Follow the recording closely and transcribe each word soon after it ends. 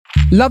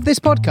Love this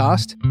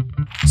podcast?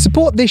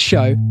 Support this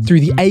show through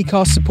the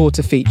Acast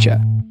supporter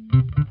feature.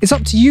 It's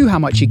up to you how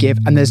much you give,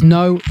 and there's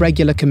no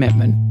regular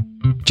commitment.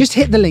 Just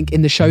hit the link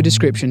in the show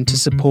description to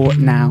support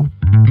now.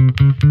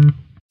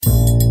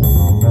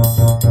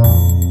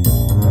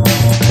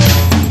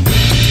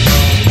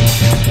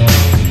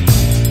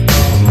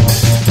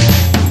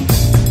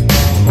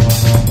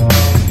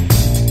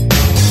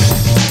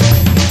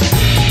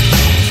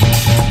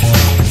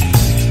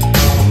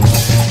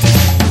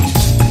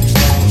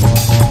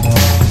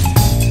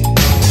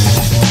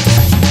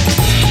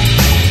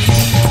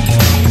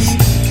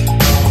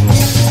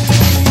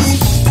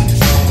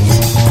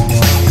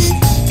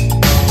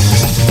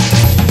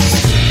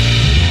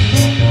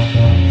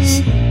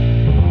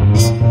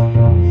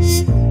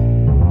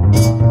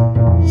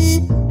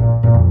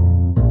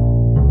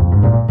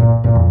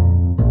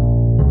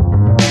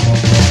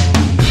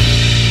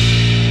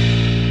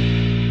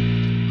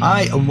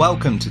 Hi and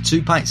welcome to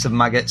 2 Pints of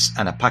Maggots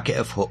and a Packet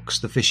of Hooks,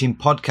 the fishing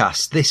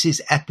podcast. This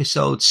is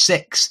episode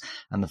 6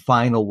 and the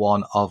final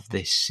one of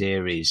this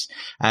series.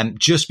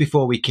 Just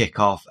before we kick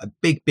off, a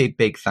big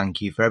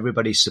thank you for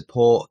everybody's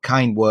support,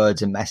 kind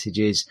words and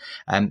messages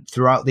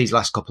throughout these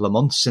last couple of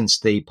months since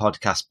the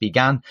podcast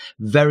began.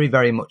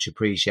 Very much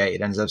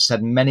appreciated. And as I've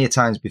said many a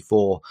times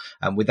before,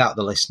 without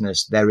the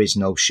listeners, there is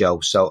no show.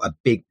 So a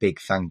big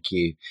thank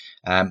you.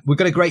 We've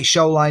got a great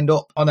show lined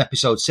up on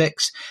episode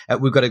 6.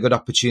 We've got a good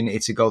opportunity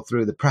to go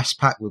through the press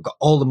pack. We've got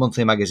all the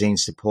monthly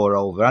magazines to pour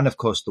over, and of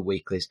course the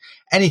weeklies,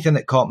 anything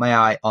that caught my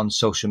eye on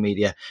social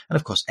media, and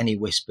of course any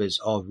whispers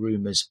or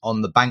rumours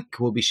on the bank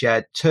will be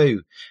shared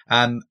too.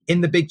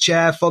 In the big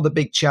chair for the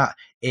big chat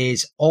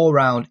is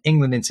all-round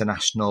England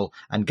international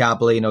and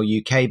Garbolino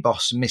UK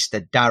boss,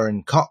 Mr.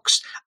 Darren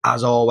Cox.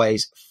 As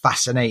always,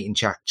 fascinating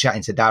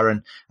chatting to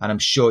Darren, and I'm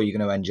sure you're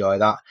going to enjoy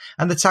that.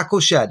 And the tackle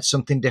shed,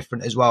 something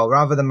different as well.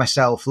 Rather than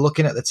myself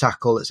looking at the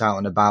tackle that's out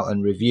and about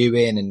and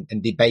reviewing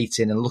and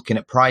debating and looking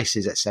at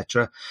prices,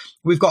 etc.,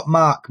 we've got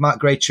Mark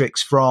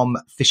Greatrix from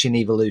Fishing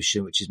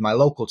Evolution, which is my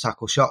local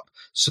tackle shop,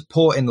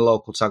 supporting the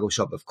local tackle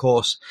shop, of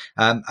course.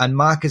 And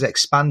Mark has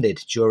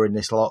expanded during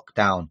this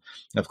lockdown.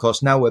 Of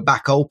course, now we're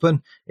back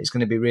open. It's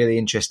going to be really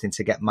interesting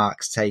to get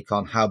Mark's take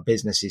on how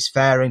business is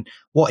faring,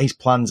 what his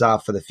plans are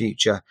for the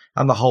future,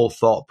 and the whole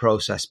thought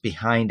process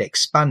behind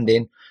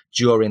expanding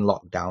during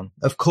lockdown.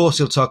 Of course,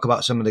 he'll talk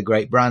about some of the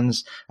great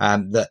brands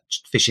that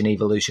Fishing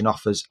Evolution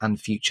offers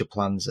and future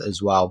plans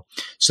as well.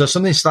 So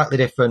something slightly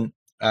different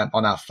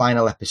on our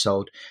final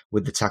episode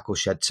with the tackle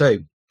shed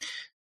too.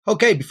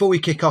 Okay, before we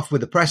kick off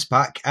with the press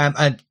pack, I'm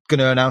going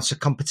to announce a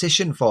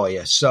competition for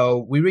you.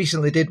 So we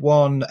recently did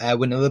one,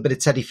 winning a little bit of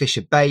Teddy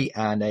Fisher bait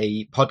and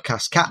a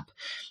podcast cap.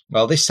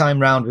 Well, this time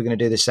round, we're going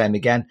to do the same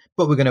again,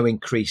 but we're going to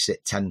increase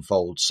it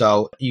tenfold.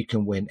 So you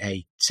can win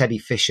a Teddy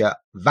Fisher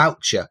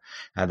voucher.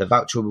 The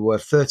voucher will be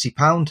worth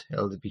 £30.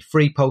 It'll be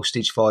free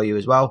postage for you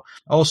as well.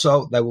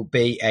 Also, there will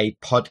be a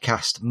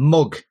podcast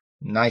mug,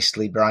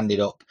 nicely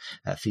branded up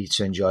for you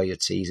to enjoy your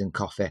teas and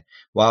coffee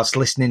whilst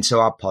listening to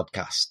our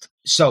podcast.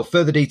 So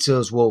further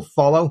details will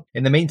follow.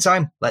 In the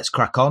meantime, let's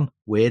crack on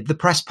with the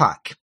press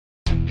pack.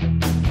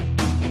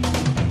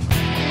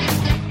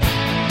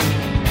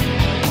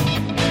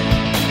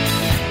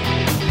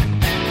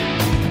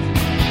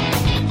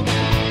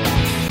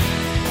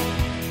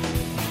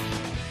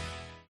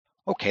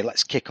 Okay,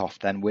 let's kick off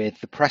then with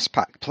the press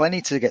pack.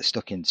 Plenty to get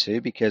stuck into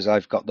because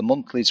I've got the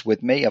monthlies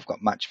with me. I've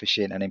got Match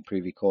Fishing and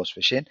Improve Your Course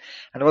Fishing.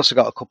 And I've also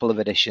got a couple of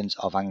editions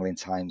of Angling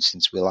Times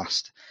since we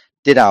last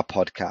did our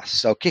podcast.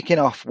 So kicking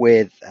off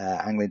with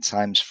Angling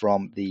Times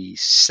from the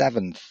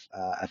 7th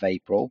of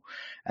April.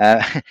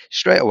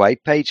 Straight away,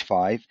 page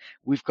 5,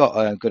 we've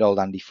got good old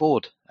Andy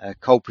Ford,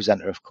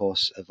 co-presenter, of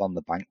course, of On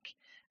the Bank.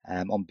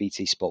 On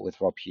BT Sport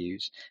with Rob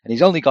Hughes, and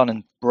he's only gone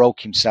and broke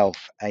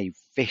himself a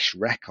fish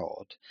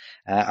record.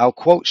 I'll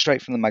quote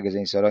straight from the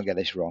magazine so I don't get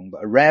this wrong,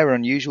 but a rare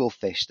unusual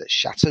fish that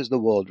shatters the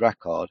world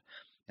record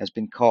has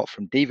been caught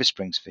from Diva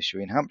Springs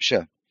Fishery in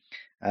Hampshire.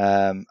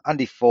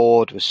 Andy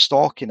Ford was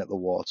stalking at the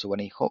water when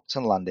he hooked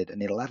and landed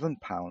an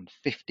 11-pound,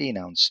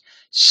 15-ounce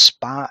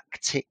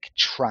spark-tick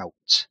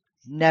trout.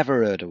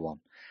 Never heard of one.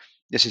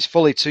 This is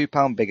fully 2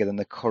 pounds bigger than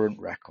the current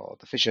record.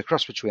 The fish are a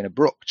cross between a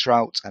brook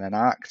trout and an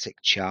Arctic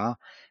char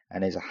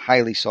and is a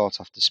highly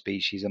sought-after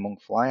species among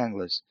fly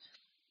anglers.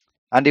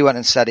 Andy went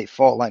and said it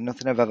fought like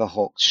nothing I've ever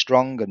hooked,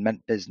 strong and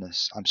meant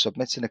business. I'm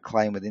submitting a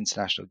claim with the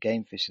International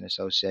Game Fishing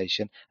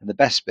Association, and the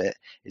best bit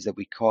is that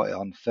we caught it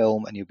on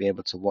film and you'll be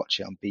able to watch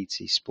it on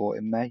BT Sport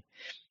in May.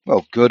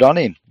 Well, good on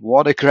him.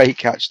 What a great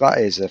catch that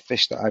is, a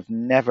fish that I've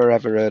never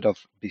ever heard of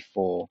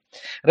before.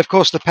 And of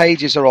course the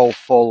pages are all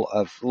full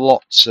of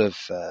lots of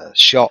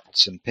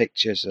shots and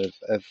pictures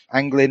of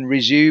angling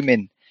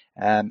resuming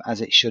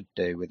as it should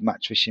do, with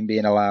match fishing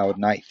being allowed,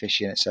 night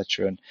fishing,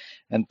 etc.,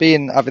 and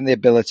having the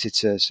ability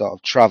to sort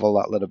of travel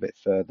that little bit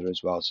further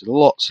as well. So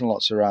lots and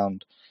lots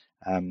around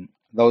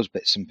those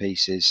bits and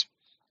pieces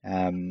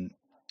in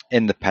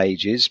the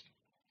pages.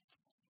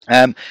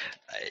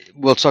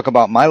 We'll talk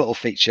about my little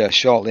feature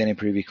shortly in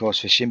Improve Your Course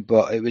Fishing,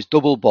 but it was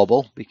double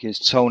bubble because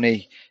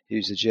Tony,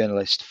 who's a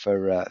journalist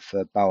for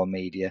Bauer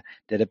Media,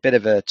 did a bit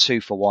of a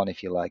 2-for-1,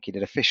 if you like. He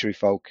did a fishery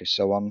focus.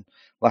 So on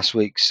last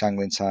week's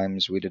Angling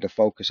Times, we did a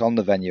focus on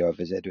the venue I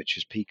visited, which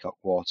was Peacock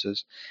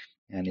Waters.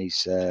 And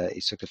he's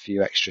took a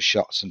few extra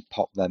shots and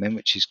popped them in,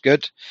 which is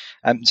good.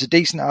 It's a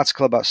decent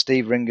article about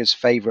Steve Ringer's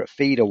favourite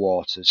feeder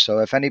waters. So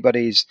if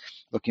anybody's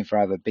looking for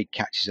either big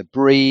catches of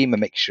bream, a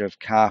mixture of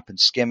carp and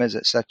skimmers,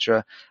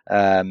 etc.,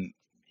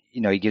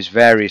 he gives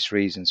various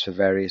reasons for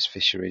various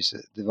fisheries.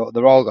 They've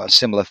all got a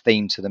similar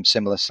theme to them,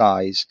 similar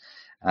size,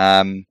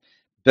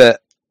 but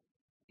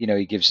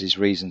he gives his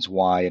reasons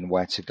why and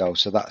where to go.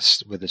 So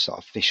that's with a sort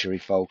of fishery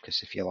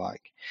focus, if you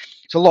like.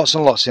 So lots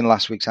and lots in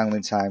last week's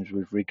Angling Times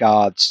with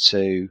regards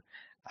to,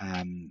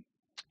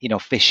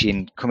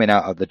 fishing coming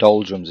out of the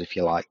doldrums, if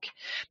you like.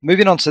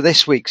 Moving on to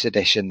this week's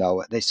edition,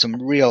 though, there's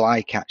some real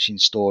eye-catching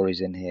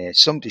stories in here.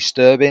 Some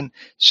disturbing,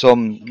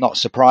 some not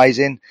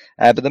surprising.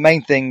 But the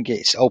main thing,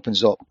 it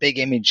opens up big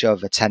image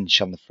of a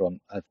tench on the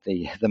front of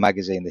the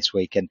magazine this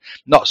week. And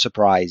not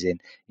surprising,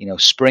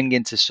 spring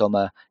into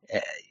summer,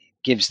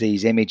 gives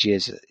these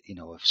images,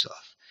 of sort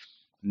of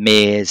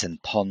meres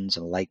and ponds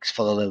and lakes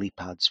full of lily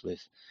pads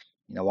with,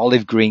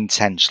 olive green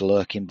tench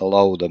lurking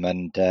below them.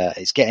 And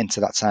it's getting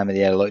to that time of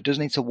the year. Look, it does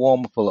need to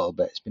warm up a little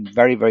bit. It's been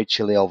very, very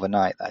chilly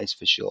overnight, that is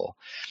for sure.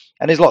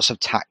 And there's lots of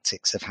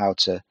tactics of how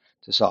to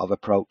sort of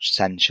approach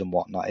tench and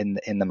whatnot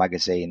in the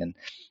magazine. And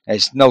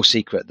it's no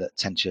secret that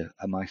tench are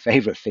my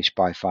favourite fish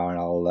by far, and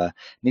I'll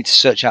need to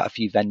search out a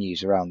few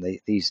venues around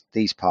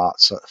these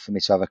parts for me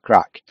to have a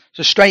crack.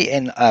 So straight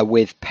in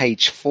with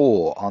page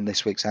 4 on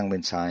this week's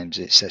Angling Times,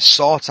 it says,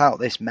 "Sort out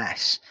this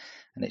mess."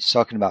 And it's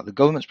talking about the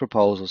government's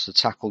proposals to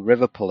tackle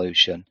river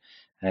pollution.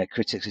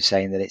 Critics are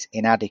saying that it's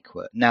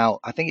inadequate. Now,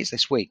 I think it's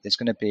this week, there's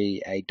going to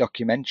be a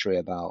documentary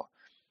about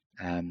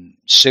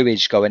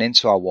sewage going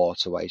into our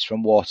waterways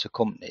from water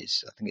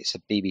companies. I think it's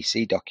a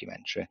BBC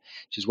documentary,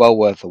 which is well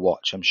worth a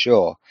watch, I'm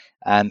sure.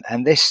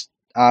 And this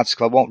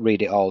article, I won't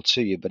read it all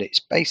to you, but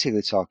it's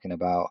basically talking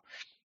about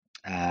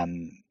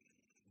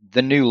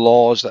the new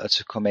laws that are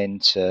to come in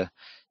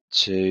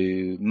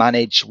to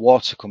manage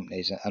water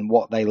companies and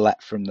what they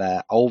let from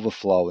their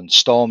overflow and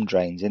storm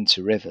drains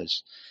into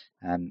rivers,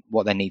 and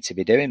what they need to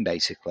be doing,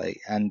 basically.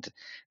 And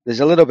there's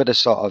a little bit of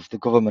sort of the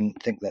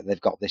government think that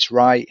they've got this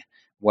right,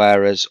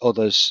 whereas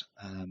others,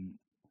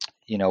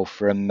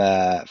 from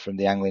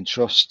the Angling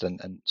Trust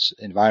and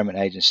Environment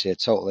Agency are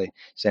totally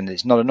saying that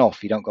it's not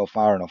enough. You don't go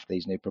far enough,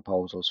 these new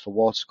proposals for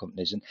water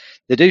companies. And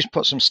they do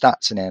put some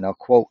stats in here, and I'll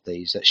quote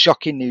these. That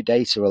shocking new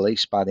data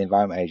released by the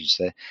Environment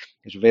Agency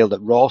has revealed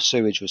that raw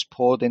sewage was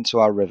poured into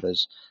our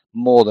rivers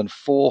more than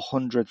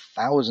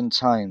 400,000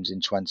 times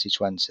in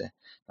 2020.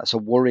 That's a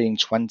worrying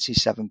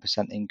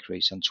 27%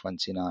 increase on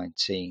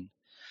 2019.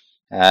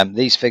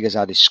 These figures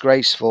are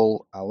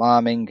disgraceful,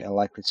 alarming, and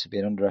likely to be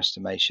an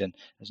underestimation,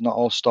 as not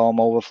all storm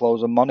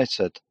overflows are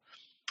monitored.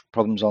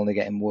 Problem's only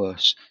getting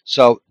worse.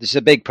 So this is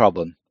a big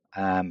problem,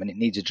 and it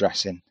needs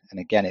addressing. And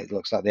again, it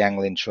looks like the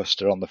Angling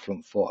Trust are on the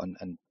front foot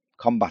and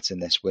combating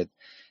this with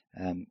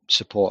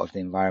support of the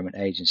Environment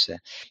Agency.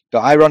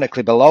 But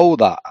ironically, below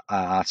that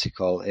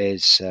article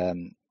is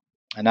an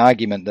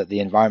argument that the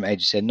Environment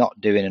Agency are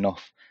not doing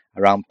enough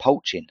around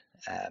poaching.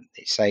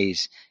 It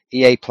says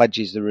EA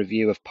pledges the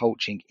review of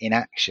poaching in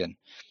action.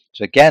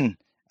 So again,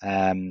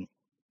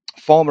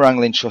 former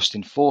Angling Trust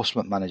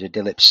enforcement manager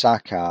Dilip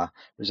Sarkar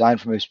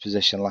resigned from his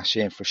position last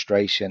year in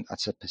frustration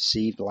at a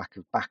perceived lack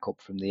of backup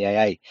from the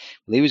AA.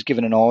 Well, he was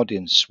given an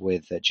audience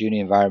with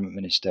Junior Environment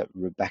Minister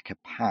Rebecca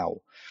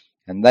Powell,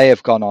 and they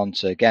have gone on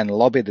to again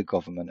lobby the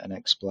government and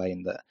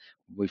explain that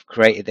we've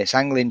created this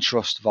Angling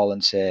Trust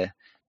volunteer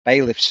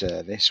bailiff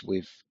service.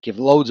 We've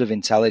given loads of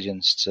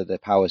intelligence to the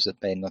powers that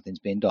be, nothing's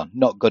been done.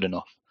 Not good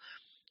enough.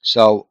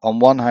 So on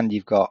one hand,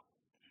 you've got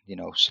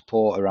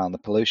support around the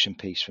pollution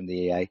piece from the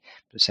EA, but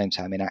at the same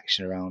time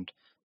inaction around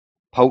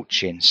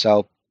poaching.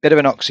 So bit of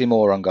an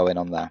oxymoron going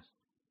on there.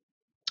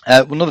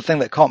 Another thing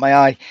that caught my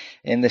eye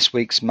in this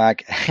week's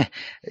mag,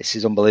 this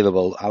is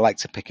unbelievable. I like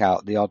to pick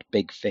out the odd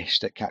big fish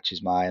that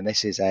catches my eye, and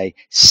this is a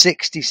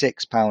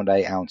 66-pound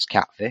 8-ounce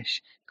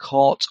catfish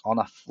caught on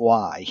a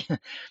fly.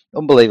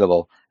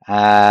 Unbelievable.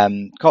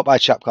 Caught by a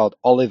chap called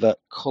Oliver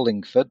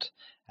Cullingford,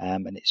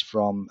 and it's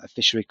from a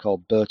fishery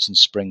called Burton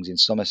Springs in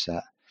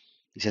Somerset.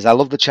 He says, "I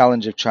love the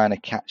challenge of trying to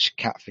catch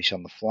catfish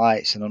on the fly.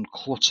 It's an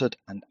uncluttered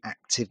and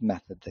active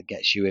method that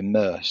gets you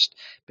immersed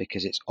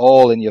because it's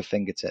all in your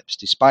fingertips.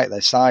 Despite their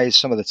size,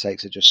 some of the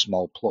takes are just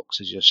small plucks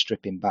as you're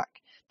stripping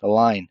back the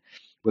line.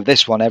 With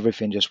this one,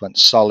 everything just went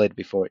solid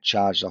before it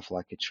charged off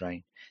like a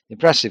train. The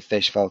impressive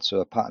fish fell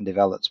to a pattern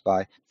developed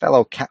by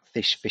fellow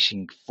catfish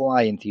fishing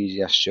fly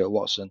enthusiast Stuart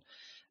Watson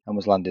and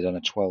was landed on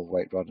a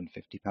 12-weight rod and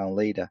 50-pound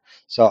leader."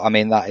 So, I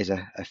mean, that is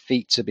a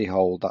feat to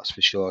behold, that's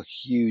for sure.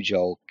 Huge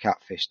old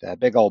catfish there.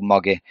 Big old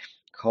moggy,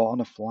 caught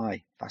on a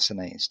fly.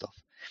 Fascinating stuff.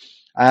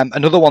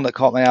 Another one that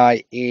caught my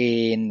eye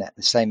in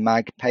the same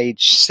mag,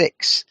 page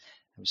 6.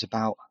 It was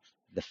about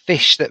the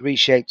fish that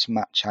reshaped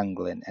match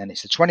angling, and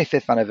it's the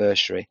 25th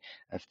anniversary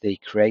of the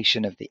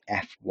creation of the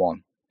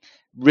F1.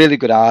 Really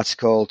good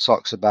article,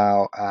 talks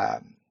about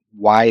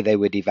why they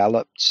were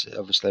developed.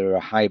 Obviously, they're a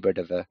hybrid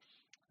of a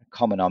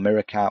common or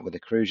mirror carp with a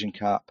crucian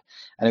carp,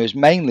 and it was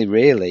mainly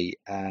really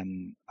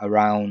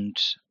around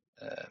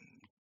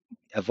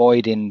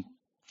avoiding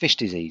fish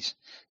disease,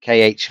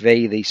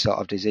 KHV, these sort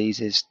of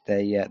diseases.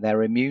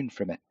 They're immune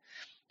from it.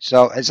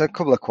 So there's a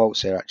couple of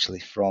quotes here actually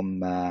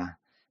from a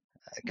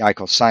guy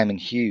called Simon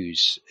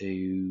Hughes,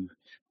 who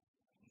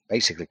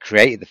basically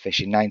created the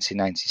fish in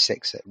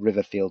 1996 at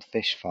Riverfield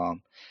Fish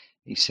Farm.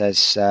 He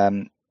says,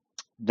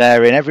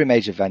 they're in every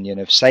major venue and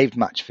have saved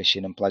match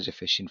fishing and pleasure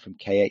fishing from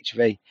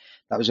KHV.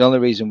 That was the only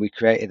reason we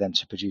created them,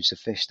 to produce a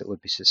fish that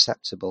would be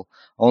susceptible.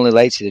 Only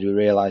later did we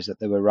realise that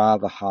they were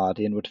rather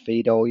hardy and would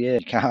feed all year.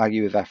 You can't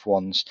argue with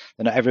F1s.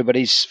 They're not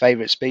everybody's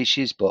favourite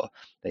species, but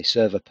they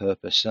serve a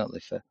purpose,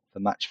 certainly for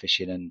match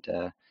fishing and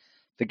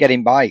for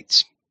getting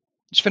bites.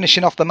 Just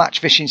finishing off the match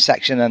fishing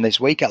section, and this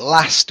week at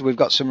last we've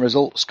got some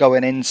results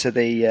going into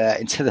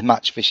the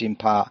match fishing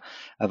part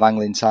of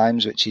Angling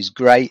Times, which is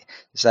great.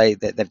 To say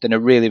that they've done a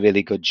really,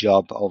 really good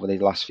job over the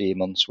last few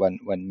months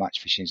when match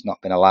fishing's not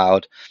been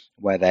allowed,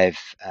 where they've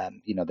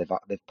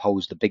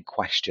posed the big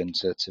question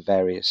to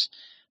various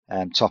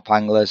top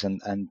anglers,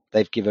 and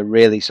they've given a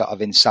really sort of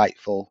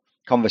insightful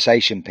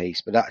conversation piece,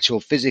 but actual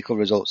physical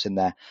results in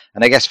there.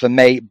 And I guess for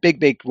me,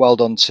 big well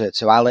done to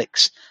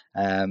Alex.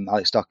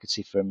 Alex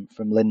Doherty from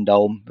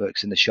Lindholm,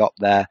 works in the shop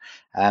there.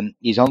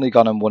 He's only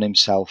gone and won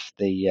himself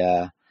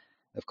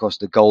of course,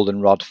 the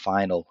Golden Rod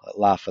final at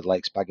Larford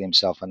Lakes, bagging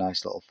himself a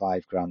nice little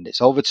 $5,000.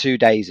 It's over 2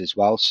 days as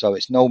well, so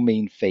it's no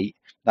mean feat,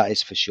 that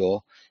is for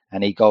sure.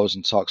 And he goes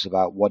and talks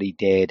about what he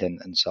did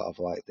and sort of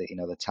like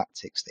the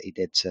tactics that he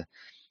did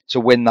to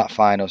win that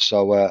final.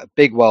 So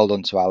big well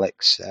done to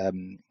Alex.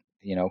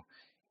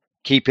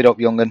 Keep it up,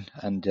 young'un,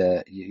 and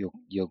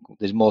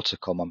there's more to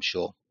come, I'm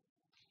sure.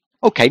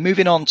 Okay,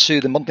 moving on to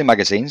the monthly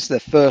magazines. The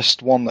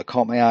first one that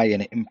caught my eye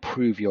in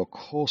Improve Your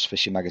Course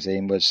Fishing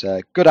magazine was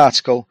a good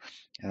article.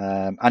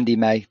 Andy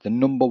May, the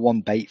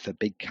 #1 bait for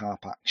big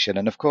carp action.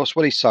 And of course,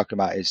 what he's talking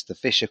about is the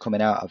fish are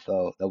coming out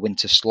of the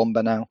winter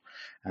slumber now.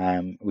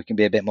 We can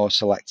be a bit more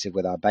selective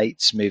with our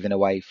baits, moving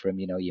away from,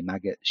 your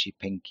maggots, your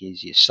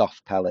pinkies, your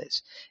soft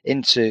pellets,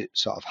 into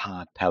sort of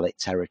hard pellet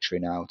territory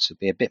now, to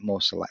be a bit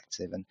more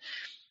selective. And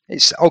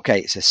it's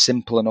a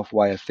simple enough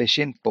way of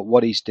fishing, but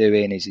what he's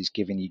doing is he's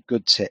giving you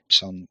good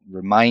tips on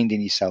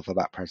reminding yourself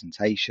about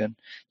presentation,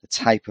 the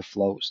type of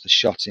floats, the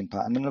shotting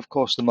pattern, and of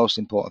course the most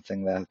important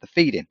thing there, the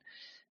feeding,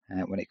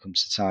 when it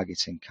comes to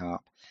targeting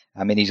carp.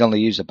 I mean, he's only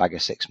used a bag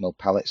of 6mm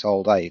pellets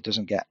all day. It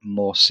doesn't get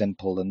more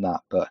simple than that,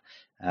 but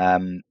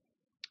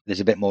there's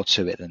a bit more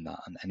to it than that,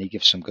 and he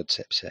gives some good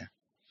tips here.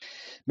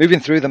 Moving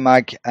through the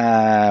mag,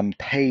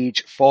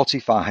 page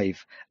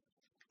 45.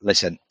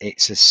 Listen,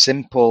 it's as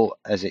simple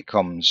as it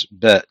comes,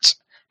 but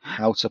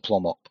how to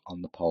plumb up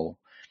on the pole.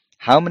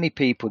 How many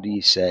people do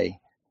you see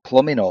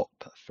plumbing up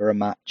for a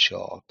match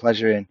or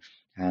pleasuring,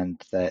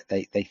 and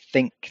they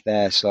think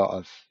they're sort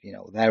of,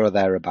 there or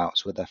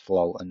thereabouts with their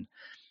float? And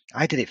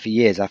I did it for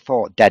years. I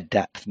thought dead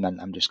depth meant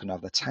I'm just going to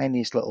have the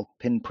tiniest little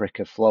pinprick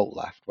of float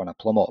left when I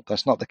plumb up.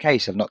 That's not the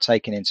case. I've not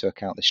taken into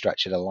account the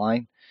stretch of the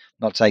line,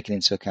 not taking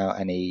into account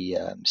any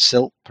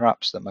silt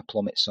perhaps that my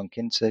plummet sunk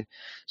into.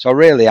 So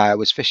really I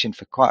was fishing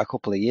for quite a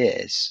couple of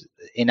years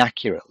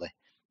inaccurately,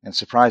 and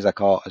surprised I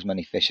caught as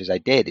many fish as I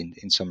did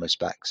in some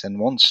respects. And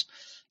once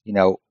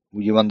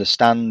you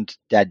understand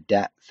dead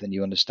depth and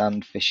you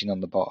understand fishing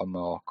on the bottom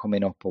or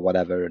coming up or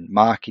whatever and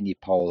marking your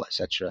pole,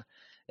 etc.,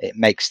 it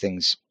makes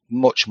things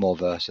much more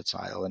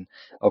versatile. And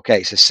okay,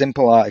 it's a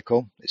simple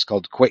article. It's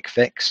called Quick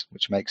Fix,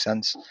 which makes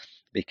sense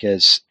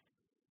because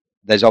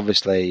there's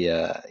obviously,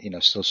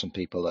 still some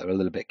people that are a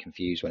little bit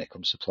confused when it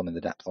comes to plumbing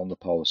the depth on the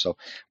pole. So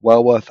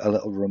well worth a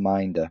little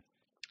reminder.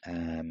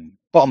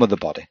 Bottom of the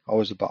body,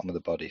 always the bottom of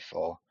the body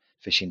for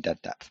fishing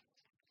dead depth.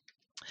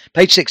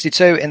 Page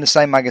 62 in the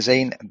same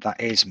magazine, that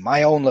is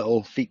my own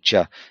little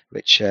feature,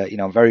 which,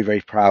 I'm very,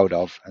 very proud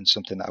of, and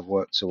something that I've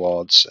worked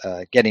towards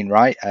getting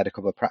right. I had a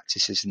couple of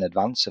practices in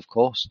advance, of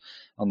course,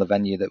 on the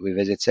venue that we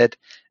visited.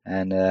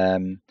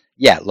 And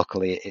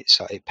luckily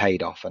it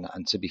paid off.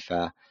 And to be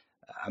fair,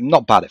 I'm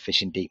not bad at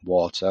fishing deep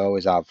water. I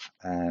always have.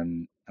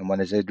 And when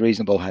there's a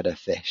reasonable head of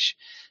fish,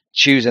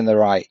 choosing the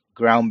right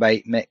ground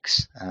bait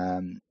mix,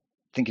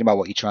 thinking about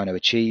what you're trying to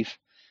achieve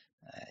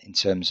in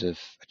terms of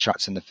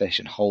attracting the fish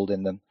and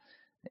holding them.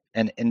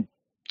 And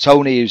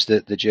Tony, who's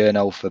the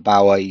journo for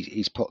Bauer,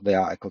 he's put the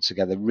article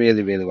together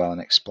really, really well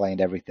and explained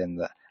everything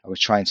that I was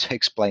trying to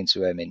explain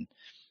to him in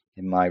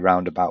my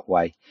roundabout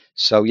way.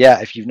 So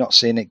yeah, if you've not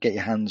seen it, get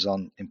your hands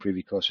on Improve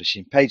Your Course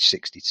Fishing, page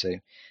 62.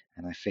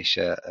 And I fish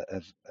a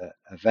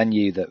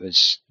venue that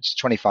was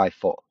 25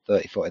 foot,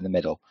 30 foot in the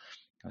middle.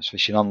 I was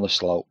fishing on the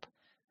slope,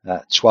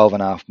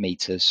 12.5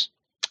 meters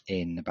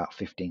in about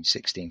 15,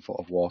 16 foot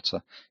of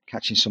water,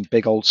 catching some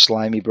big old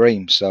slimy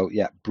bream. So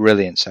yeah,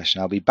 brilliant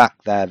session. I'll be back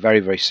there very,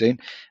 very soon.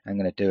 I'm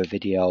going to do a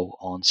video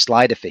on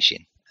slider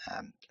fishing.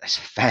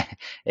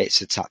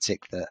 It's a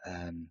tactic that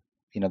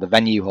the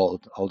venue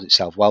holds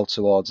itself well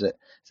towards it.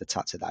 It's a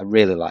tactic that I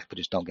really like, but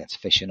just don't get to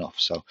fish enough.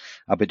 So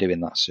I'll be doing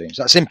that soon.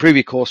 So that's Improve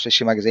Your Course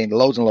Fishing magazine.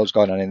 Loads and loads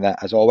going on in there,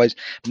 as always.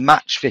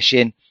 Match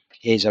fishing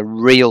is a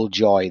real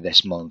joy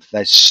this month.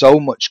 There's so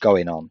much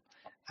going on.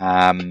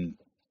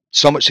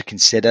 So much to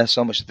consider,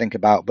 so much to think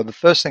about. But the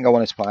first thing I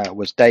wanted to point out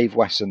was Dave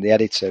Wesson, the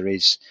editor,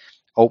 is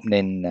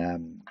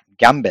opening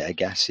gambit, I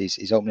guess.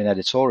 He's opening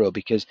editorial,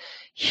 because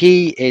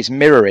he is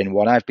mirroring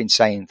what I've been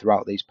saying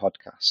throughout these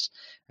podcasts.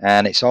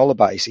 And it's all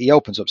about, he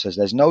opens up, says,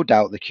 there's no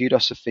doubt the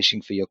kudos of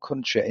fishing for your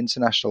country at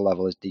international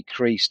level has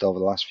decreased over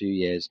the last few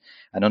years,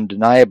 and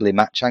undeniably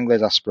match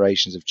anglers'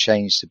 aspirations have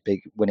changed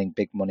to winning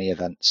big money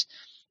events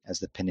as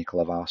the pinnacle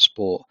of our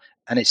sport.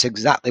 And it's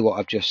exactly what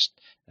I've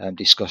just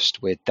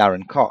discussed with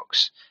Darren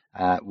Cox,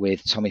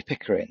 with Tommy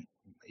Pickering.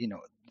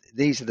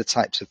 These are the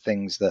types of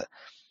things that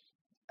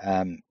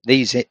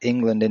these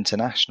England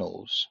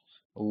internationals,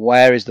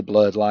 where is the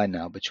blurred line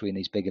now between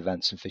these big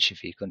events and fishing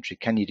for your country?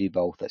 Can you do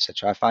both,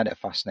 etc.? I find it a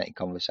fascinating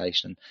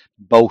conversation.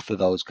 Both of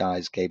those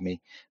guys gave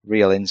me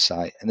real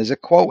insight. And there's a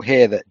quote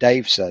here that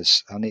Dave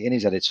says, and in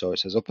his editorial, it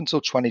says, up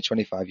until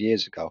 25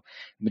 years ago,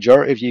 the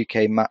majority of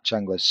UK match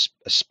anglers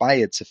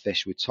aspired to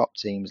fish with top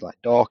teams like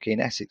Dorking,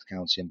 Essex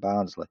County and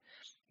Barnsley.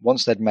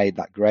 Once they'd made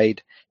that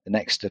grade, the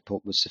next step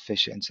up was to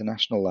fish at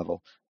international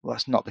level. Well,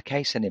 that's not the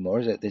case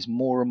anymore, is it? There's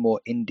more and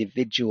more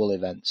individual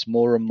events,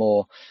 more and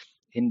more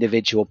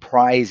individual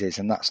prizes,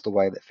 and that's the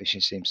way that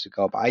fishing seems to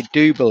go. But I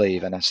do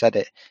believe, and I said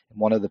it in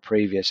one of the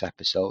previous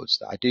episodes,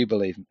 that I do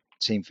believe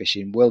team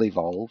fishing will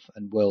evolve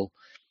and will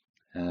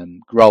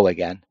grow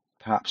again,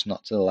 perhaps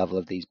not to the level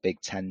of these big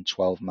 10,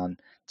 12-man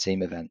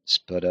team events.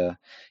 But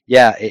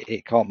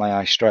it caught my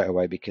eye straight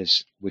away,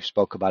 because we've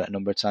spoke about it a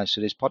number of times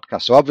through this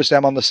podcast. So obviously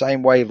I'm on the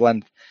same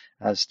wavelength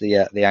as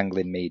the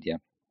angling media.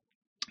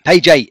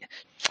 Page 8.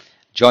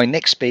 Join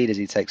Nick Speed as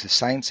he takes a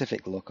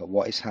scientific look at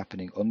what is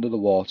happening under the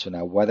water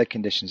now, weather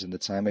conditions and the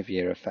time of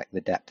year affect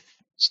the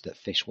depths that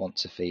fish want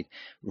to feed.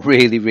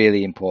 Really,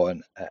 really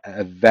important.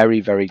 A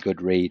very, very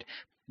good read.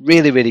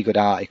 Really, really good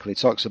article. He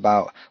talks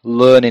about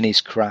learning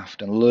his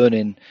craft and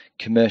learning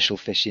commercial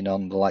fishing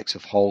on the likes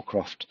of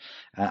Holcroft,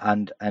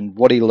 and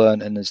what he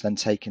learned and has then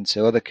taken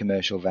to other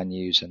commercial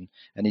venues and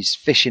his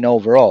fishing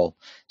overall.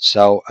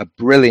 So a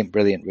brilliant,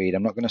 brilliant read.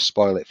 I'm not going to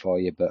spoil it for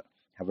you, but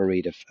have a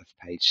read of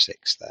page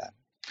 6 there.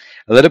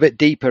 A little bit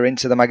deeper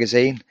into the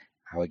magazine,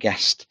 our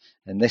guest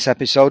in this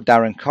episode,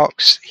 Darren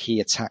Cox, he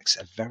attacks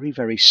a very,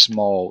 very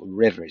small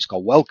river. It's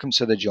called Welcome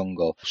to the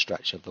Jungle,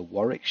 stretch of the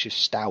Warwickshire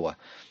Stour,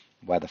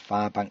 where the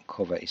far bank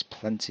cover is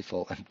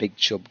plentiful and big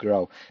chub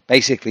grow.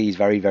 Basically, he's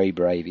very, very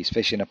brave. He's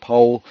fishing a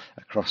pole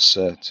across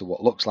to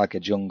what looks like a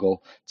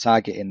jungle,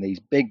 targeting these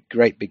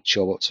great big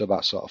chub up to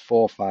about sort of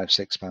 4, 5,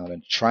 6 pound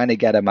and trying to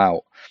get them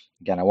out.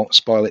 Again, I won't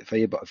spoil it for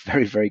you, but a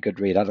very, very good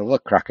read. I had a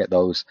look crack at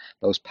those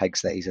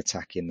pegs that he's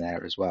attacking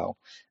there as well.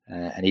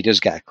 And he does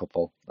get a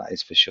couple, that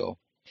is for sure.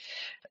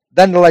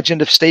 Then the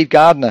legend of Steve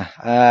Gardner.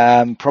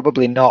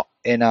 Probably not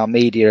in our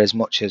media as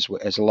much as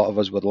a lot of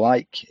us would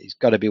like. He's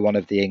got to be one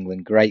of the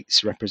England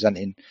greats,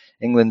 representing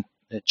England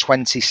at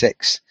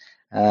 26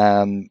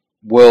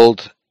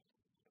 world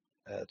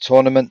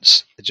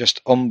tournaments.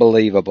 Just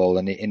unbelievable.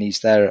 And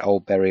he's there at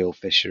Old Burial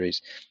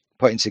Fisheries,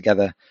 putting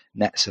together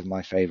nets of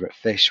my favourite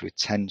fish with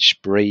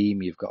tench,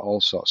 bream. You've got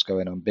all sorts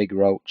going on, big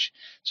roach.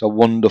 So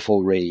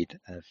wonderful read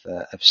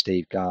of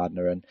Steve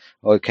Gardner. And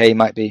okay, he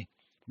might be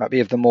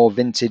of the more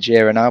vintage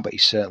era now, but he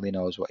certainly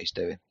knows what he's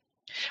doing.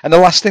 And the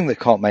last thing that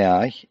caught my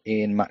eye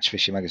in Match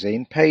Fishing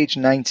magazine, page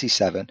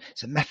 97,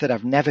 it's a method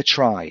I've never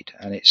tried,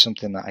 and it's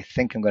something that I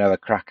think I'm going to have a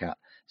crack at,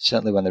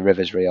 certainly when the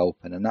rivers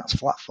reopen, and that's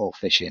flatfall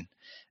fishing.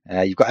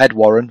 You've got Ed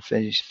Warren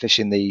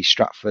fishing the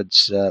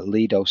Stratford's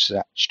Lido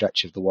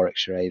stretch of the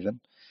Warwickshire Avon,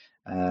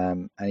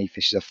 and he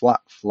fishes a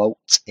flat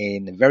float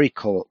in very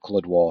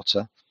coloured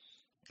water,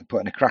 and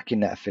putting a cracking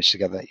net of fish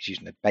together. He's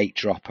using a bait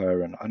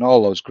dropper and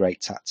all those great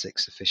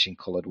tactics of fishing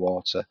coloured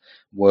water,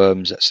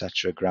 worms,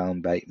 etc.,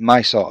 ground bait.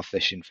 My sort of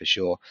fishing for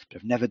sure, but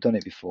I've never done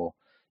it before.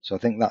 So I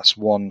think that's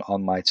one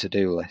on my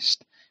to-do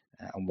list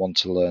and one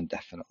to learn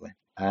definitely.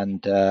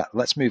 And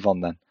let's move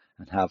on then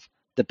and have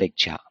the big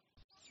chat.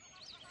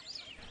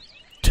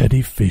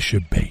 Teddy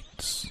Fisher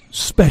Baits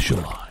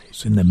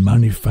specialise in the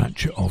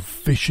manufacture of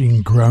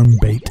fishing ground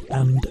bait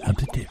and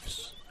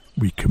additives.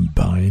 We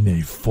combine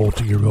a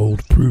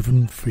 40-year-old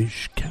proven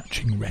fish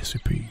catching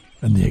recipe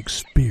and the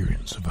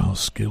experience of our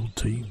skilled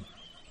team.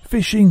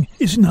 Fishing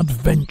is an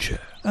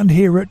adventure, and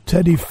here at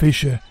Teddy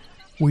Fisher,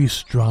 we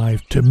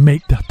strive to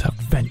make that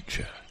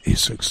adventure a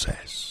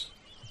success.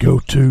 Go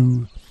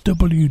to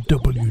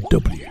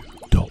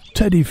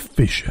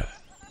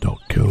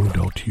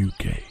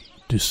www.teddyfisher.co.uk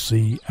to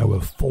see our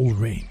full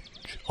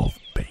range of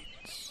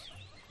baits.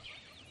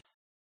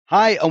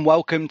 Hi and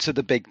welcome to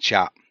the Big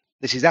Chat.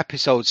 This is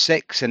episode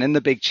 6, and in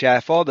the big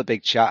chair for the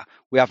big chat,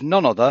 we have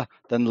none other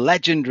than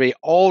legendary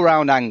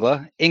all-round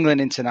angler, England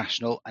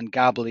international and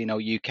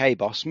Garbolino UK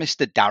boss,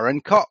 Mr.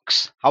 Darren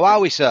Cox. How are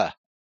we, sir?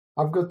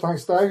 I'm good,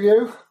 thanks, Dave.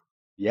 You?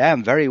 Yeah,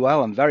 I'm very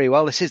well.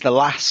 This is the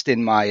last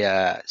in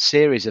my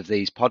series of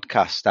these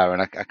podcasts,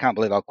 Darren. I can't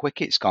believe how quick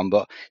it's gone,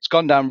 but it's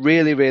gone down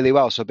really, really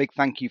well. So a big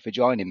thank you for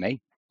joining me.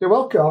 You're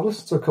welcome. I've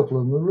listened to a couple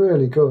of them. They're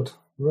really good,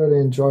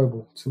 really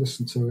enjoyable to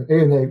listen to.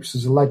 Ian Heaps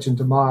is a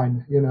legend of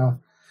mine,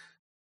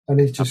 and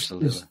he just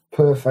is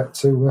perfect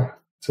to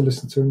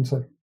listen to,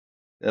 isn't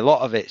he? A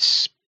lot of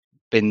it's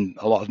been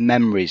a lot of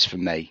memories for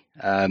me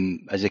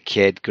as a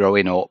kid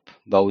growing up.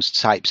 Those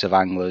types of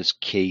anglers,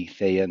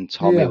 Keith, Ian,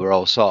 Tommy, were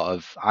all sort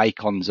of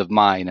icons of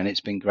mine, and it's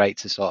been great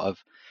to sort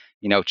of,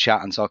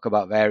 chat and talk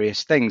about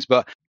various things.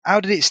 But how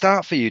did it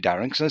start for you,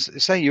 Darren? Because I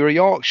say you're a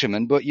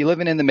Yorkshireman, but you're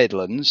living in the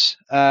Midlands.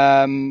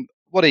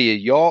 What are you,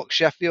 York,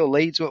 Sheffield,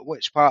 Leeds?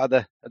 Which part of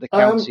the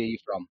county are you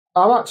from?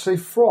 I'm actually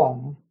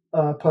from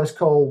a place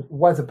called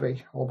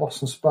Wetherby, or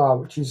Boston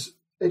Spa,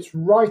 it's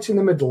right in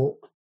the middle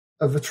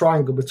of a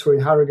triangle between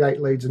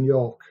Harrogate, Leeds and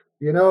York.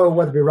 You know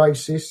Wetherby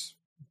Races?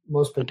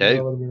 Most people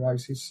know Wetherby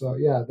Races. So,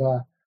 yeah,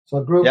 there. So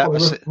I grew up on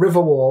the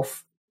River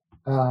Wharf,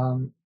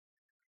 and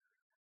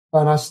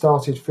I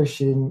started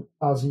fishing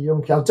as a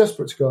young kid. I was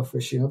desperate to go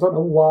fishing. I don't know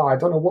why. I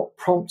don't know what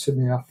prompted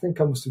me. I think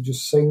I must have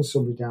just seen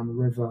somebody down the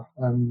river.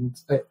 And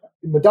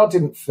my dad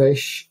didn't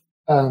fish,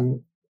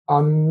 and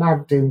I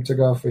nagged him to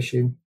go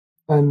fishing.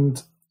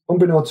 And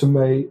unbeknownst to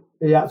me,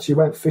 he actually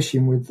went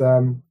fishing with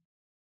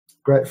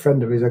great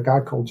friend of his, a guy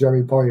called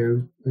Jerry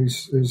Boyer,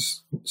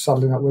 who's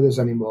sadly not with us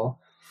anymore.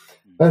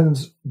 And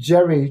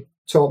Jerry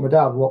taught my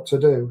dad what to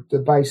do, the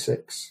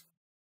basics.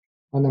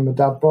 And then my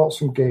dad bought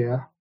some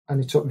gear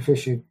and he took me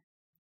fishing.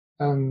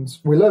 And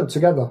we learned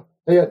together.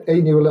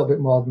 He knew a little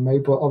bit more than me,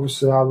 but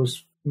obviously I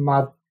was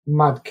mad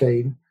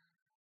keen.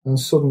 And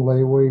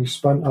suddenly we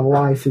spent a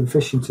life in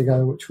fishing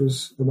together, which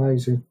was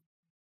amazing.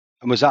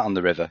 And was that on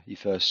the river, your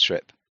first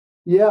trip?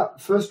 Yeah,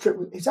 first trip.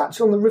 It's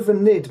actually on the River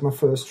Nid, my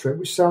first trip,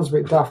 which sounds a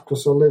bit daft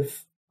because I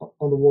live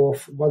on the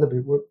wharf at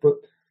Wetherby.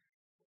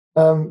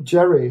 But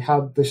Jerry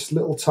had this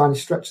little tiny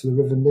stretch of the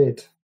River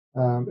Nid.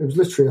 It was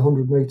literally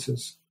 100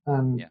 metres.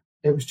 And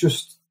it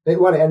was it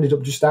ended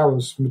up just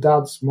ours, my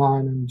dad's,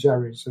 mine and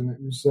Jerry's. And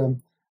it was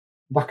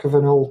back of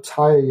an old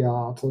tyre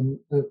yard.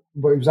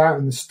 But it was out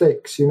in the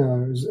sticks, it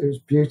was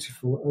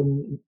beautiful.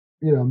 And,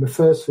 my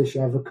first fish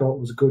I ever caught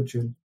was a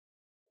gudgeon.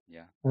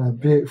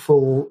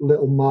 Beautiful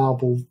little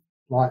marble,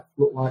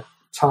 look like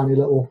tiny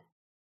little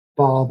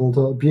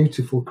barbelled,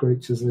 beautiful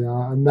creatures they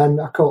are. And then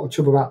I caught a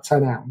chub about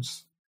 10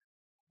 ounce,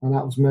 and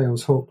that was me. I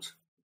was hooked.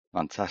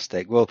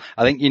 Fantastic. Well,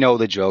 I think you know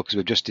the drill because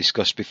we've just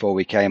discussed before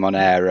we came on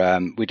air.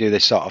 We do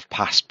this sort of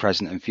past,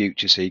 present and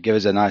future. So you give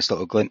us a nice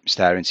little glimpse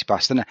there into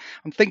past. And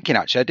I'm thinking,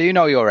 actually, I do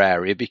know your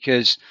area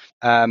because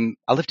I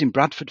lived in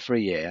Bradford for a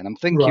year. And I'm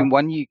thinking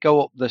when you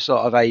go up the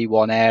sort of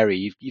A1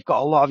 area, you've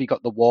got a lot of, you've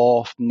got the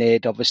Wharf,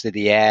 Nid, obviously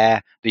the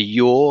Air, the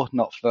Ure,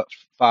 not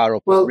far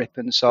up at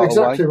Ripon sort of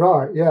way. Exactly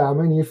right, yeah. I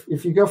mean,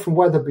 if you go from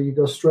Wetherby, you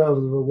go straight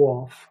over the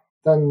Wharf.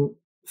 Then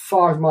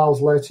 5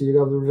 miles later, you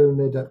go over the River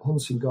Nid at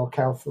Huntingdon,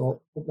 Cowthorpe,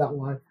 up that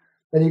way.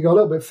 Then you go a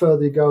little bit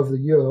further, you go over the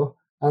Ure,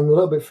 and a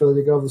little bit further,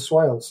 you go over the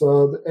Swale.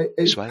 So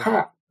it's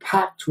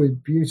packed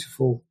with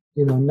beautiful,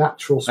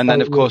 natural. And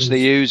then, of course,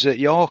 they use at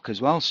York as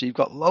well. So you've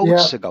got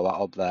loads to go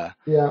out up there.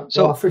 Yeah.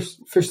 So I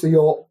fished the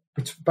York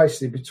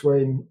basically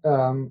between,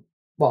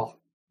 Dunsforth,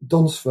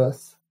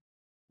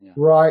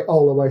 right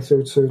all the way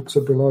through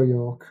to below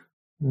York.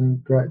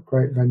 And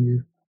great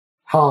venue.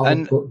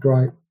 Hard, but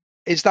great.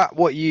 Is that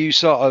what you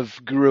sort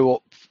of grew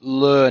up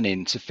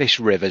learning, to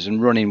fish rivers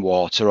and running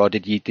water, or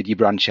did you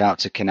branch out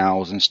to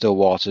canals and still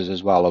waters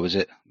as well, or was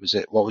it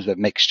what was the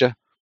mixture?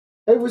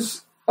 It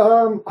was.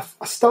 I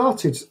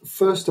started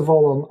first of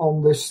all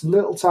on this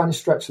little tiny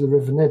stretch of the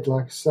River Nid,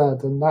 like I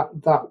said, and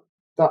that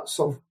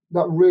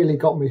really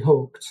got me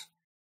hooked.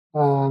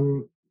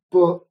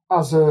 But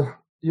as a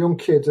young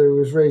kid who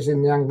was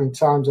reading the Angling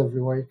Times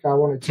every week, I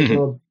wanted to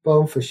go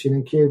bone fishing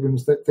and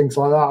Cubans, things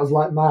like that. I was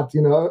like mad,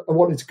 I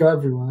wanted to go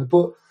everywhere.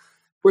 But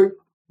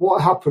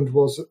what happened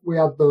was we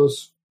had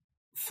those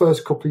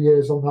first couple of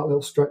years on that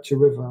little stretch of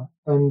river,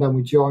 and then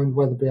we joined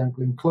Wetherby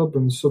Angling Club,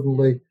 and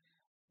suddenly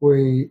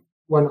we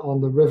went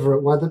on the river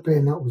at Wetherby,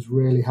 and that was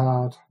really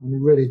hard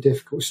and really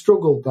difficult. We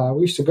struggled there.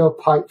 We used to go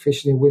pike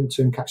fishing in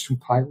winter and catch some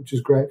pike, which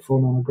was great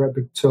fun on a great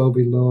big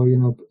Toby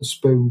lure, a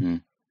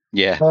spoon.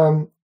 Yeah.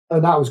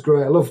 And that was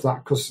great. I loved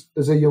that because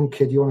as a young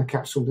kid, you want to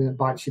catch something that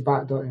bites you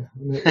back, don't you?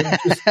 And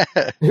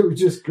it was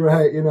just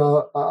great.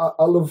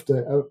 I loved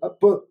it.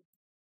 But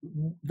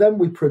then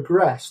we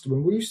progressed.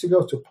 When we used to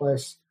go to a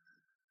place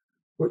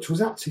which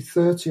was actually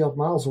 30 odd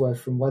miles away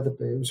from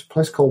Wetherby. It was a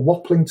place called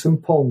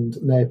Waplington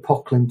Pond near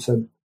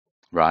Pocklington.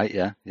 Right,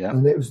 yeah.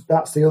 And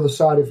that's the other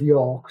side of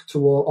York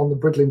on the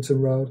Bridlington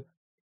Road.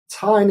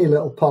 Tiny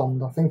little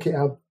pond. I think it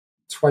had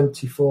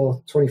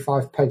 24,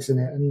 25 pegs in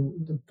it,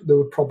 and there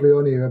were probably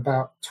only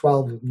about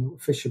 12 of them that were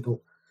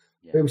fishable.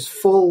 Yeah. It was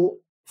full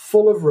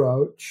of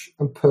roach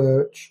and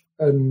perch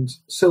and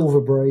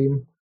silver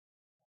bream,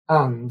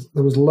 and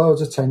there was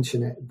loads of tench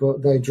in it,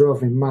 but they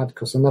drove me mad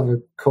because I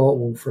never caught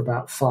one for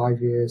about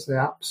 5 years. They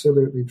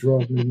absolutely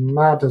drove me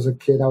mad as a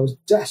kid. I was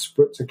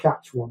desperate to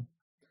catch one.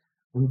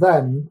 And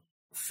then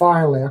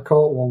finally I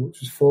caught one which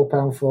was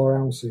 £4 4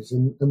 ounces,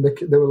 and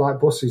they were like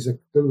buses.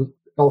 They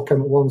all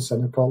came at once,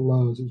 and I caught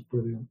loads. It was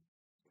brilliant.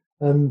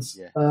 And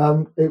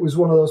it was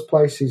one of those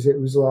places. It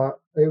was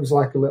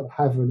like a little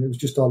heaven. It was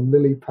just on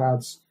lily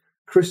pads,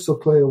 crystal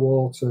clear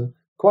water,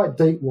 quite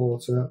deep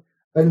water.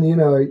 And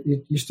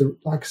you used to,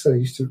 like I said, I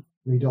used to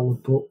read all the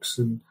books,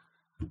 and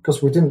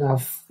because we didn't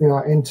have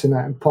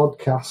internet and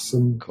podcasts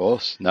and Of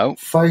course, no.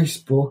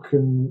 Facebook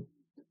and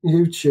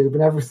YouTube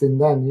and everything.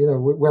 Then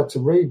we had to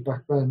read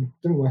back then,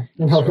 didn't we?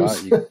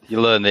 That's right.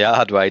 You learn the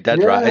hard way, dead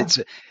Yeah. right.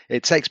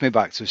 It takes me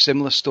back to a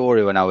similar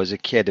story when I was a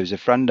kid. There was a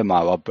friend of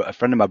mine, a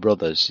friend of my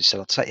brother's. He said,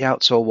 "I'll take you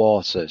out to a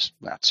water." It's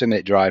about a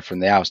 2-minute drive from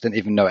the house. Didn't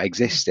even know it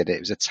existed. It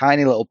was a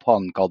tiny little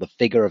pond called the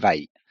Figure of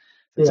 8.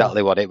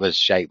 Exactly what it was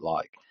shaped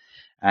like.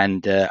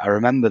 And I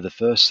remember the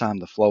first time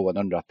the flow went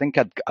under. I think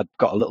I'd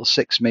got a little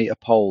 6-meter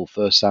pole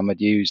first time I'd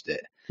used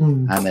it,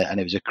 and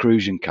it was a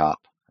crucian carp.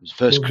 It was the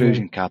first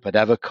crucian carp I'd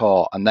ever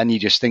caught. And then you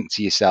just think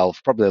to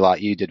yourself, probably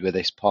like you did with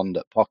this pond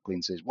at Pockley,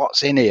 and says,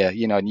 "What's in here?"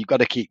 And you've got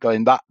to keep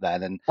going back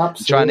then and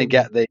trying to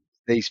get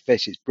these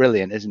fish. It's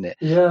brilliant, isn't it?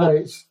 Yeah,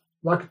 it's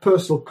like a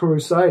personal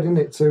crusade, isn't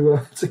it,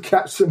 to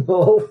catch them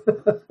all?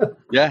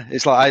 Yeah,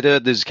 it's like I'd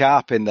heard there's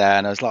carp in there,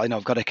 and I was like,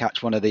 I've got to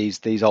catch one of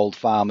these old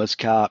farmers'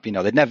 carp.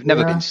 They'd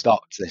never been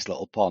stocked, this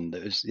little pond.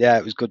 It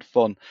was good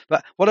fun.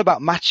 But what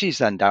about matches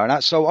then,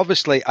 Darren? So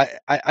obviously,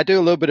 I do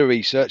a little bit of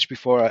research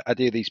before I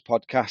do these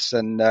podcasts,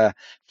 and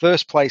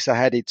first place I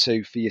headed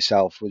to for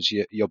yourself was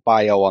your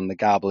bio on the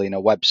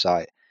Garbalino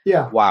website.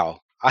 Yeah. Wow.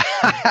 I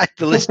had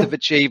the list of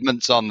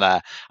achievements on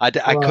there. I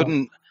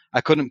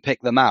couldn't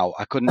pick them out.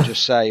 I couldn't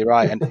just say,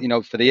 right, and,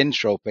 for the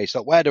intro piece,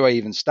 like, where do I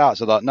even start?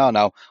 So I thought,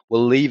 no,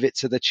 we'll leave it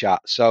to the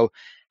chat. So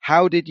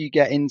how did you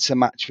get into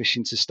match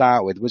fishing to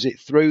start with? Was it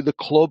through the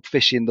club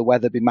fishing the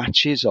Wetherby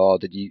matches, or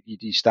did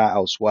you start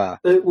elsewhere?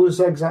 It was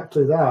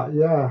exactly that,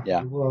 yeah.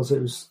 Yeah. It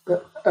was,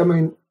 I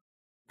mean,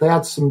 they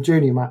had some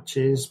junior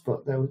matches,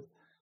 but there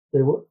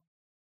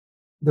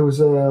was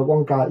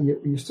one guy who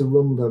used to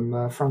run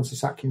them,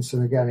 Francis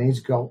Atkinson again.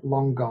 He's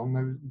long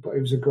gone, but he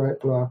was a great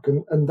bloke.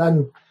 And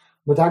then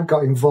my dad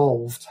got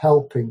involved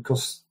helping,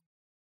 because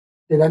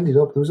it ended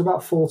up there was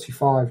about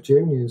 45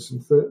 juniors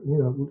and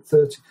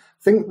 30.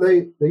 I think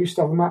they used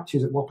to have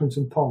matches at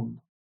Wappington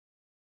Pond,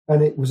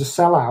 and it was a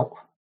sellout,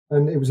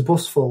 and it was a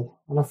bus full,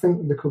 and I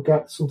think they could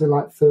get something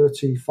like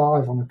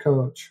 35 on a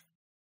coach.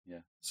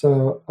 Yeah.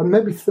 So, and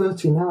maybe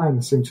 39,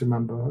 I seem to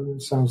remember.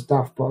 It sounds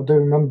daft, but I do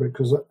remember it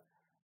because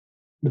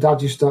my dad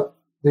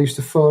they used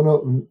to phone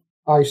up, and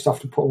I used to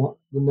have to put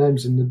the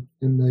names in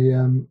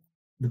the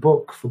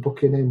book for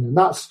booking in, and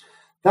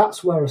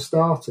that's where I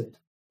started.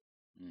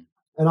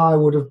 And I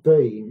would have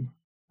been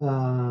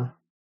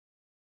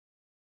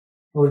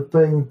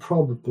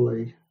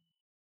probably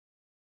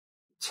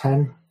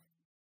 10.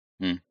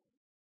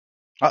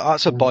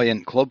 That's a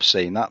buoyant club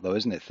scene, that though,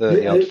 isn't it?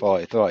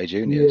 30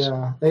 juniors.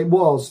 Yeah, it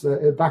was.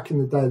 Back in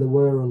the day, there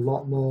were a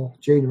lot more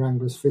junior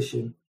anglers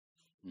fishing,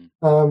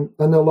 and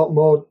a lot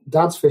more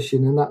dads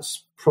fishing, and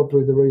that's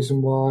probably the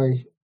reason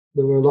why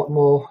there were a lot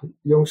more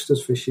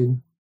youngsters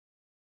fishing.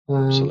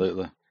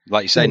 Absolutely.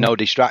 Like you say, no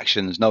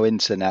distractions, no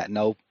internet,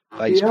 no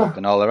Facebook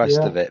and all the rest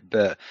of it.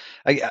 But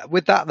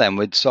with that then,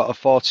 with sort of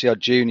 40-odd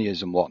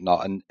juniors and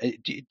whatnot, and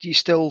do you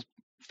still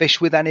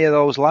fish with any of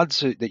those lads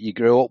that you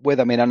grew up with?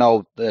 I mean, I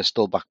know they're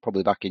still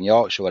probably back in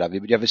Yorkshire or whatever,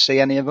 but do you ever see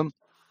any of them?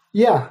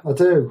 Yeah, I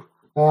do.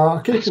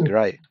 I keep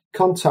in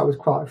contact with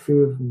quite a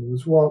few of them. There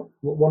was one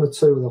or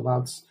two of the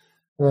lads.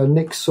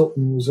 Nick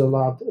Sutton was a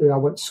lad who I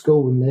went to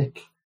school with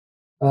Nick.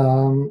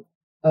 And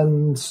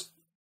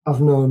I've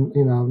known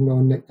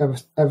Nick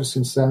ever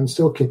since then.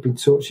 Still keep in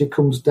touch. He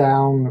comes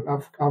down.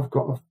 I've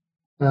got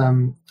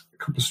a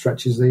couple of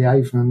stretches of the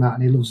Avon and that,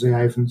 and he loves the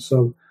Avon.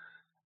 So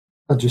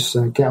I just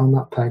get on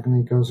that peg, and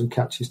he goes and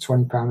catches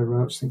 20 pound of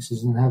roach. Thinks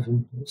he's in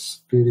heaven.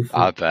 It's beautiful.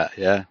 I bet,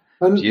 yeah.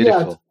 And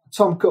beautiful. Yeah,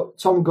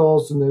 Tom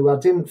Gordon, who I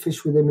didn't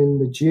fish with him in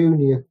the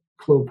junior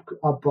club,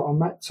 but I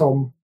met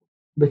Tom,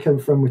 became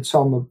a friend with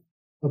Tom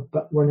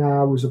when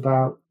I was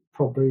about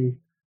probably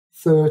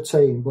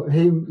 13, but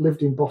he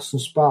lived in Boston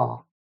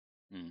Spa.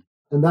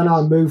 And then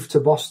I moved to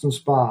Boston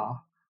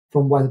Spa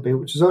from Wetherby,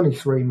 which is only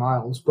 3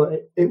 miles,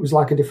 but it was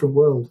like a different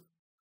world.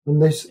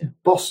 And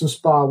Boston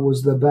Spa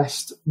was the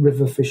best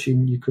river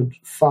fishing you could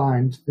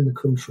find in the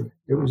country.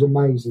 It was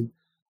amazing.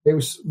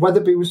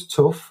 Wetherby was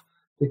tough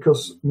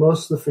because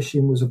most of the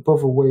fishing was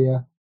above a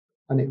weir,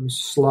 and it was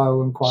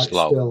slow and quite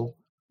still.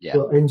 Yeah.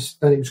 And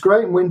it was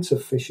great in winter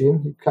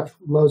fishing. You catch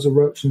loads of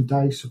roach and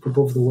dace up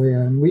above the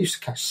weir, and we used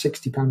to catch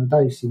 60 pound of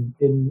dace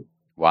in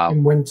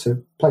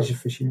winter pleasure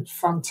fishing. It was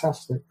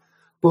fantastic.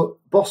 But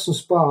Boston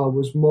Spa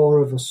was more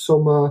of a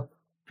summer,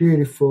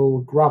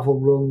 beautiful gravel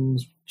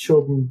runs,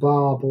 chub and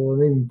barbel,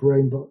 and even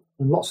bream,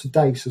 and lots of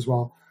dace as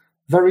well.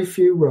 Very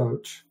few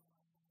roach,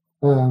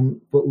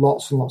 but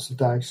lots and lots of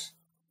dace.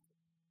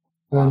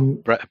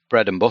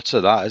 Bread and butter,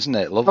 that, isn't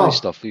it? Lovely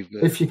stuff.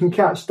 If you can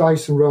catch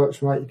dace and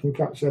roach, mate, you can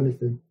catch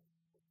anything.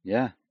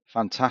 Yeah,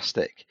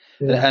 Fantastic.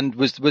 Yeah. And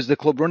was the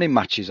club running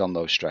matches on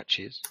those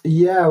stretches?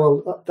 Yeah,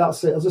 well,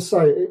 that's it. As I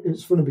say,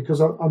 it's funny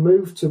because I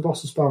moved to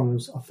Boston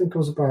Spa. I think I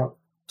was about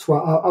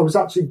 12. I was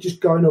actually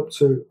just going up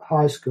to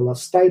high school. I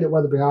stayed at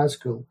Weatherby High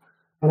School,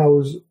 and I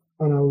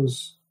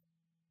was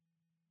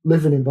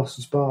living in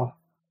Boston Spa,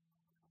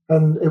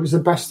 and it was the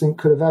best thing that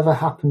could have ever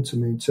happened to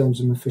me in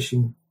terms of my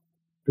fishing,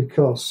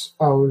 because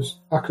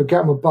I could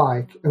get on my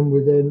bike, and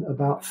within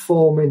about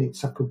 4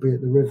 minutes I could be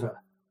at the river,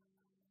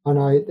 and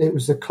it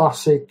was the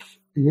classic.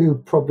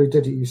 You probably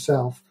did it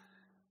yourself.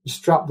 You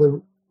strap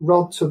the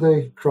rod to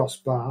the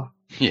crossbar,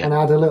 and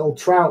I had a little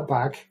trout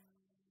bag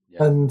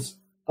and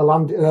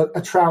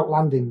a trout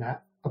landing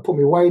net. I put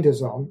my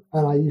waders on,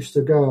 and I used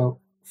to go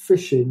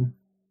fishing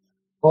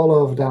all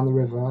over down the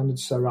river. And I'd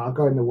say, right, I'll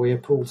go in the weir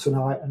pool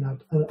tonight, and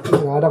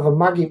I'd have a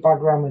maggot bag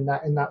around my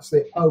net, and that's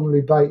the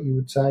only bait you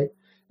would take.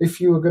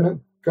 If you were going to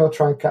go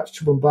try and catch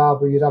chub and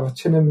barber, you'd have a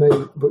tin of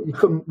meat, but you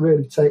couldn't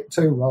really take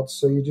 2 rods,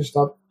 so you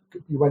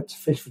went to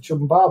fish for chub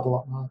and barber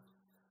that night.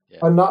 Yeah.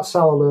 And that's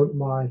how I learnt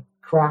my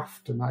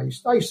craft. And I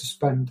used to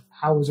spend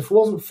hours. If I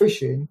wasn't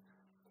fishing,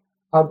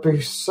 I'd be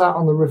sat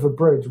on the river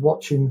bridge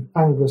watching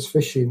anglers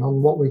fishing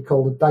on what we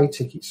call the day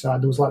ticket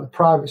side. There was like the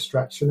private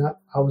stretch, and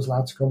I was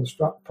allowed to go on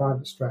the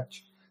private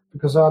stretch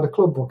because I had a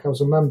club book. I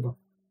was a member.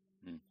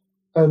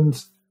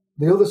 And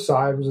the other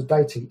side was a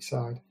day ticket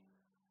side.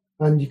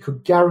 And you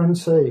could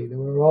guarantee there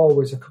were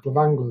always a couple of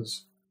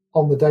anglers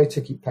on the day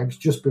ticket pegs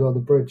just below the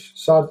bridge.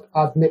 So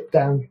I'd nip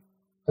down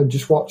and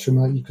just watch them,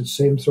 and you could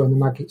see them throwing the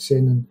maggots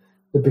in, and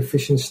they'd be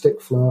fishing stick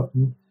float,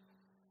 and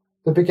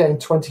they'd be getting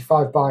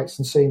 25 bites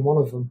and seeing one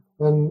of them.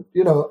 And,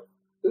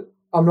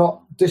 I'm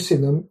not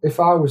dissing them. If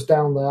I was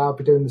down there, I'd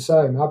be doing the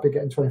same. I'd be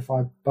getting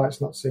 25 bites,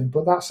 not seeing.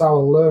 But that's how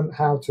I learned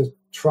how to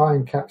try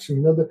and catch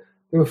them.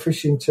 They were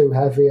fishing too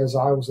heavy as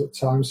I was at the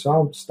time,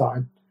 so I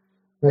started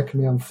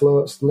making my own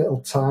floats,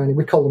 little tiny.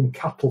 We call them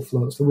cattle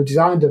floats. We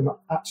designed them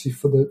actually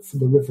for the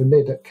River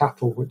Nid at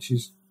Cattle, which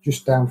is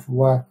just down from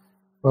where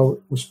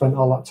we spent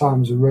all that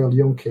time as a real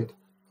young kid.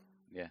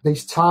 Yeah.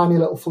 These tiny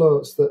little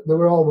floats that they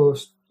were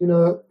almost,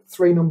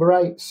 3 number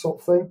 8s sort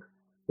of thing.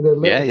 With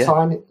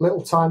a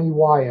little tiny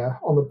wire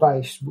on the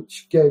base,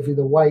 which gave you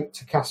the weight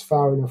to cast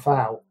far enough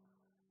out.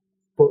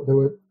 But they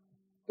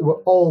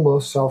were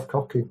almost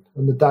self-cocking,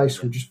 and the dice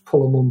would just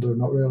pull them under and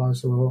not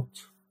realise they were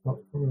hooked.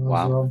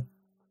 Wow.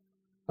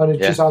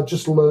 And I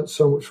just learnt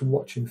so much from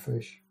watching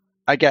fish.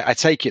 I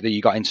take it that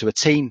you got into a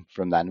team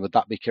from then. Would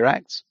that be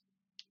correct?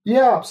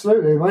 Yeah,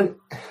 absolutely.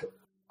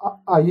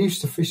 I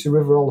used to fish the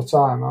river all the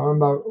time. I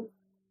remember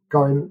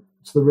going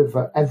to the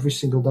river every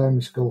single day in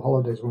my school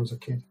holidays when I was a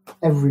kid,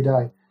 every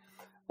day.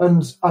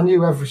 And I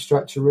knew every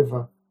stretch of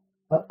river,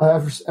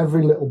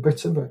 every little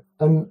bit of it.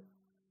 And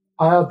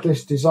I had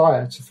this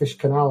desire to fish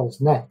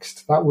canals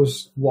next. That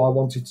was what I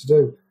wanted to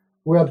do.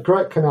 We had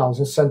great canals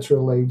in centre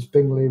of Leeds,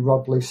 Bingley,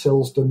 Rodley,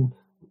 Silsden,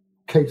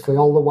 Keighley,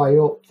 all the way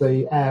up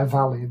the Aire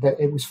Valley.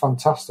 It was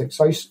fantastic.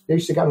 So I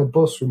used to get on a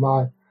bus with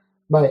my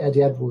mate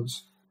Eddie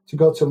Edwards to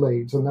go to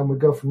Leeds, and then we'd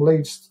go from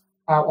Leeds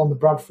out on the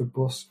Bradford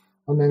bus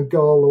and then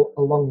go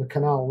along the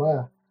canal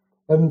there.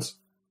 And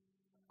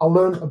I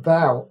learned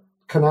about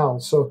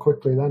canals so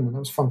quickly then, and it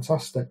was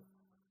fantastic.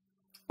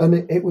 And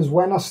it was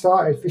when I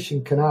started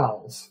fishing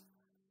canals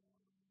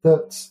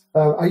that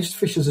I used to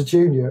fish as a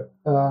junior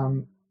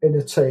in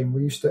a team.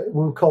 We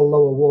would call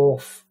Lower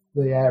Wharf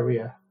the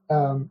area.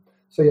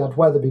 So you had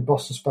Weatherby,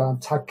 Boston Spa, and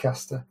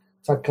Tadcaster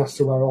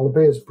where all the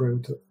beer's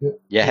brewed.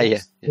 Yeah.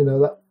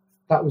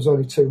 That was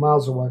only 2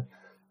 miles away.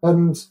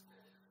 And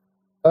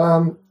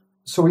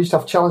so we used to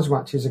have challenge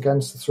matches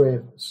against the 3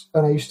 of us.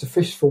 And I used to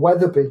fish for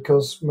Weatherby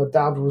because my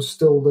dad was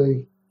still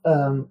the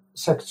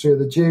secretary of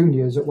the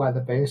juniors at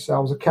Weatherby. So I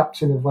was a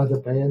captain of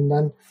Weatherby. And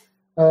then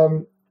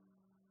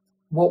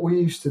what we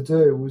used to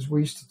do was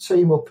we used to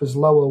team up as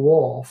Lower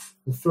Wharf,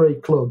 the 3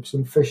 clubs,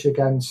 and fish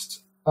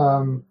against...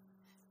 we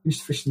used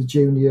to fish the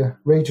junior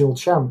regional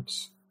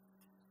champs.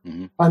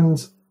 Mm-hmm.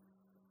 And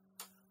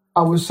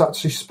I was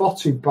actually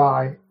spotted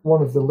by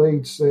one of the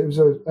leads. It was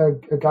a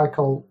guy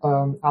called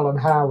Alan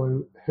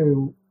Howe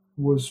who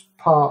was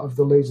part of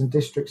the Leeds and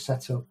District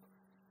setup.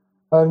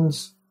 And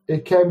he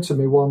came to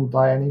me one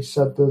day and he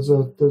said, there's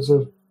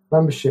a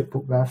membership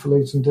book there for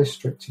Leeds and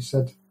District. He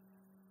said,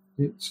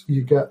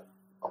 you get,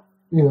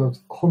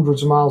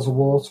 hundreds of miles of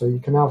water. You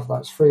can have that.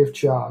 It's free of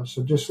charge.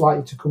 So just like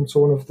you to come to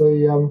one of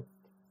the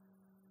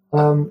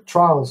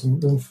trials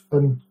and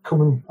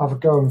come and have a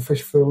go and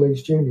fish for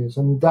Leeds Juniors.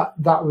 And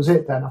that was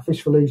it then. I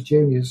fished for Leeds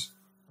Juniors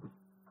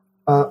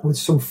with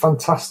some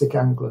fantastic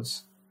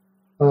anglers.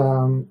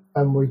 And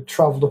we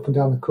travelled up and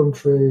down the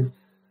country.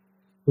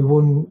 We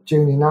won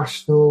junior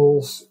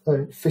nationals,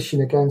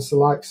 fishing against the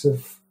likes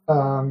of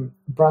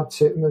Brad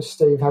Titmus,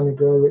 Steve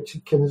Hemingway,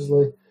 Richard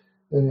Kinnersley,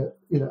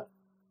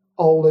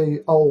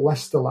 all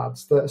Leicester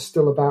lads that are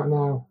still about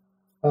now.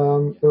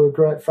 They were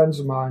great friends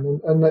of mine,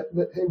 and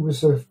it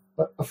was a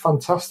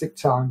fantastic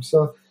time.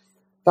 So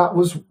that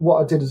was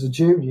what I did as a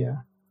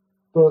junior.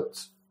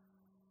 But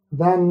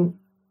then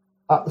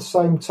at the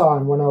same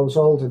time, when I was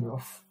old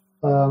enough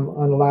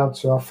and allowed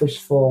to, I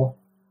fished for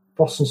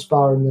Boston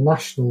Spa in the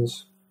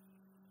Nationals.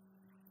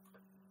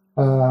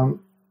 And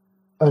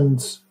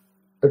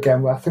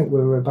again, I think we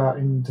were about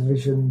in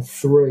Division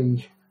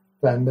 3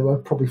 then. There were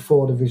probably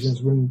 4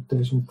 divisions. We're in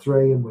Division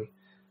 3, and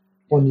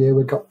one year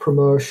we got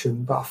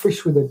promotion. But I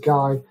fished with a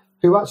guy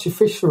who actually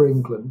fished for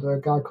England, a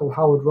guy called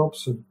Howard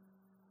Robson.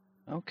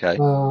 Okay.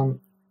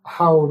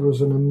 Howard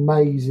was an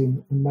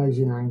amazing,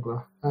 amazing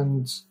angler.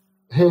 And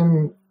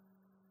him,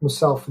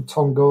 myself, and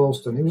Tom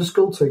Gorsden, he was a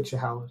school teacher,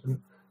 Howard,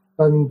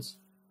 and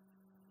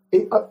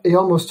he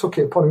almost took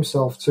it upon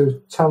himself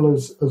to tell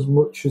us as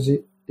much as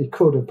he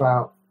could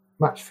about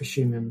match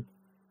fishing, and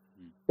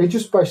he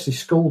just basically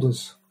schooled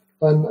us.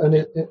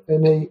 And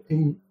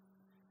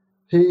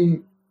he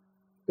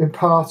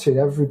imparted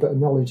every bit of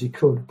knowledge he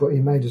could, but he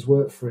made us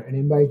work for it, and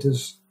he made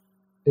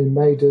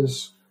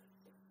us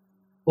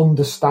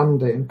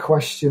understand it and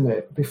question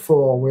it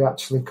before we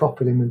actually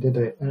copied him and did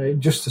it. And it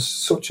just is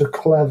such a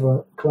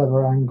clever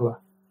angler.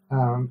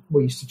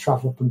 We used to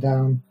travel up and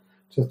down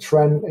to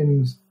Trent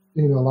in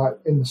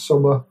the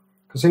summer,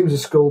 because he was a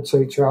school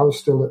teacher. I was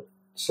still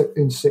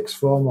in sixth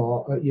form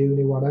or at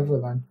uni, whatever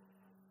then.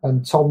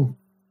 And Tom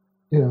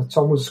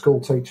was a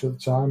school teacher at the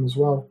time as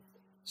well.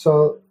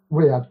 So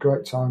we had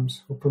great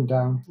times up and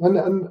down.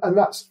 And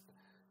that's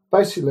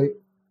basically,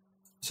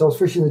 so I was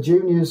fishing the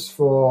juniors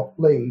for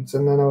Leeds,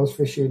 and then I was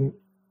fishing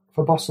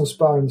for Boston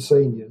Spa in the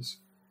seniors.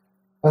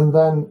 And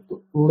then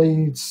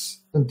Leeds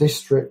and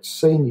District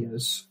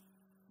seniors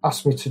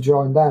asked me to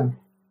join them,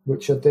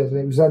 which I did. And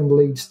it was then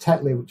Leeds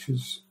Tetley, which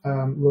was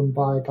run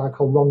by a guy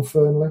called Ron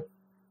Fernley.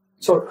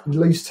 So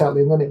Leeds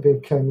Tetley, and then it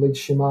became Leeds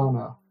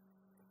Shimano.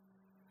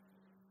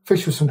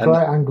 Fish with some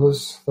great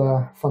anglers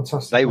there,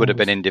 fantastic. They would have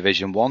been in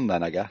Division 1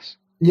 then, I guess.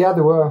 Yeah,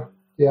 they were.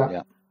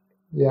 Yeah.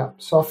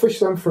 So I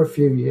fished them for a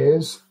few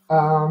years.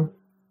 And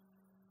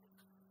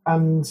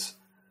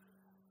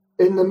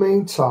in the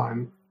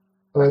meantime,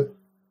 a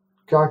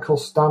guy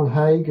called Stan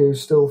Haig,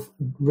 who's still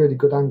really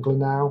good angler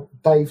now,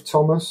 Dave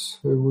Thomas,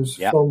 who was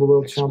former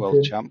world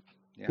champion.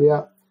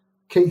 Yeah.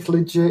 Keith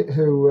Lidgett,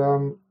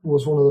 who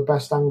was one of the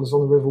best anglers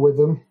on the River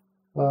Witham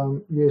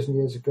years and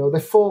years ago. They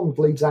formed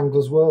Leeds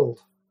Anglers World.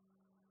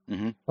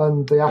 Mm-hmm.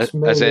 And they asked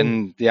me... As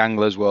in the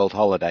Anglers World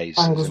Holidays.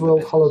 Anglers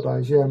World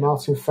Holidays, yeah.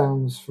 Martin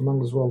Founds from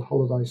Anglers World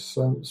Holidays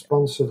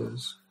sponsored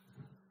us.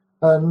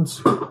 And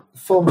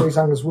formed Leeds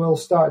Anglers World,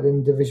 started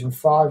in Division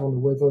 5 on the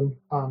Witham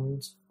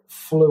and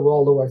flew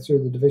all the way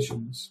through the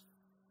divisions,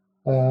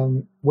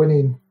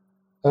 winning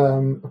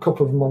a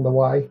couple of them on the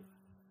way.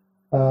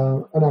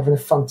 And having a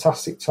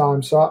fantastic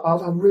time. So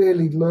I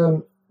really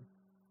learned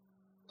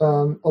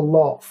a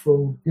lot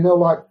from,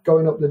 like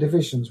going up the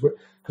divisions,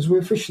 because we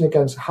were fishing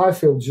against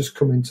Highfield just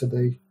come onto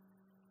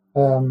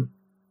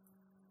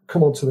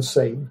the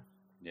scene.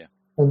 Yeah.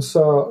 And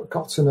so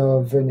got to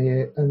know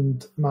Vinny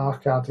and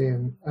Mark Addy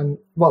and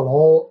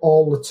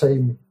all the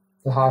team,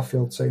 the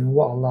Highfield team. And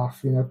what a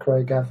laugh,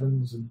 Craig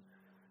Evans and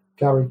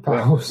Gary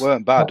Powers.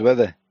 Weren't bad, were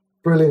they?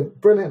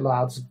 Brilliant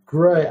lads,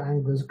 great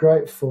anglers,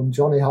 great fun.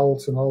 Johnny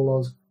Holt and all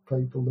those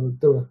people,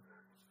 they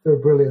were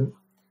brilliant.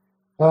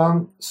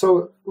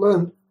 So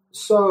learned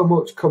so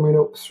much coming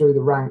up through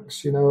the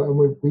ranks, and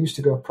we used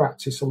to go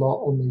practice a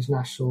lot on these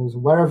nationals,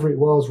 wherever it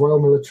was, Royal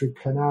Military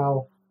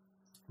Canal,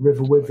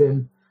 River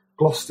Witham,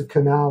 Gloucester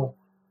Canal,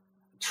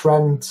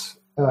 Trent.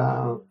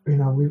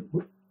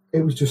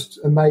 It was just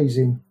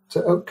amazing.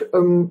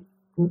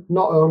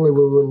 Not only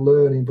were we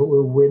learning, but we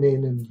were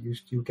winning, and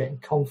you were getting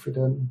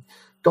confident.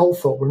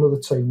 Goldthorpe were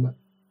another team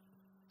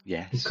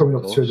that was coming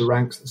up through the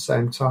ranks at the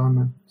same time,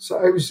 and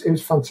so it was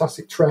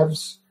fantastic.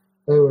 Trevs,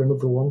 they were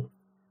another one.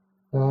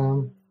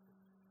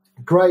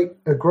 A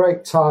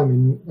great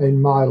time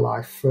in my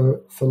life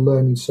for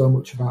learning so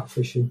much about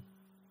fishing.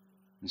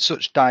 And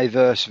such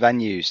diverse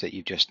venues that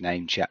you've just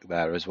name checked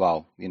there as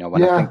well.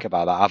 When I think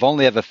about that, I've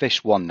only ever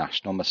fished one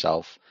national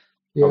myself.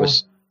 I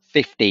was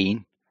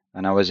 15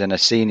 and I was in a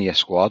senior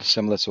squad,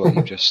 similar to what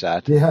you just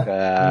said.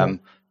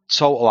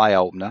 Total eye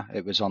opener.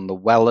 It was on the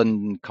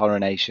Welland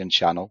Coronation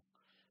Channel.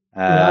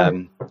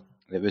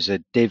 It was a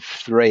Div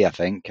 3, I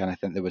think, and I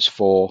think there was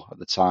 4 at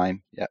the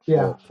time.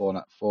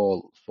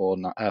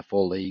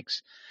 Four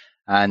leagues,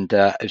 and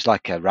it was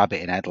like a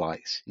rabbit in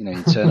headlights.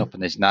 You turn up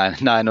and there's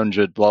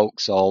 900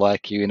 blokes all there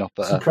queuing up.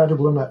 It's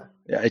incredible, isn't it?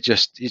 Yeah, you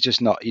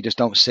just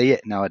don't see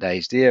it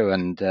nowadays, do you?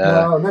 And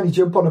and then you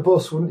jump on a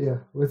bus, wouldn't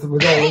you? With all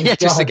these guys.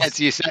 Just to get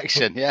to your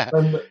section,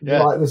 And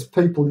like there's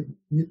people,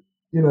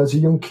 as a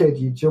young kid,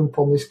 you jump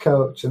on this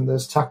coach and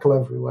there's tackle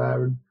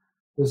everywhere, and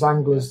there's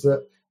anglers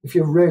that, if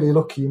you're really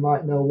lucky, you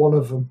might know one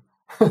of them.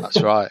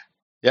 That's right.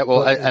 Yeah,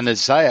 well, and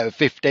as I say, at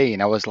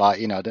 15, I was like,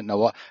 I didn't know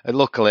what. And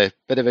luckily, a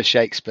bit of a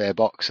Shakespeare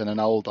box and an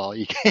old doll,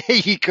 you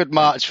could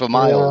march for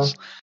miles.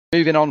 Yeah.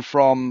 Moving on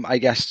from, I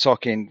guess,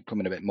 coming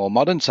a bit more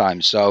modern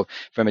times. So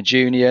from a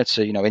junior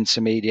to,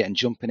 intermediate, and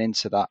jumping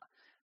into that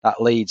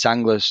Leeds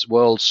Anglers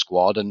World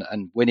squad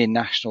and winning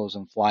nationals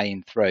and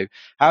flying through.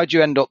 How did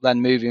you end up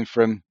then moving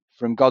from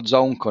God's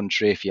own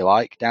country, if you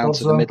like, down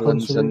to the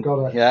Midlands? And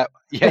yeah,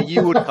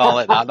 you would call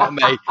it that, not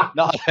me,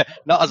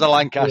 not as a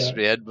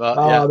Lancastrian,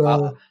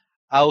 but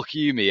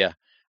Alhumia.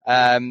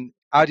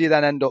 how do you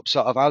then end up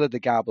how did the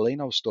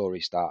Garbolino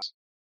story start?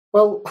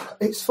 Well,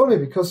 it's funny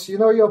because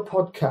your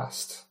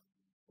podcast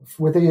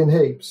with Ian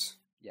Heaps.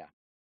 Yeah,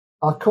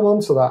 I'll come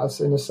on to that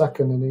in a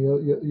second, and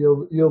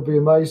you'll be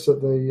amazed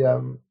at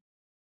the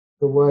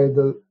way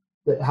that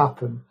it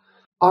happened.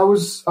 I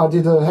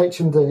did a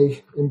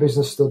HND in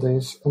business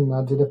studies, and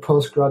I did a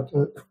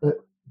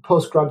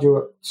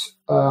postgraduate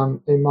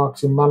in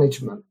marketing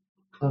management,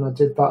 and I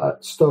did that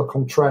at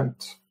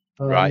Stoke-on-Trent,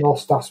 right. North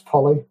Staffs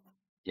Poly.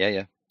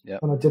 Yeah.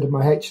 And I did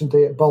my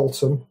HND at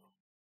Bolton.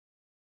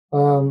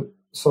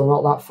 So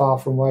not that far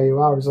from where you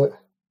are, is it?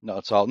 Not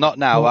at all. Not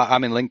now.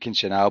 I'm in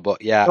Lincolnshire now,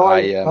 but yeah, Oh, I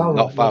am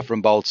not right, far yeah.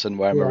 from Bolton,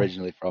 where I'm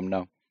originally from.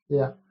 No.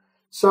 Yeah.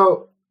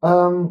 So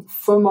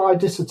for my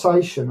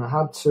dissertation, I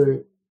had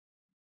to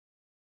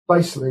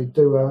basically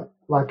do a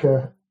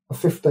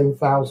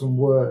 15,000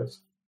 word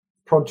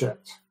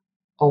project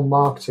on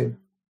marketing,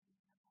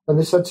 and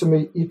they said to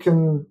me, "You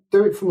can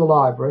do it from the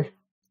library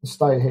and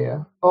stay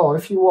here, or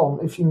if you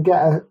can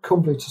get a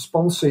company to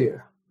sponsor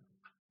you,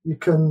 you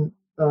can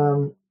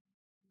do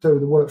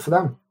the work for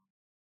them."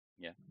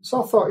 Yeah.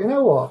 So I thought, you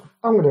know what,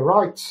 I'm going to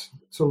write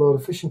to a load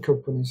of fishing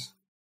companies.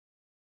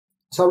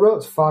 So I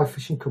wrote to 5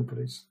 fishing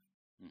companies.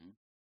 Mm-hmm.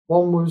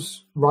 One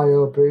was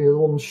Ryobi, the other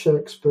one was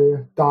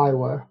Shakespeare,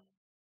 Daiwa,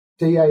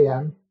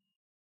 DAM,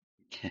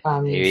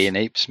 and Ian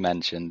Heaps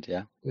mentioned,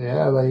 yeah.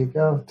 Yeah, there you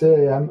go,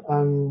 DAM,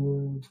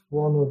 and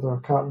one other, I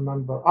can't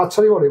remember. I'll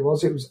tell you what it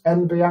was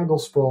NB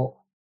Anglesport.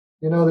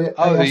 You know, the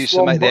they used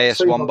to make the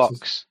AS1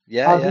 box.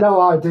 Yeah, I had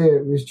no idea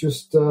it was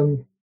just a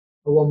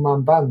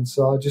one-man band,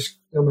 so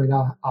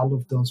I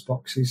love those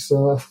boxes,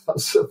 so I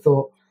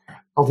thought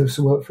I'll do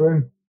some work for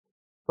him.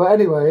 But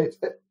anyway,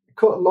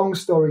 cut a long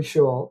story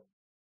short,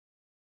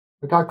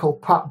 a guy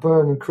called Pat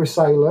Byrne and Chris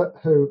Aylett,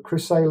 who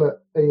Chris Aylett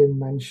Ian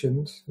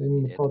mentioned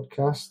in the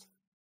podcast,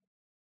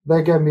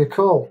 they gave me a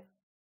call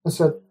and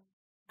said,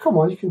 "Come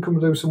on, you can come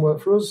and do some work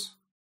for us,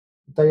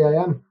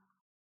 DAM."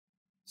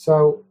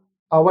 So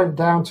I went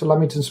down to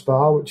Leamington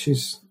Spa, which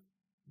is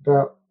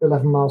about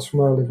 11 miles from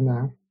where I live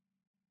now,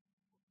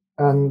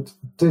 and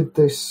did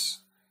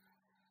this,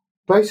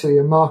 basically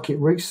a market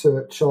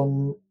research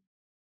on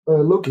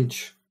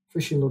luggage,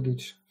 fishing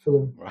luggage for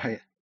them.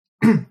 Right.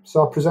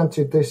 So I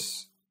presented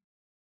this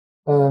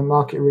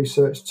market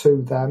research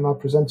to them. I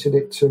presented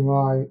it to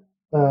my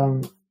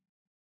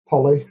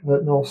poly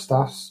at North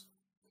Staffs.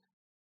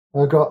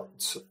 I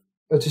got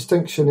a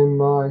distinction in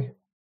my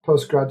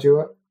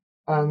postgraduate,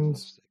 and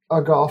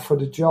I got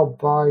offered a job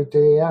by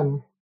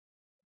DAM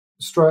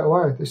straight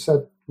away. They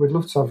said, "We'd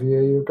love to have you.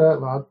 You're a great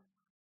lad.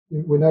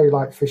 We know you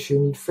like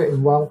fishing. You'd fit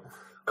in well.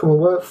 Come and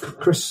work."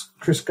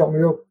 Chris got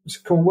me up. He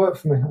said, "Come and work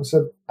for me." I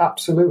said,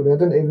 "Absolutely." I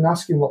didn't even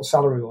ask him what the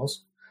salary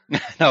was.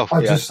 No,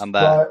 I'm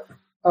there.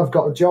 I've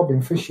got a job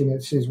in fishing.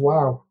 It says,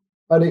 wow.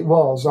 And it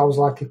was. I was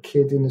like a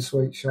kid in a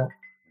sweet shop.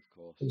 Of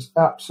course. It was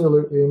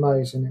absolutely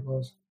amazing, it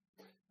was.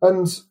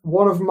 And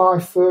one of my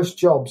first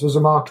jobs was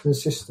a marketing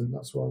assistant.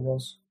 That's what I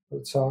was at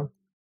the time.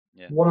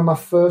 Yeah. One of my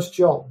first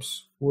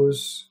jobs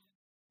was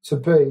to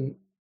be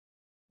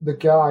the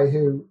guy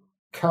who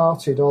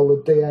carted all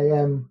the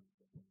DAM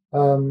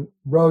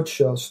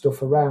roadshow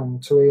stuff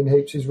around to Ian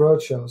Heaps'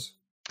 roadshows,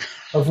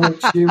 of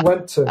which you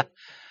went to.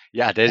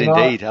 Yeah, I did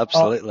indeed,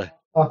 absolutely.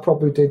 I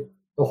probably did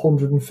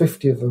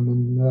 150 of them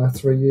in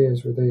 3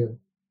 years with Ian.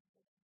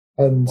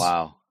 And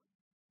wow.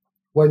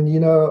 When you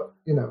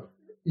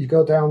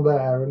go down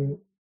there and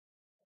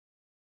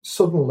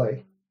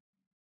suddenly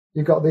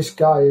you got this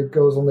guy who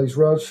goes on these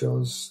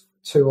roadshows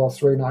 2 or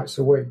 3 nights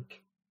a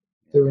week,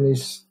 doing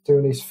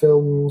his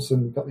films,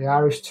 and you've got the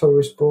Irish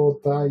Tourist Board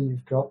there,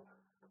 you've got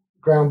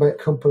groundbait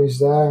companies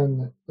there,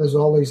 and there's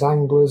all these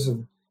anglers,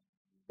 and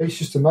it's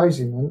just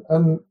amazing.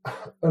 And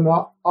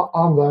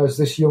I'm there as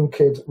this young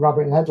kid,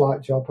 rabbit and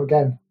headlight job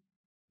again.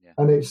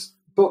 Yeah.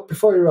 But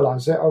before you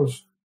realise it,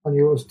 I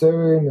knew what I was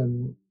doing.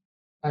 And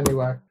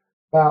anyway,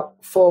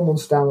 about 4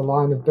 months down the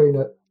line of being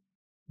at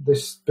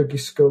this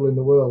biggest school in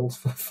the world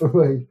for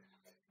me,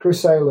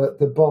 Chris Aylett,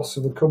 the boss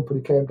of the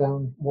company, came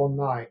down one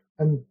night,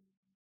 and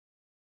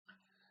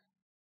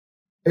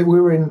we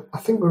were in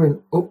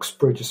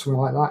Uxbridge or something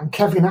like that, and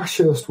Kevin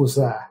Ashurst was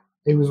there.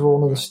 He was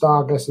one of the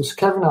star guests. There was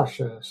Kevin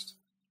Ashurst,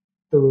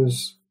 there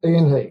was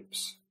Ian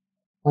Heaps,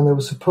 and there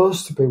was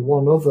supposed to be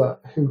one other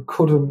who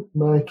couldn't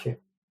make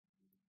it.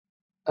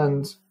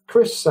 And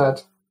Chris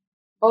said,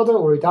 "Oh,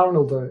 don't worry, Darren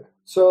will do it."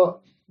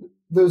 So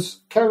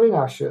there's Kevin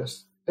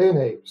Ashurst,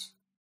 Ian Heaps,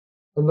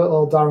 and little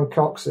old Darren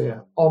Cox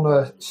here on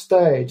a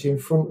stage in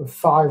front of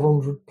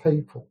 500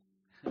 people.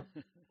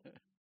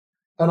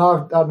 And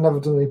I'd never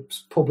done any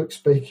public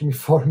speaking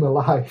before in my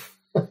life.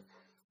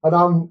 and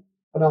I'm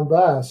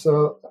there.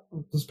 So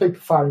there's people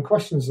firing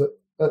questions at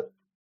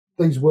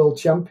these world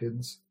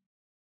champions,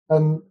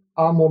 and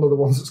I'm one of the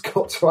ones that's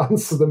got to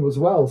answer them as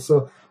well.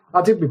 So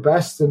I did my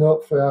best, and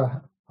hopefully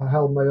I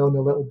held my own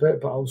a little bit,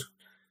 but I was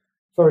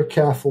very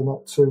careful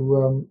not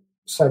to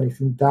say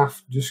anything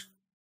daft, just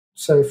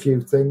say a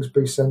few things,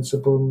 be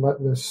sensible, and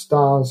let the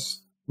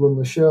stars run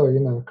the show,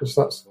 because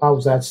I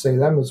was there to see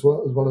them as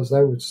well as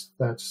they were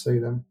there to see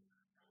them.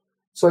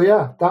 So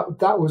yeah,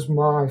 that was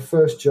my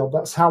first job.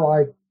 That's how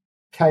I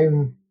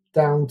came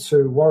down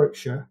to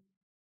Warwickshire,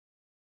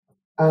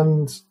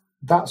 and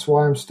that's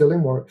why I'm still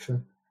in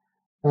Warwickshire.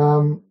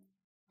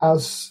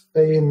 As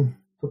Ian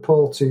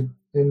purported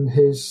in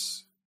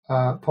his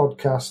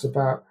podcast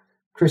about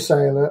Chris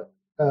Ayler,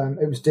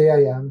 it was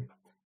DAM,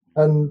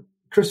 and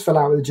Chris fell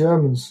out with the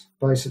Germans,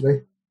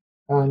 basically,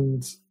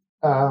 and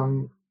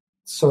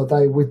so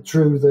they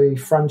withdrew the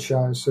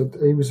franchise. So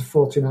he was a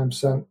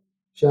 49%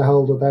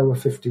 shareholder, they were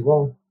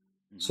 51%.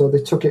 So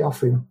they took it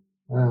off him.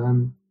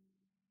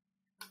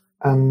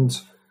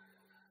 And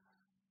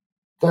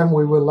then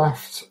we were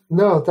left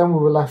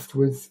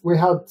with, we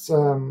had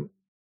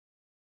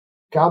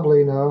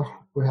Gablino,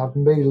 we had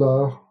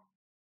Milo,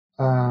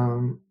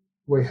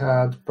 we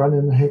had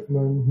Brennan and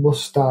Hickman,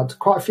 Mustad,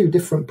 quite a few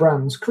different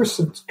brands.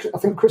 I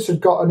think Chris had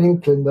got an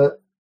inkling that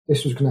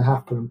this was going to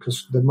happen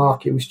because the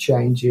market was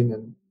changing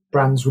and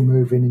brands were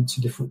moving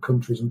into different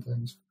countries and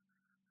things.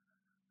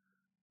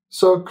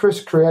 So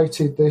Chris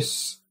created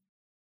this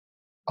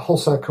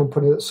wholesale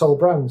company that sold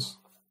brands,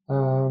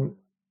 and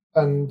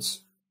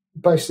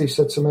basically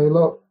said to me,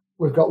 look,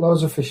 we've got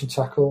loads of fishing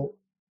tackle.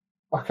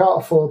 I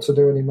can't afford to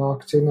do any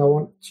marketing. I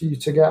want you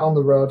to get on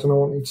the road and I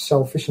want you to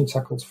sell fishing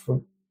tackle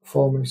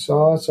for me.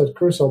 So I said,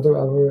 Chris, I'll do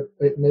whatever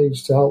it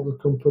needs to help the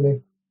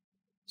company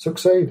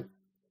succeed.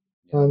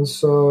 And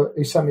so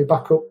he sent me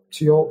back up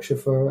to Yorkshire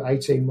for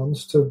 18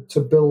 months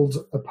to build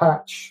a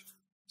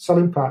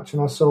selling patch,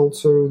 and I sold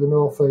to the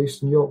North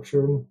East and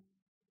Yorkshire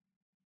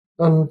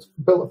and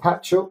built a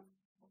patch up.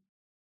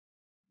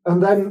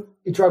 And then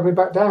he dragged me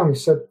back down. He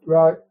said,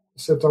 I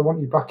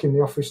want you back in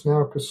the office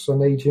now because I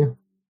need you.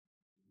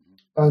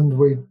 And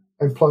we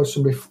employed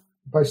somebody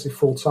basically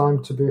full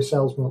time to be a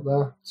salesman up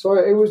there. So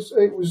it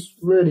was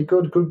really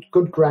good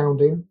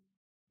grounding.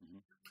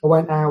 I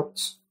went out,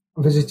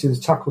 visited the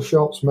tackle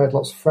shops, made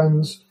lots of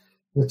friends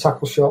in the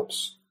tackle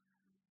shops,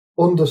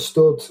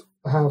 understood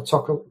how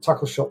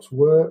tackle shops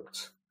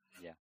worked.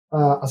 Yeah.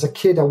 As a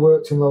kid, I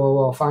worked in Lower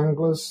Wharf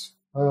Anglers,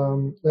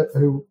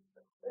 who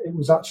it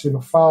was actually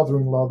my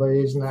father-in-law, there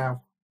he is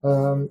now,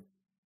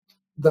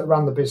 that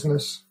ran the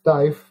business,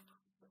 Dave.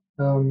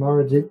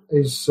 Married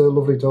his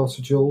lovely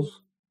daughter Jules.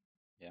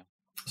 Yeah,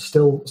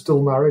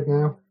 still married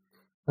now,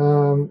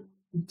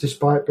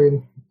 despite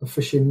being a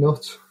fishing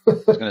nut. I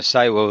was going to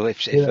say, well,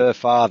 if her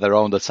father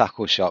owned a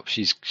tackle shop,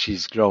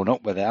 she's grown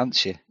up with it, hasn't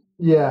she?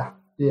 Yeah,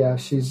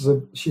 she's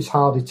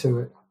hardy to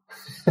it.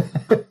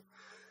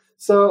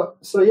 So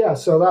that's,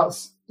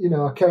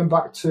 I came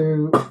back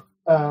to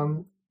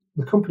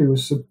the company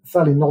was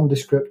fairly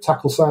nondescript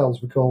tackle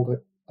sales, we called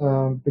it,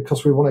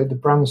 because we wanted the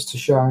brands to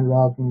shine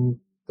rather than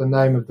the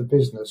name of the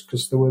business,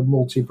 because there were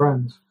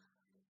multi-brands.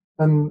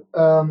 And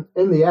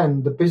in the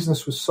end, the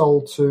business was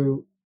sold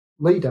to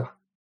Leader.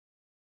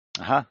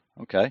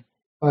 Okay.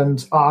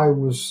 And I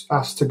was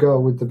asked to go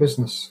with the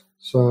business.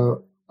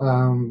 So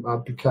I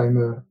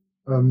became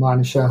a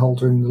minor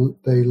shareholder in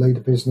the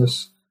Leader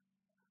business.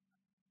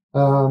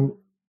 And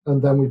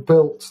then we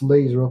built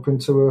Leader up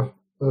into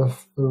a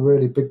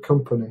really big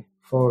company.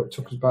 It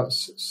took us about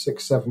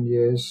 6-7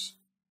 years.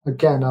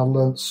 Again, I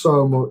learned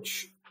so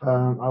much.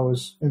 I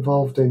was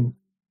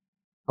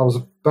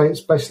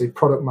basically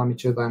product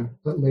manager then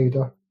at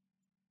Leader.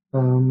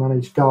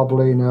 Managed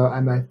Garbolino,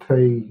 MAP,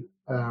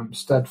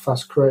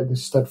 Steadfast, created the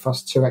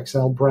Steadfast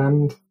 2XL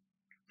brand,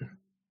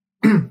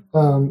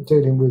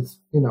 dealing with,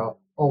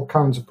 all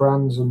kinds of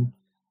brands and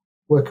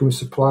working with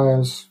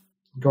suppliers,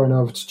 going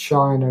over to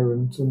China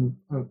and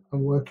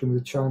working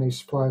with Chinese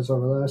suppliers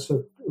over there.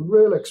 So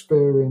real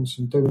experience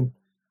and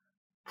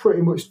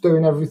pretty much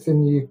doing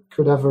everything you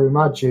could ever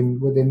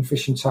imagine within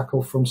fishing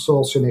tackle, from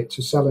sourcing it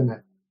to selling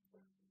it.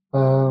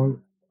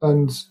 And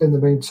in the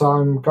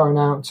meantime, going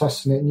out and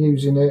testing it and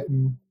using it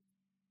and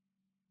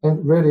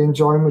really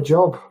enjoying my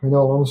job. In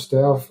all honesty,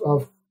 I've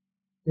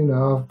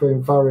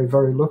been very,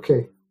 very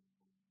lucky.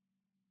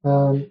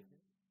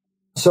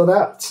 So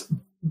that's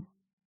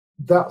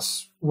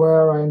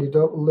where I ended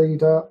up,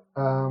 Leader.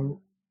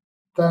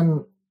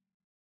 Then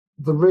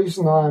the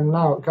reason I am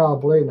now at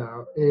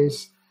Garbolino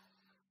is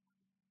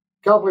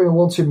Garbolino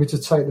wanted me to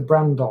take the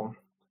brand on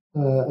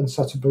and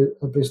set a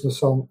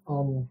business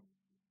on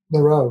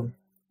their own.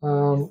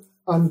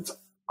 And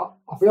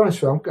I'll be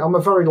honest with you, I'm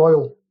a very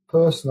loyal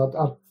person.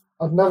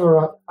 I'd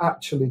never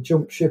actually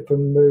jumped ship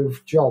and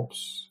moved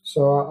jobs.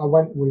 So I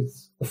went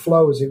with the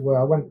flow, as it were.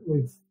 I went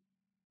with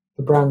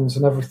the brands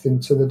and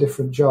everything to the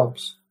different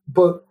jobs.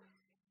 But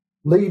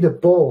Leader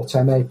bought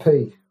MAP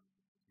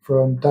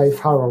from Dave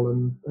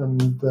Harrell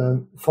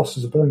and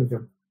Foster's of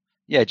Birmingham.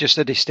 Yeah, just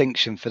a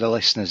distinction for the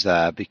listeners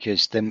there,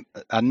 because and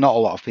not a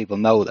lot of people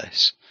know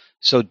this.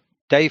 So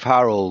Dave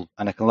Harrell,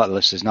 and I can let the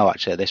listeners know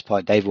actually at this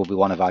point, Dave will be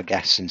one of our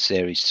guests in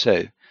Series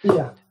 2.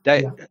 Yeah.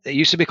 It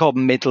used to be called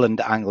Midland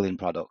Angling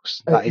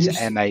Products. That is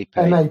MAP.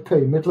 MAP,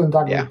 Midland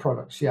Angling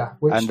Products, yeah.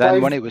 And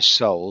then when it was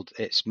sold,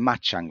 it's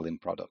Match Angling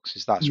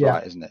Products. That's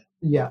right, isn't it?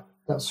 Yeah,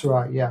 that's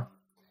right, yeah.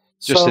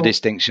 Just a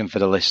distinction for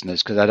the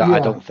listeners, because I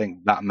don't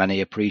think that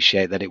many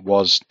appreciate that it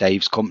was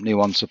Dave's company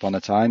once upon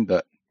a time,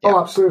 but Oh,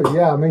 absolutely,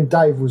 yeah. I mean,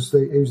 Dave was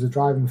the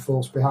driving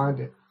force behind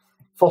it.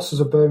 Foster's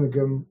of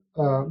Birmingham.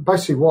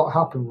 Basically, what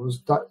happened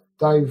was that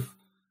Dave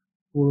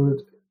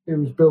was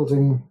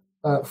building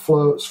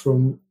floats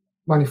from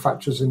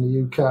manufacturers in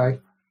the UK.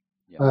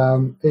 Yeah.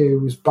 He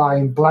was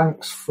buying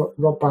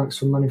rod blanks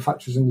from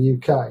manufacturers in the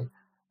UK,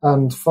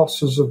 and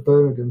Foster's of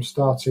Birmingham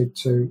started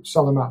to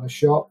sell them out of the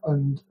shop.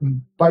 And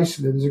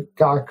basically, there's a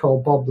guy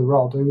called Bob the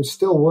Rod who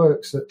still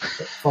works at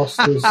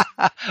Foster's.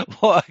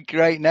 What a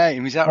great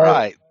name! Is that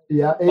right?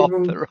 Yeah,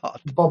 Bob the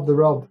Rod. Bob the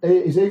Rod.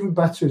 He's even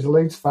better as a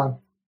Leeds fan.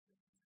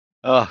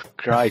 Oh,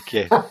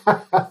 crikey.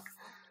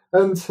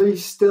 And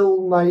he's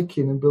still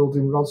making and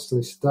building rods to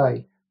this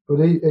day. But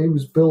he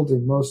was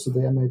building most of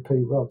the MAP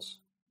rods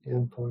at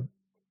one point.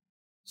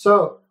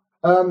 So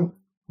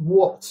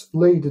what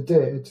Leader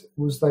did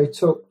was they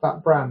took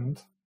that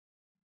brand,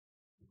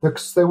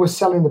 because they were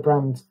selling the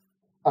brand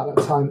at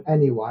that time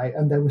anyway,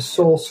 and they were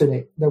sourcing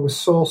it. They were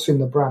sourcing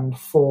the brand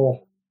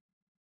for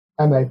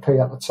MAP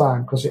at the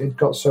time because it had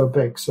got so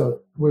big. So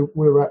we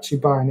were actually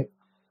buying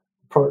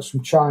products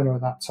from China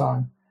at that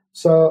time.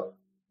 So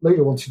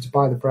Leader wanted to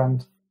buy the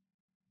brand.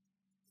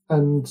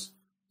 And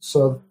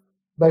so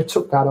they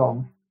took that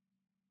on.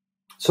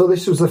 So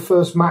this was the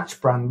first match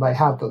brand they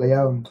had that they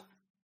owned,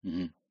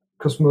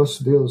 because most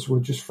of the others were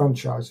just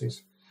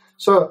franchises.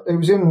 So it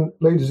was in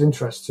Leader's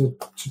interest to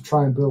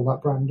try and build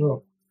that brand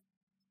up.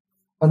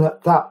 And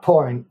at that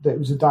point, it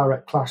was a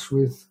direct clash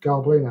with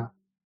Garblina.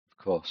 Of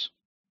course.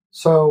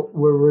 So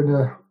we were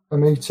in a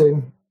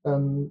meeting,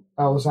 and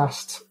I was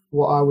asked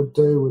what I would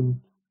do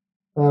and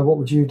what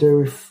would you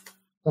do if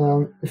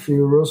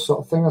you were us, sort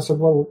of thing. I said,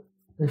 well,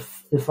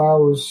 if I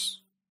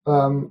was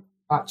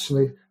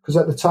actually, because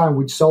at the time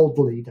we'd sold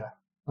Leader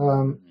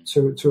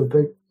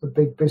to a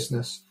big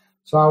business,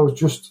 so I was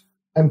just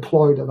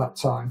employed at that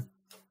time.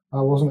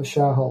 I wasn't a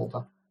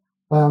shareholder,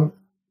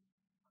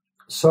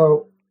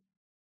 so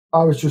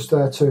I was just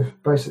there to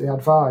basically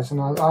advise.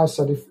 And I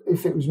said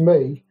if it was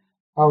me,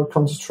 I would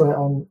concentrate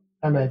on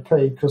MAP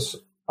because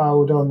I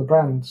would own the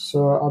brand,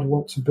 so I'd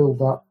want to build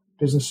that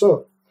business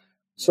up.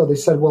 So they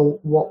said, well,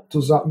 what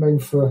does that mean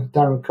for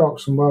Darren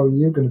Cox, and where are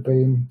you going to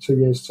be in 2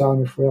 years'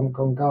 time if we haven't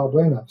gone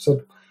Garblina? I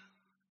said,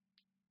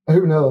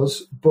 who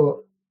knows, but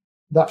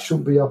that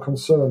shouldn't be your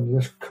concern.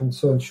 Your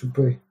concern should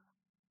be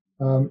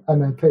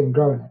MAP and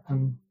growing it.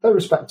 And they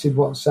respected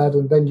what I said,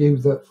 and they knew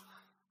that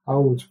I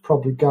would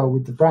probably go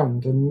with the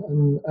brand,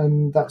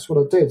 and that's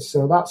what I did.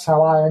 So that's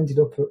how I ended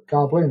up at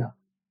Garblina.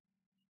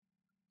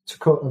 To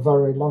cut a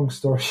very long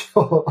story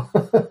short.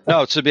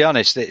 No, to be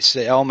honest,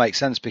 it all makes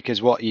sense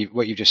because what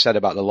you've just said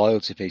about the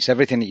loyalty piece,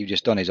 everything that you've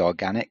just done is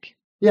organic.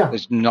 Yeah,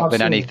 there's not absolutely.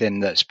 been anything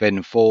that's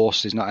been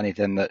forced. There's not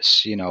anything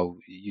that's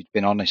you've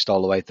been honest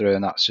all the way through,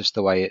 and that's just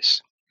the way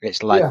it's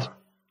led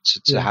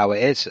to how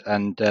it is.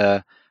 And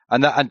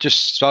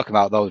just talking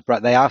about those,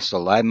 they are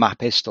still there.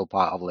 MAP is still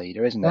part of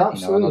Leader, isn't it?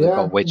 Absolutely, they've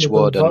got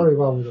Wedgwood and very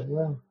well with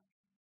it.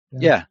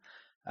 Yeah.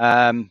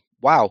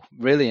 Wow,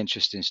 really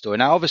interesting story.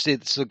 Now, obviously,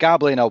 so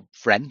Garblina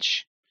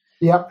French.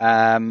 Yeah.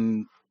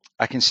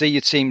 I can see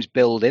your team's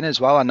building as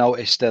well. I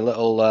noticed a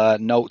little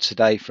note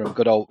today from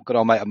good old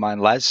mate of mine,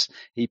 Les.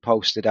 He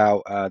posted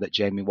out that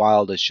Jamie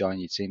Wild has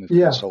joined your team of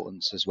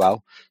consultants as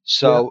well.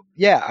 So,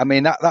 I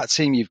mean, that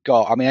team you've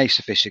got, I mean, I used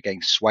to fish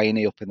against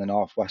Swaney up in the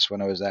northwest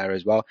when I was there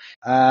as well.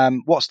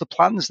 What's the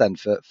plans then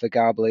for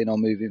Garblina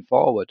moving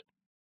forward?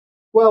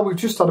 Well, we've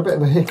just had a bit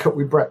of a hiccup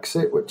with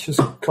Brexit, which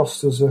has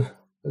cost us a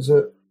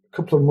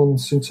couple of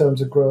months in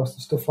terms of growth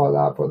and stuff like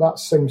that, but that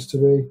seems to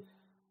be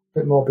a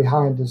bit more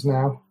behind us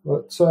now.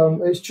 But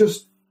it's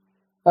just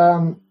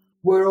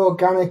we're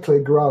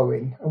organically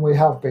growing, and we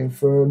have been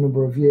for a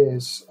number of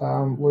years.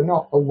 We're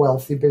not a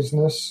wealthy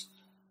business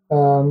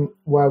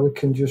where we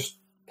can just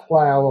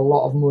plough a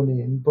lot of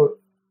money in, but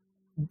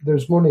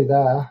there's money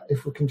there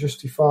if we can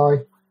justify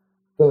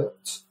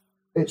that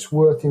it's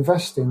worth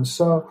investing.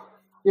 So,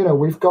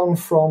 we've gone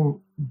from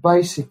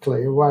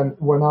basically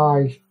when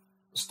I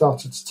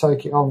started to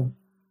take it on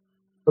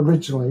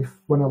originally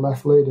when I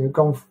left Leader,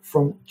 gone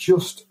from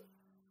just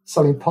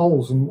selling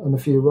poles and a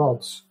few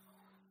rods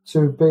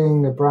to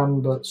being a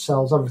brand that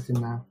sells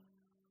everything now.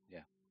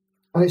 Yeah.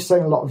 And it's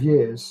taken a lot of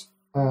years,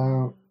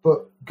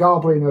 but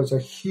Garblina is a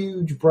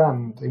huge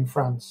brand in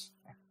France.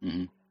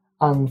 Mm-hmm.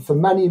 And for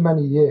many,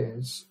 many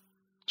years...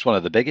 It's one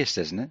of the biggest,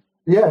 isn't it?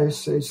 Yeah,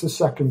 it's the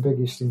second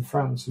biggest in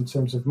France in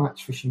terms of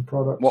match fishing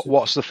products.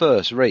 What's the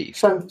first? Reef?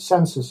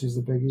 Sensus is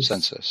the biggest.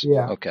 Sensus?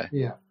 Yeah. Okay.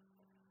 Yeah.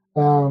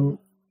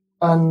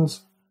 And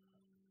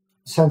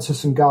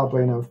Sensus and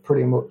Garblina have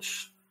pretty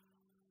much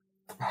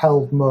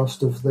held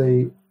most of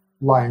the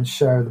lion's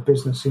share of the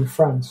business in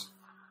France.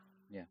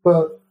 Yeah.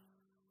 But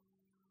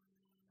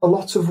a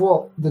lot of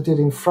what they did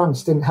in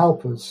France didn't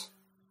help us.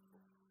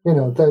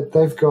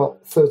 They've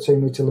got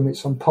 13-metre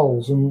limits on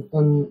poles,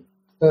 and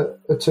a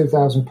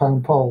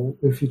 £2,000 pole,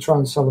 if you try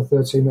and sell a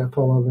 13-metre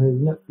pole over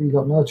here, you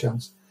got no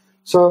chance.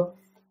 So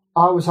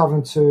I was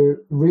having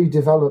to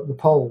redevelop the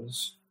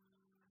poles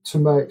to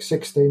make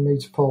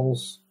 16-metre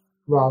poles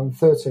rather than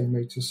 13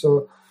 metres.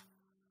 So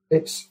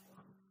it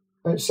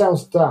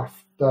sounds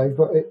daft, Dave,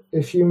 but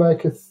if you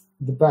make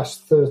the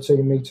best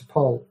 13-metre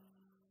pole,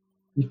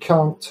 you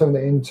can't turn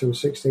it into a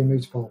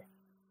 16-metre pole.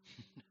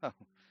 Oh.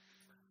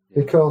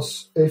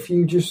 Because if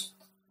you just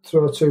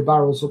throw 2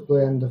 barrels up the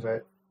end of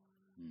it,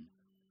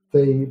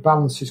 the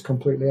balance is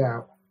completely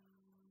out.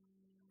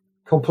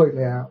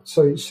 Completely out.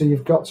 So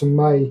you've got to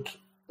make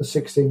a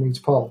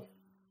 16-metre pole.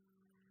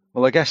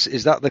 Well, I guess,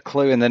 is that the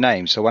clue in the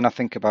name? So when I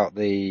think about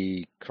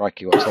the,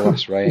 crikey, what's the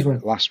last range?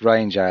 Last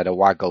range, I had a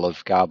waggle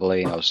of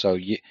Garbolino. So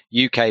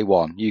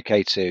UK1,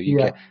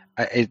 UK2, UK.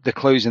 The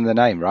clue's in the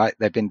name, right?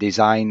 They've been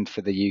designed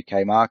for the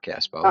UK market, I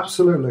suppose.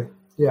 Absolutely,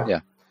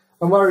 yeah.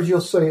 And whereas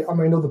you'll see, I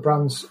mean, other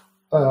brands,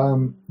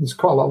 there's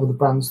quite a lot of other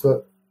brands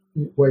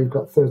where you've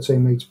got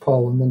 13-metre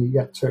pole and then you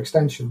get 2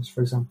 extensions,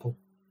 for example.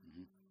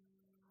 Mm-hmm.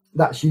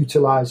 That's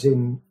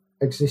utilising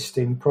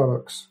existing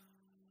products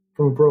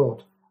from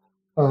abroad.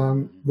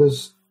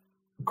 There's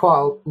quite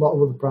a lot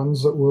of other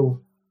brands that will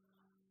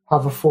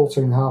have a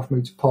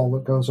 14.5-metre pole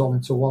that goes on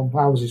into one.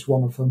 Ours is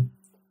one of them.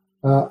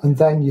 And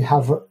then you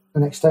have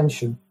an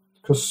extension,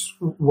 because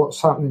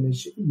what's happening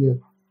is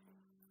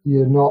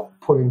you're not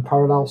putting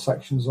parallel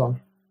sections on.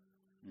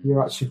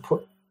 You're actually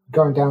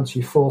going down to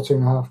your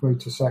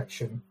 14.5-metre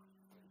section,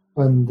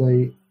 and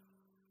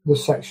the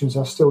sections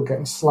are still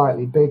getting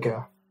slightly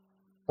bigger.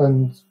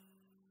 And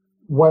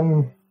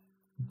when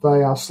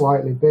they are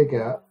slightly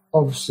bigger,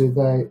 obviously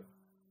they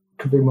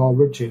could be more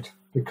rigid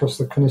because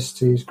the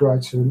conicity is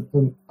greater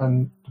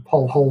and the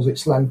pole holds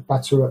its length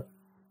better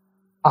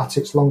at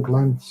its longer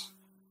lengths.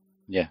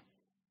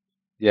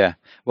 Yeah.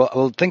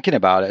 Well, thinking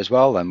about it as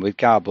well then, with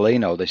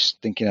Garbolino,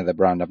 thinking of the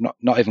brand, I've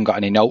not even got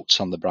any notes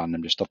on the brand,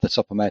 I'm just off the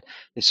top of my head.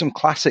 There's some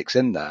classics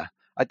in there.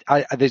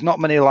 There's not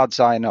many lads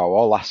I know,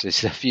 or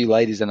lasses, a few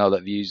ladies I know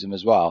that have used them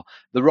as well.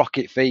 The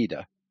Rocket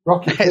Feeder.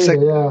 Rocket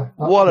Feeder, yeah.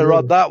 What a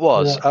rod that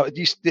was.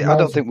 Yeah. I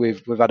don't think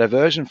we've had a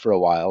version for a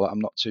while. I'm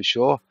not too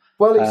sure.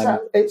 Well,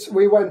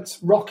 we went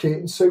Rocket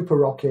and Super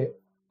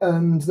Rocket,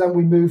 and then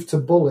we moved to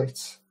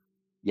Bullet.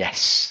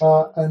 Yes.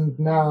 And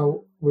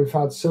now we've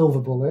had Silver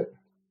Bullet.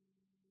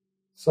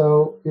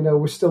 So,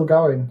 we're still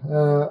going.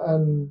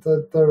 And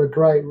they're a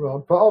great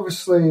rod. But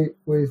obviously,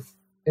 with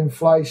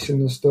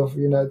inflation and stuff,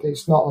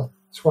 it's not a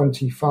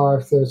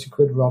 25, 30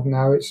 quid rod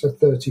now. It's a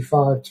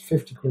 35 to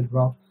 50 quid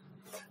rod.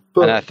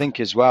 But, and I think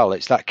as well,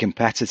 it's that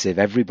competitive.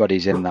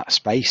 Everybody's in that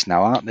space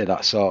now, aren't they?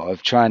 That sort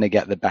of trying to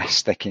get the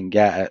best they can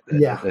get at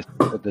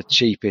the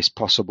cheapest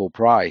possible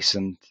price.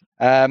 And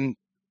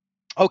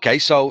okay,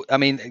 so I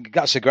mean,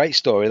 that's a great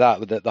story,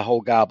 that with the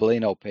whole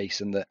Garbolino piece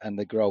and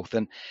the growth.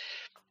 And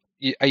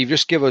you've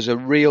just given us a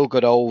real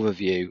good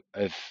overview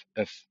of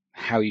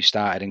how you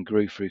started and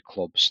grew through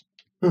clubs.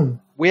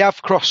 We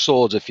have crossed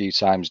swords a few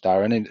times,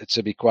 Darren, and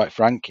to be quite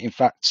frank. In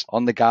fact,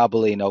 on the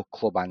Garbolino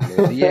Club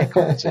Angler of the Year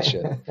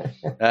competition,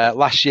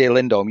 last year,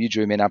 Lindholm, you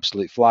drew me an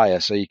absolute flyer,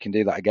 so you can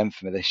do that again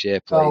for me this year,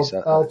 please.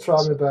 I'll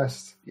try my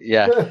best.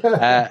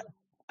 Yeah.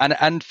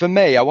 And for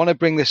me, I want to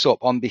bring this up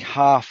on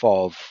behalf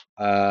of,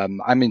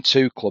 I'm in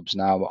 2 clubs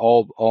now,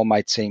 all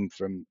my team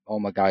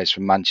all my guys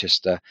from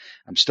Manchester.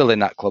 I'm still in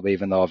that club,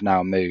 even though I've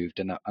now moved,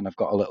 and I've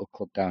got a little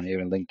club down here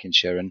in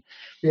Lincolnshire. And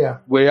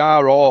we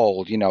are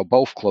all,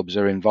 both clubs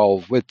are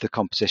involved with the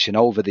competition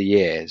over the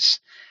years.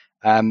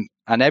 And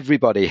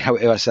everybody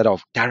who I said,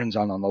 Darren's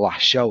on the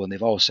last show, and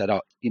they've all said,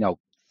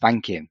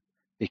 thank him,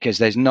 because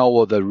there's no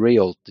other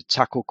real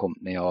tackle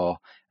company or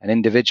an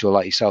individual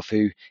like yourself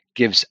who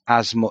gives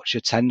as much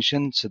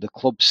attention to the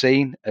club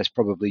scene as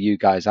probably you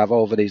guys have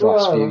over these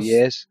last few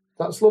years.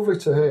 That's lovely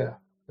to hear.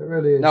 It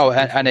really is. No,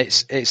 and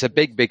it's a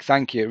big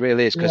thank you. It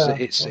really is, because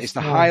it's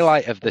the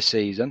highlight of the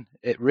season.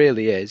 It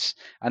really is.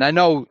 And I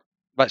know,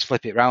 let's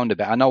flip it round a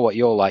bit. I know what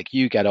you're like.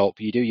 You get up,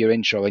 you do your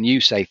intro, and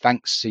you say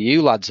thanks to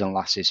you lads and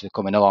lasses for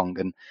coming along.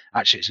 And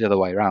actually, it's the other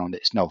way around.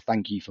 It's no,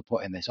 thank you for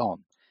putting this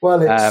on.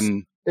 Well,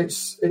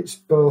 it's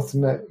both,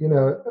 isn't it?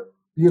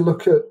 You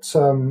look at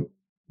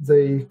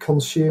the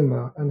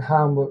consumer and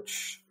how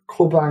much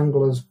club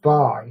anglers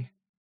buy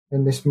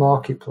in this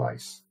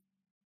marketplace,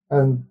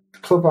 and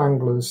club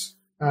anglers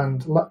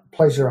and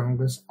pleasure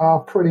anglers are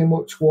pretty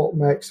much what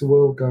makes the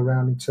world go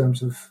round in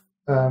terms of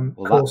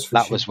course fishing.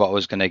 That was what I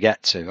was going to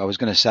get to. I was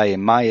going to say,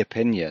 in my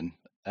opinion,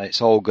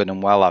 it's all good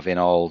and well having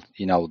all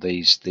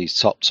these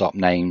top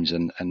names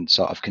and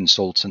sort of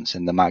consultants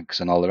in the mags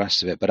and all the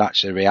rest of it, but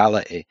actually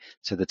reality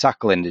to the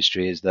tackle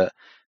industry is that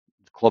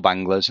club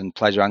anglers and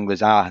pleasure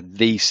anglers are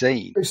the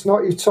scene. It's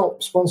not your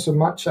top sponsored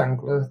match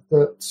angler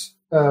that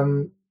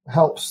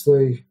helps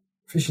the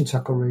fishing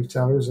tackle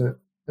retailer, is it?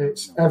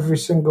 It's every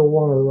single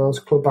one of those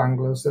club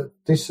anglers that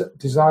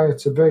desire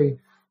to be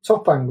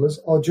top anglers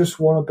or just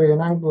want to be an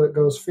angler that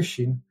goes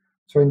fishing,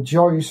 so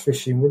enjoys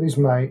fishing with his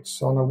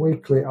mates on a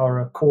weekly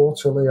or a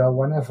quarterly or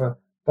whenever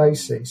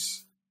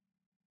basis.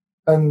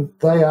 And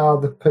they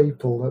are the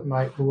people that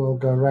make the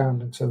world go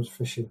round in terms of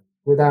fishing,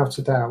 without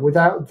a doubt.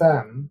 Without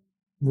them,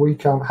 we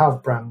can't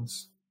have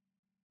brands.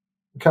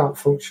 We can't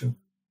function.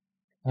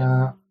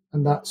 And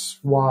that's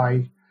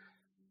why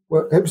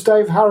it was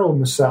Dave Harrell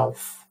and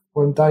myself,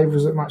 when Dave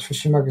was at Match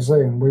Fishing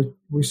Magazine,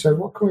 we said,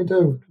 what can we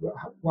do?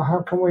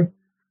 How can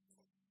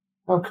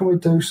how can we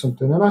do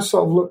something? And I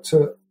sort of looked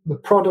at the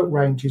product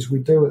ranges we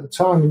do at the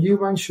time, and you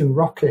mentioned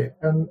Rocket,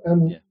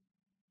 and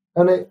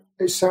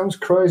it sounds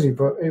crazy,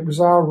 but it was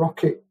our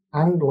Rocket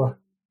angler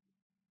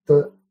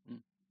that,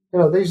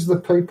 these are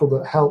the people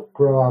that helped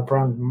grow our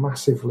brand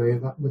massively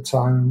at the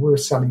time, and we were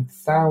selling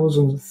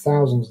thousands and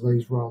thousands of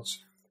these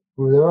rods.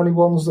 We were the only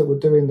ones that were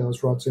doing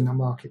those rods in the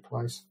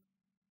marketplace.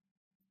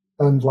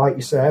 And like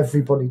you say,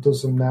 everybody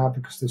does them now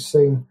because they've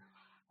seen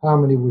how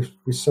many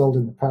we sold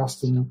in the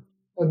past, and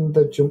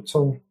they jumped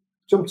on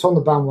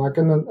the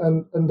bandwagon,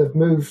 and they've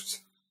moved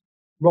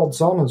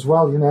rods on as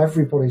well.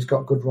 Everybody's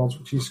got good rods,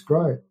 which is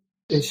great.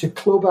 It's your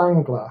club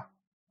angler,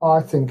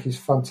 I think, is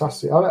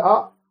fantastic.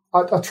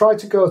 I try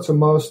to go to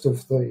most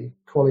of the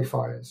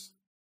qualifiers,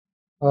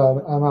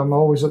 and I'm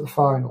always at the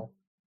final.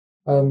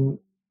 And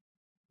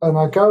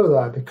I go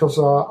there because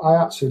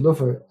I actually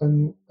love it,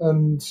 and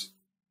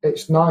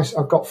it's nice.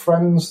 I've got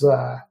friends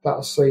there that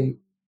I see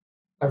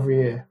every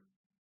year,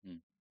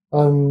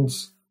 and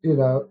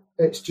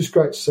it's just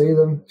great to see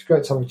them. It's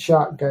great to have a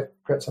chat,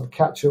 great to have a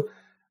catch up,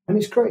 and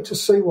it's great to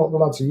see what the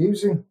lads are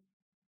using.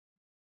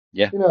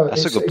 Yeah,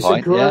 that's a good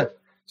point.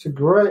 It's a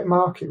great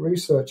market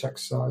research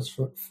exercise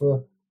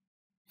for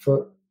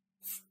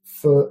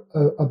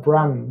a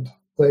brand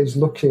that is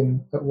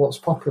looking at what's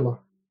popular.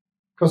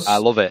 I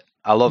love it.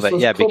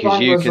 Yeah, because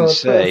you can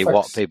see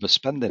what people are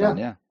spending on.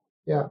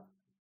 Yeah.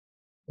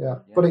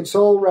 But it's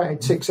all right.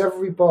 It ticks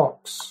every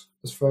box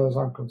as far as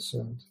I'm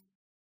concerned. Do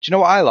you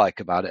know what I like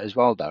about it as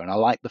well, Darren? I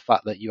like the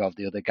fact that you have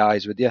the other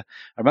guys with you. I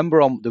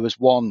remember there was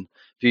one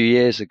a few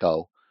years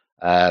ago,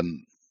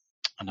 and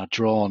I'd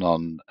drawn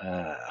on,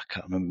 I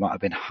can't remember, it might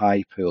have been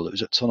High Pool. It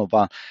was at Tunnel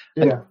Barn.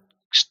 And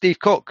Steve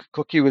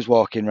Cookie was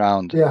walking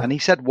around, and he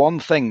said one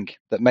thing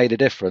that made a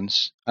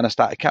difference, and I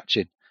started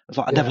catching. I was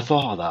like, I never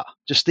thought of that.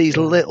 Just these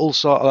little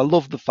sort of, I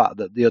love the fact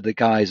that the other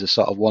guys are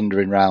sort of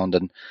wandering around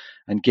and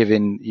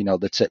giving,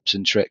 the tips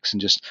and tricks,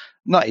 and just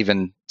not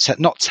even,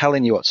 not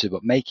telling you what to,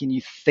 but making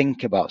you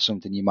think about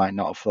something you might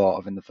not have thought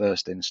of in the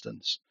first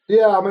instance.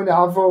 Yeah, I put a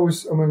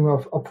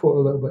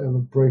little bit of a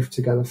brief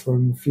together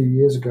from a few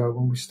years ago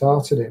when we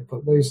started it,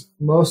 but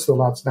most of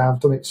the lads now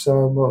have done it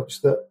so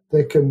much that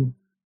they don't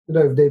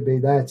need to be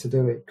there to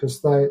do it,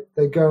 because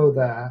they go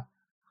there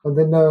and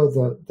they know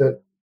that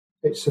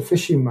it's a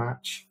fishing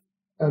match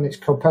and it's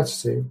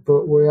competitive,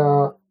 but we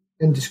are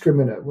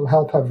indiscriminate. We'll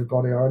help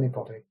everybody or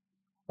anybody.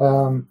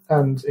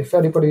 And if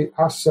anybody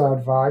asks our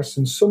advice,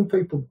 and some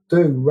people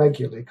do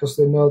regularly because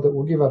they know that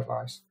we'll give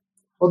advice,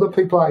 other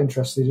people are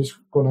interested, just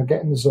going to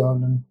get in the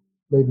zone and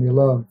leave me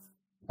alone.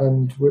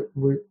 And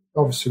we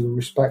obviously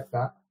respect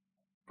that.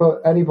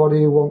 But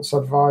anybody who wants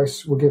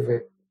advice, we'll give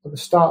it at the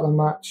start of the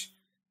match,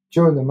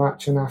 during the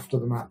match, and after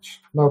the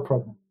match. No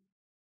problem.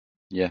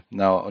 Yeah,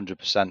 no,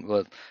 100%.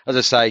 Well, as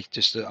I say,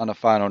 just on a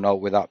final note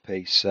with that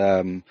piece,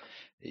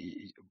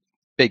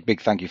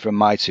 big thank you from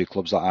my two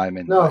clubs that I'm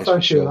in. No,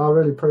 thank you. I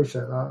really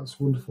appreciate that. It's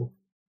wonderful.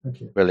 Thank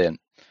you. Brilliant.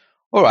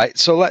 All right,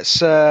 so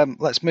let's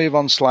move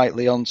on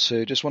slightly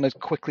onto. Just want to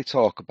quickly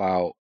talk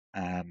about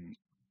a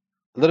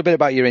little bit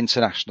about your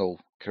international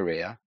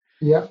career.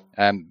 Yeah.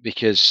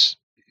 Because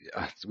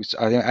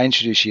I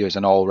introduced you as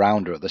an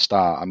all-rounder at the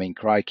start. I mean,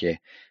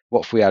 crikey,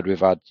 what have we had? We've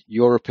had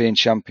European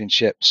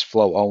Championships,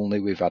 float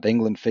only. We've had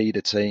England feeder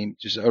team,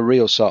 just a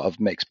real sort of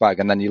mixed bag.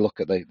 And then you look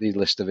at the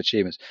list of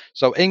achievements.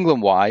 So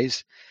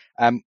England-wise,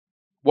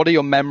 what are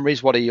your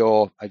memories? Have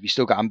you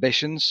still got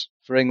ambitions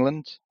for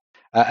England?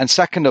 And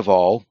second of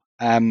all,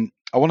 I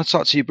want to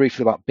talk to you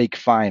briefly about big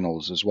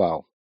finals as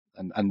well,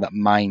 and that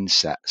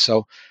mindset.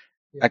 So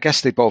I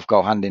guess they both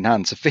go hand in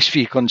hand. To fish for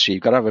your country,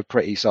 you've got to have a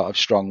pretty sort of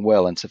strong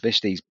will, and to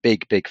fish these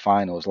big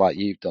finals like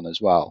you've done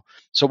as well.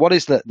 So what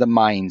is the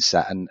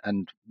mindset,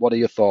 and what are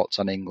your thoughts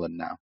on England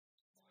now?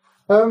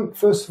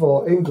 First of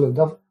all, England.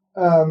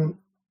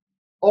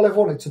 All I've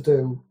wanted to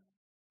do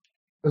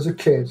as a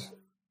kid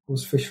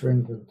was fish for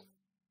England.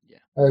 Yeah,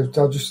 I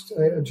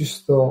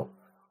just thought,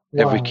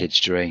 wow, every kid's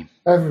dream.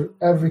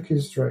 Every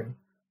kid's dream.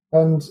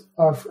 And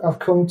I've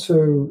come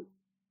to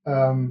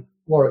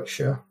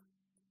Warwickshire.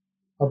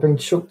 I've been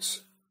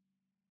chucked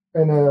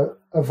in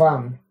a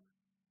van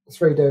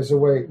 3 days a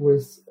week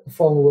with a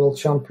former world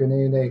champion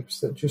Ian Eaps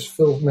that just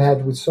filled my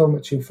head with so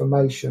much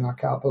information. I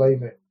can't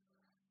believe it.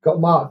 Got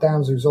Mark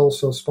Downs, who's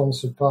also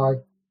sponsored by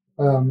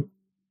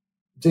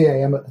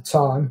DAM at the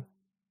time,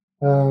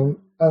 and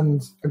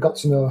I got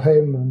to know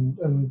him,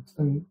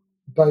 and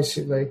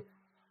basically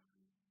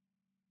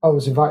I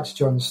was invited to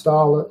join the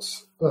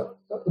Starlets.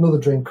 Another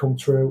dream come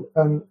true,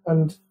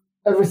 and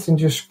everything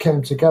just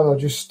came together. I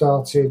just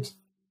started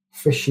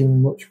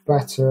fishing much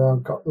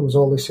better. There was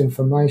all this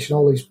information,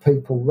 all these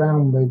people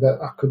around me that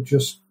I could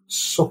just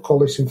suck all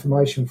this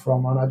information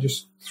from, and I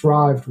just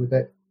thrived with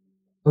it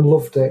and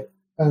loved it.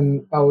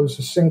 And I was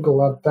a single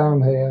lad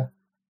down here,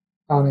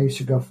 and I used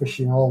to go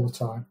fishing all the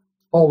time.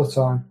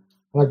 And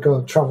I'd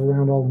go travel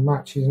around all the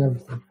matches and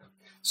everything.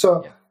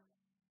 So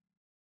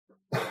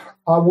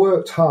I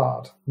worked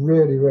hard,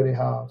 really, really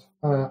hard,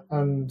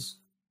 and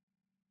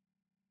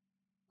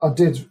I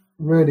did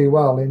really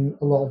well in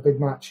a lot of big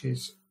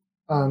matches.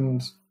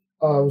 And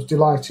I was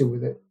delighted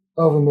with it,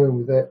 over the moon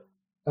with it.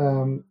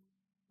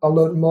 I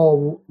learnt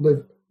more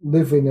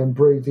living and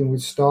breathing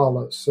with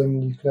starlets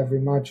than you could ever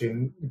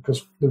imagine,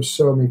 because there were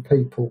so many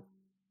people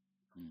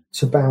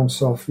to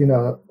bounce off. You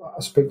know, I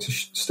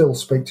still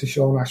speak to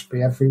Sean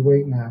Ashby every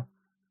week now.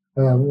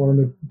 One of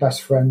my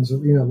best friends,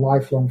 you know,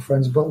 lifelong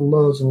friends. I've got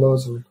loads and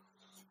loads of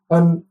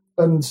them.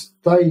 And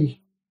they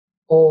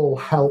all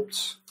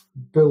helped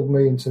build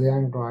me into the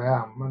angler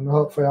I am, and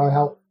hopefully I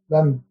helped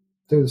them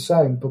do the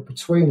same. But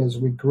between us,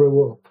 we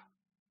grew up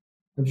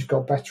and just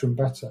got better and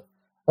better.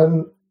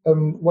 And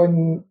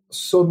when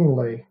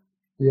suddenly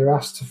you're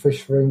asked to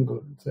fish for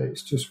England,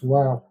 it's just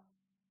wow.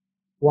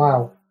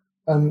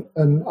 And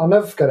I'll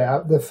never forget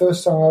it. The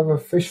first time I ever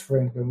fished for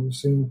England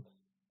was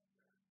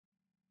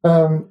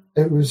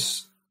it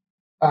was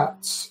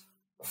at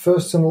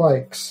Thurston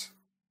Lakes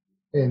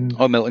in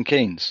Milton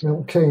Keynes.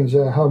 Milton Keynes,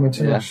 yeah, home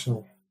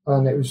international,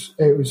 and it was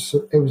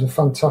a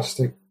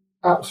fantastic,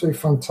 absolutely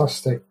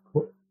fantastic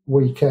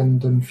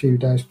weekend and few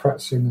days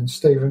practicing. And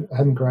Stephen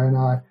Hemgray and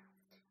I,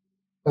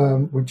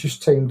 we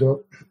just teamed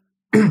up.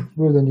 We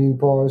were the new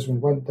boys. We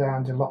went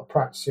down, did a lot of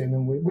practicing,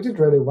 and we did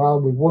really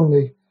well. We won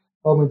the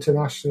home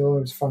international.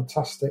 It was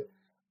fantastic,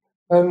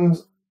 and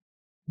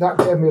that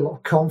gave me a lot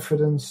of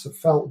confidence. It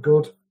felt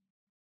good.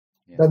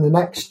 Yeah. Then the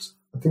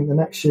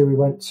next year we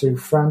went to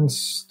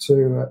France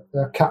to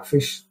a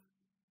catfish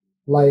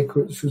lake,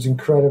 which was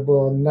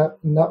incredible, and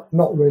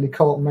not really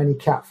caught many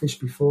catfish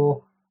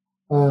before.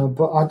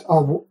 But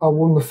I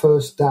won the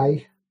first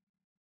day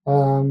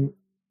on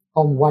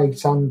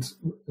weight, and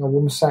I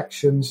won the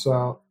section,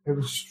 so it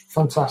was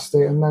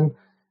fantastic. And then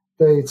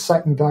the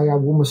second day I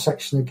won the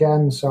section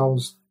again, so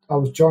I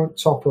was joint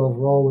top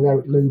overall with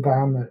Eric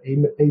Luban. He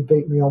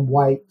beat me on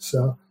weight,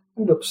 so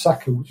I ended up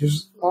second, which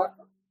was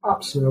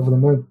absolutely over the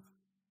moon.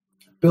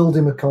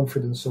 Building my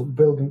confidence up.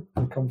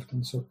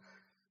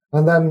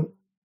 And then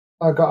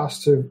I got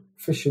asked to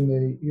fish in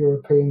the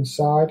European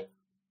side.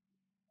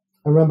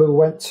 I remember we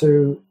went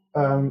to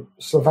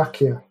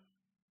Slovakia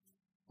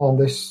on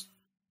this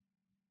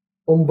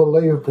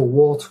unbelievable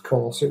water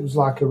course. It was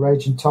like a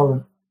raging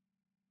torrent.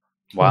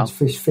 Wow.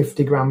 Fished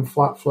 50-gram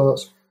flat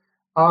floats.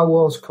 I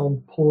was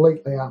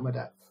completely out of my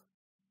depth.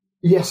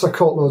 Yes, I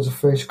caught loads of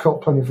fish,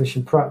 caught plenty of fish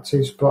in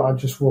practice, but I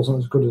just wasn't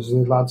as good as the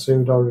lads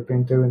who'd already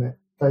been doing it.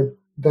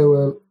 They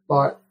were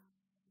like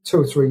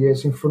 2 or 3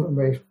 years in front of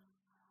me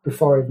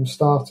before I even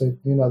started.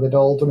 You know, they'd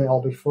all done it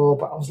all before,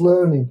 but I was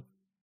learning.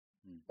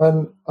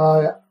 And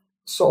I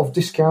sort of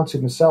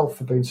discounted myself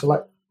for being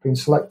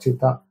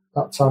selected that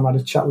time. I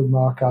had a chat with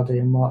Mark Addy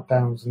and Mark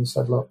Downs and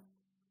said, look,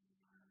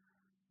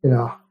 you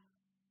know,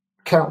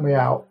 count me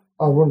out.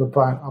 I'll run the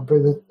bank. I'll be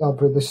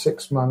the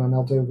sixth man, and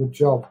I'll do a good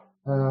job.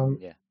 And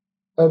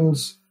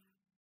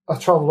I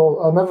travelled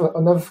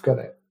I'll never forget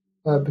it,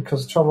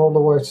 because I travelled all the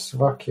way to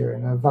Slovakia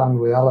in a van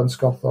with Alan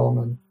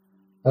Scawthorne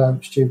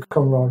and Stu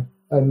Conroy,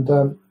 and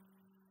then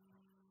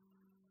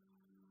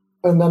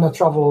I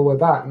travelled all the way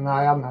back, and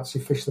I hadn't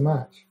actually fished the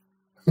match.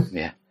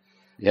 Yeah.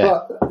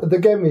 But they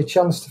gave me a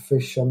chance to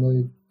fish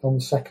on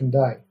the second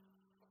day,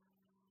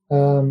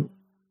 and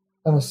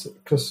I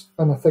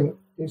think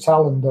it's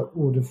Alan that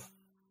would have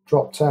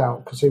dropped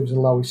out because he was the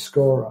lowest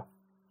scorer,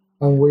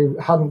 and we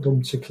hadn't done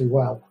particularly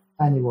well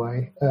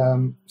anyway,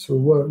 so we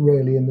weren't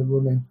really in the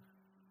running.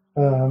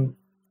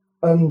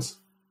 And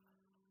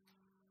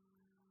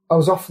I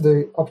was offered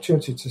the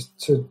opportunity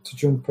to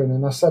jump in,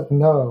 and I said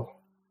no.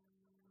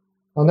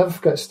 I'll never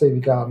forget Stevie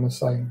Gardner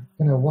saying,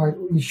 you know, why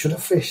you should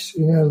have fished.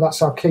 You know,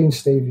 that's how keen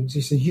Stevie is. He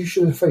says, you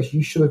should have fished.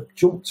 You should have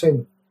jumped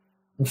in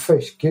and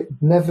fished.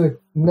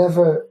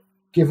 Never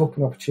give up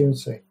an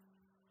opportunity.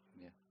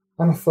 Yeah.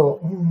 And I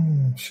thought,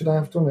 should I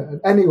have done it?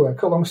 And anyway,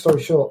 cut long story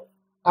short,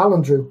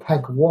 Alan drew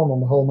peg 1 on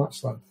the whole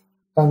match length.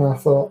 And I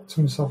thought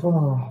to myself,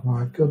 oh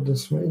my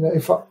goodness me, you know,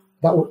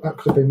 that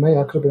could have been me.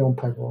 I could have been on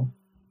peg 1.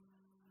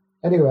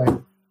 Anyway,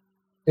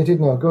 it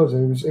did no good.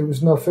 It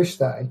was no fish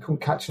there. He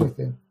couldn't catch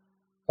anything.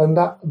 And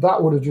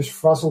that would have just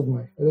frazzled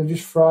me. It would have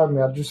just fried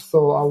me. I just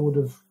thought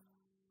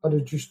I'd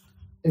have just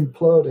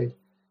imploded.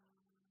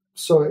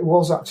 So it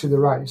was actually the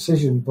right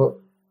decision. But,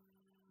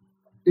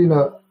 you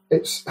know,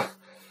 it's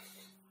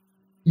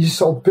you're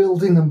sort of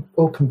building up,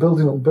 you're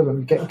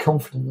getting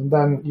confident, and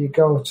then you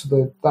go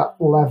to that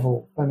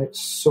level, and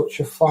it's such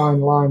a fine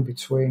line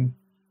between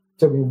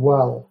doing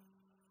well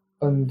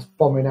and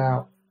bombing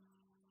out.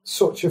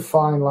 Such a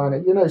fine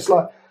line. You know, it's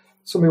like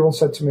somebody once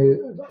said to me,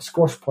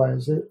 squash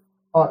players,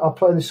 I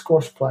play this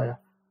squash player.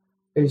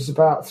 He's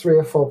about 3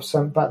 or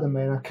 4% better than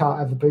me, and I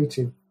can't ever beat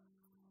him.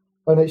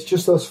 And it's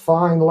just those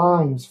fine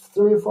lines.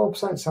 3 or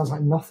 4% sounds like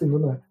nothing,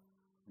 doesn't it?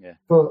 Yeah.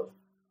 But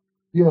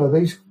you know,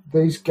 these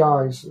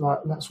guys,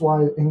 like, that's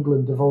why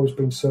England have always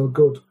been so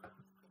good.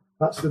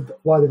 That's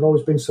why they've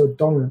always been so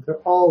dominant. They're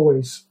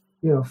always,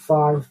 you know,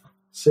 5,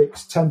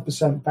 6,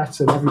 10%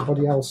 better than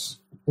everybody else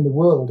in the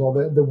world,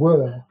 or they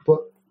were.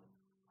 But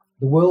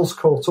the world's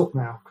caught up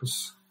now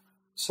because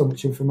so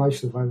much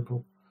information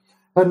available.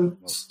 And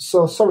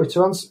so, sorry,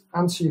 to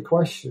answer your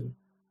question,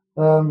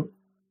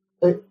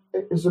 it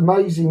is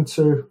amazing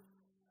to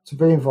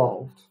be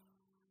involved.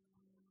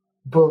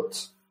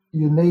 but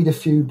you need a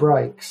few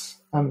breaks.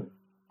 And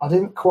I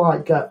didn't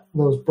quite get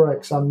those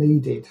breaks I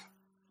needed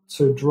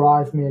to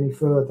drive me any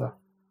further.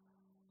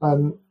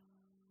 And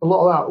a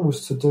lot of that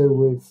was to do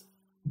with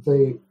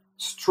the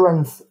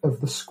strength of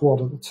the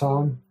squad at the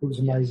time. It was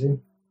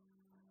amazing.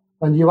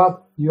 And you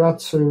had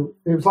to,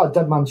 it was like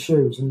dead man's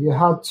shoes, and you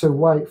had to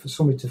wait for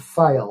somebody to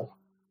fail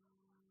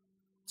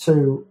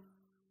to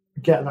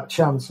get that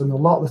chance. And a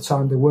lot of the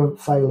time they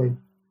weren't failing.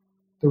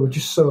 They were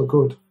just so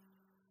good,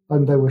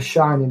 and they were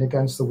shining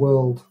against the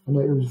world. And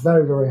it was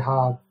very, very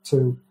hard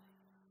to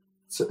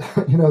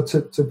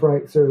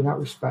break through in that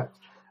respect.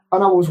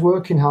 And I was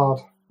working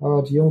hard. I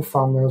had a young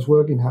family. I was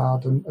working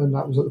hard, and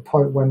that was at the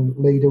point when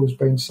Leader was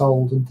being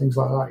sold and things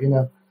like that,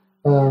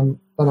 and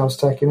I was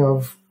taking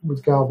over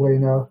with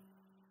Garblino.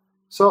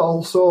 So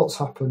all sorts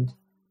happened.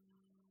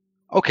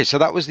 Okay, so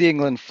that was the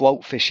England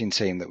float fishing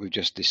team that we've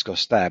just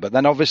discussed there. But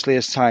then obviously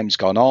as time's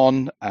gone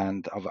on,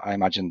 and I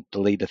imagine the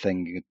Leader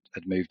thing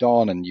had moved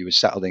on and you were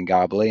settled in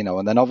Garblino,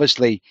 and then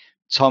obviously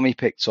Tommy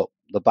picked up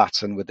the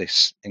baton with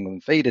this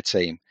England feeder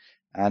team.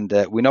 And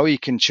we know you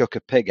can chuck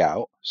a pig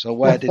out. So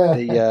where did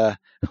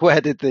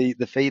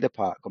the feeder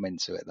part come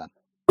into it then?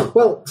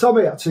 Well,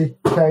 Tommy actually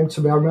came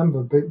to me, I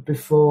remember,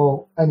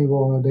 before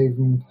anyone had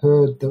even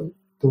heard that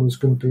there was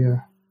going to be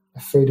a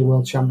feeder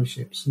world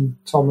championships. And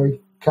Tommy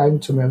came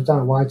to me, I was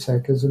down at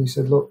Whiteacres, and he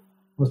said, look,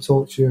 I want to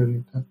talk to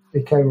you. And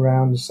he came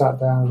around and sat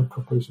down with a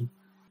couple of them.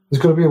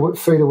 There's going to be a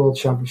feeder world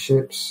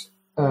championships.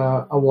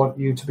 I want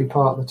you to be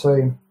part of the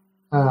team.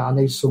 I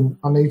need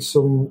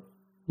some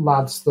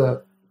lads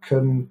that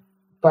can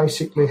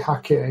basically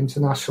hack it at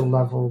international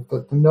level,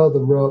 that they know the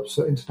ropes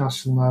at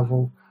international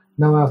level,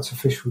 know how to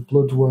fish with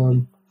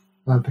bloodworm,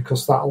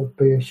 because that'll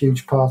be a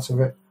huge part of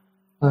it.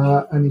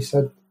 And he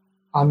said,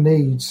 I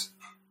need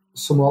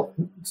some,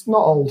 not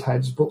old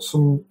heads, but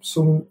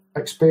some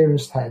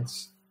experienced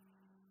heads.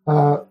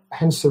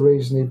 Hence the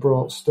reason he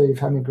brought Steve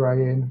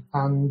Hemingway in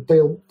and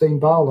Dean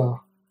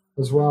Barlow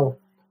as well.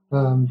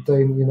 Dean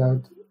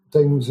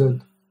was a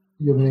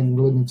Young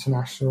England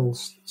international.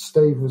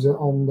 Steve was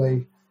on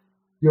the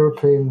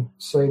European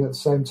scene at the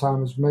same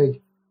time as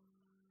me.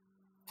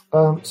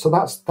 So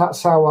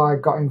that's how I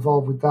got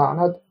involved with that.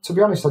 And to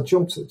be honest, I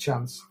jumped at the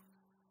chance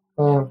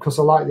because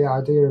I liked the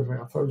idea of it.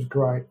 I thought it was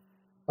great.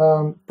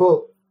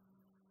 But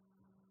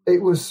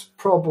it was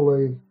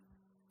probably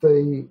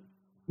the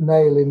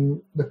nail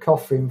in the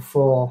coffin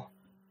for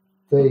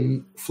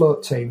the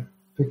float team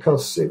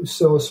because it was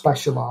so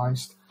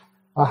specialised.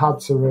 I had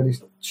to really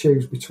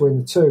choose between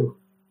the two.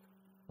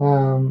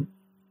 And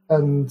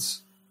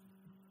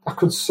I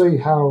could see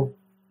how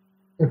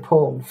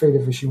important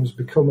feeder fishing was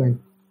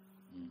becoming.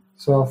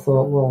 So I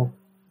thought, well,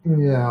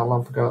 yeah, I'll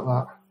have a go at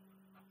that.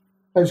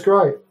 It was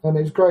great, and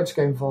it was great to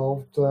get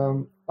involved.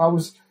 I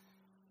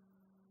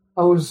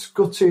was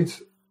gutted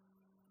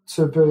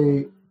to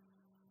be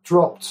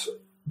dropped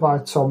by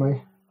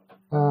Tommy,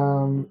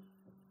 but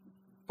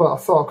I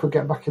thought I could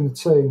get back in the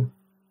team.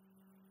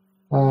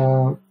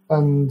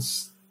 And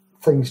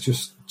things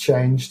just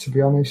changed, to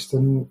be honest,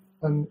 and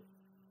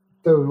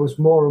there was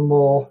more and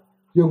more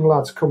young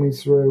lads coming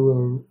through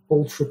who were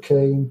ultra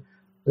keen.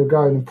 They were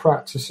going and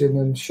practicing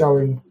and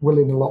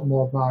willing a lot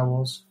more than I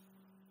was.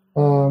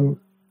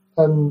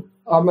 And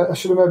I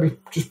should have maybe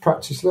just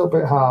practiced a little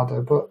bit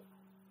harder, but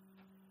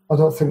I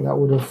don't think that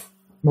would have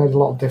made a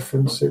lot of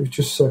difference. It was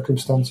just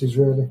circumstances,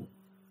 really.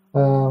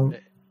 And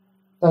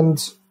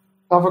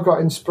have I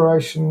got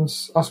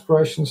aspirations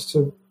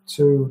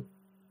to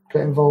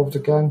get involved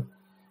again?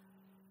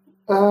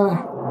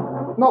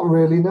 Not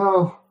really,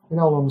 no, in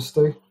all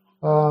honesty.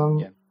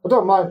 I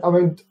don't mind. I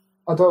mean,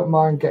 I don't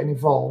mind getting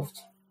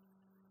involved,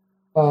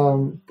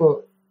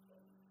 but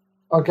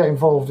I get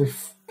involved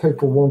if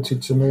people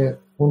wanted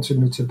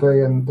me to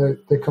be, and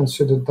they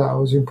considered that I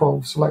was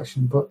important for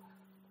selection. But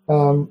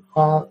I'm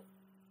not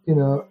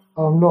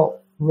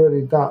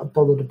really that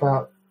bothered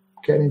about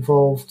getting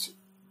involved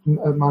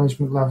at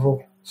management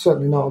level.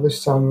 Certainly not at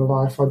this time in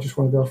my life. I just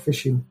want to go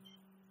fishing.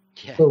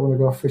 I don't want to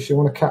go fishing. I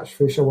want to catch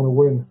fish. I want to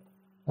win.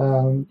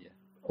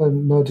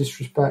 And no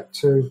disrespect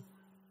to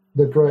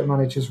the great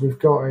managers we've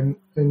got in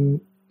the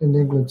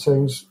England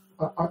teams,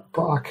 but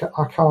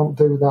I can't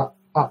do that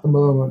at the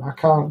moment. I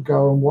can't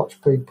go and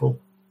watch people.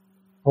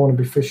 I want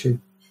to be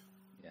fishing.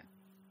 Yeah,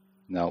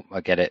 no,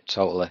 I get it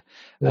totally.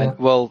 Yeah. And,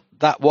 well,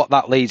 what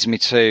that leads me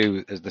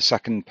to is the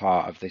second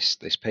part of this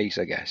piece,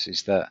 I guess,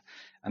 is that,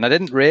 and I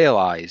didn't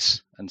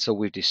realise until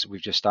we've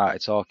just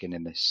started talking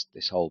in this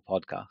whole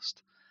podcast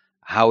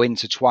how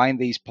intertwined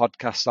these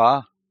podcasts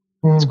are.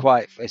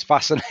 It's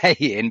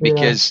fascinating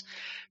because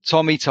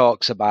Tommy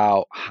talks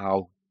about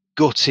how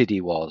gutted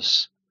he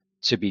was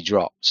to be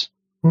dropped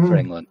for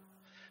England.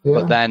 Yeah.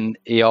 But then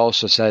he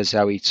also says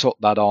how he took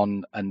that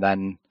on and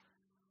then,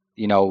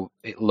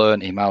 it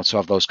learned him how to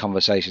have those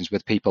conversations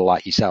with people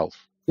like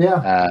yourself,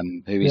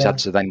 who he's had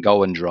to then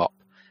go and drop.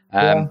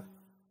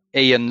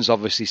 Ian's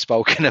obviously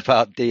spoken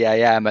about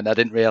DAM, and I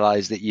didn't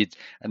realise that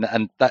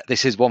and that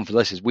this is one for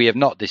listeners. We have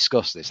not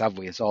discussed this, have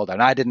we, at all?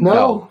 And I didn't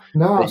know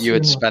that you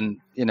had spent,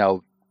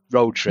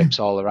 road trips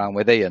all around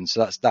with Ian.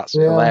 So that's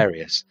Yeah.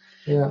 hilarious.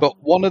 Yeah.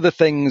 But one of the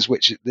things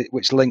which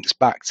links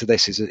back to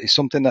this is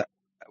something that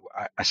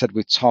I said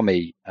with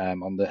Tommy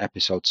on the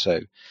episode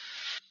 2.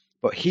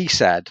 But he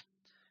said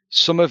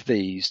some of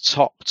these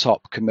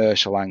top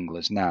commercial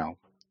anglers now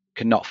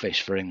cannot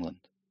fish for England.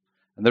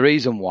 And the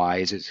reason why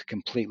is it's a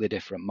completely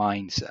different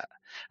mindset.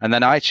 And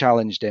then I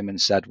challenged him and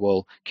said,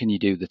 well, can you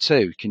do the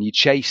two? Can you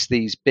chase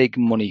these big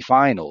money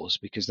finals?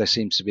 Because there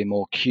seems to be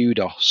more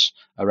kudos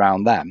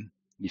around them.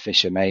 You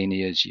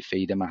Fishermanias, you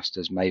Feeder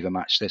Masters, Maver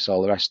Match this,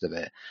 all the rest of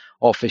it.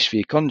 Or fish for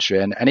your country.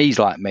 And he's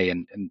like me,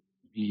 and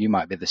you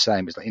might be the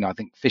same. It's like, I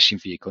think fishing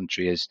for your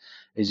country is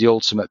the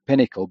ultimate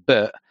pinnacle.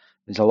 But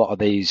there's a lot of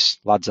these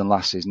lads and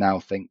lasses now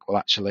think, well,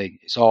 actually,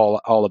 it's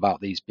all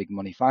about these big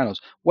money finals.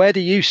 Where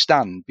do you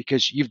stand?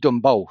 Because you've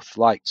done both,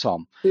 like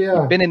Tom. Yeah.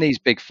 You've been in these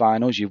big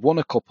finals. You've won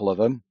a couple of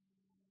them,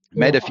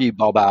 made a few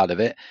bob out of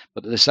it.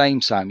 But at the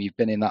same time, you've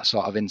been in that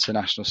sort of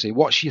international scene.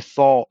 What's your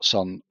thoughts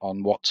on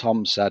what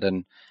Tom said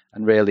and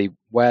really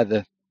where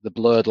the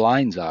blurred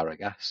lines are, I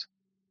guess?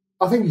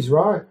 I think he's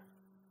right.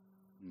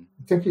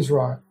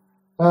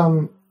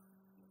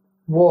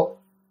 What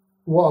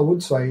I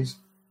would say is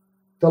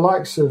the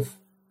likes of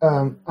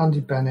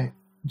Andy Bennett,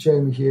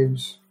 Jamie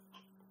Hughes,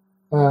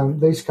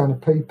 these kind of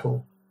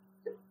people,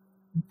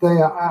 they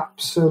are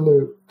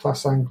absolute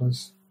class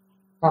anglers,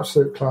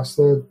 absolute class.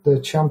 They're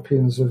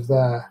champions of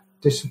their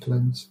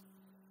disciplines.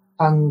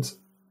 And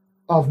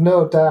I've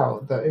no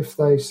doubt that if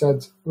they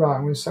said, right,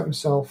 I'm going to set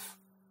myself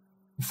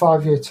a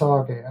 5-year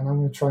target and I'm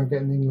going to try and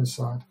get in the England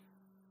side,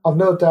 I've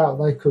no doubt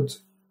they could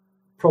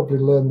probably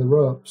learn the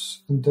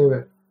ropes and do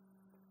it.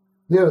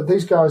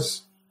 These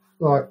guys,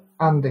 like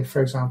Andy,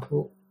 for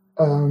example,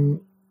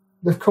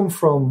 they've come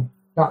from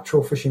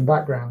natural fishing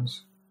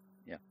backgrounds.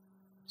 Yeah.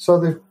 So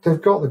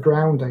they've got the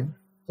grounding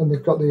and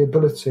they've got the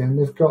ability and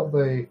they've got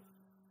the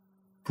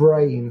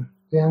brain,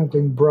 the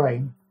angling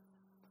brain,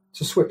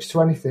 to switch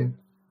to anything.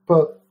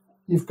 But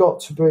you've got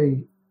to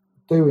be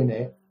doing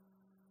it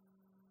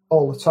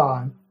all the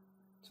time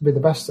to be the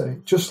best at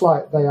it, just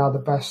like they are the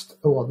best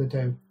at what they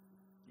do.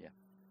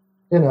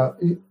 Yeah.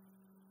 You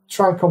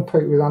try and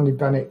compete with Andy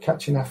Bennett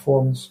catching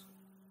F1s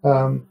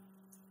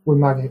with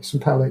maggots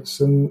and pellets,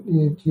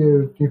 and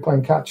you're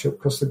playing catch up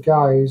because the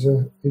guy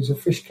is a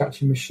fish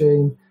catching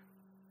machine.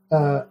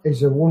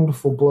 He's a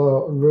wonderful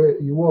bloke.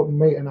 You won't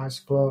meet a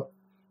nicer bloke.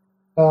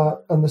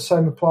 And the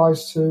same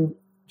applies to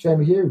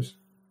Jamie Hughes.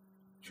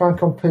 Try and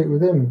compete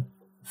with him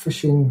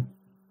fishing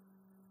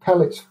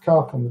pellets of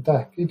carp on the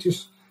deck.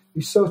 He's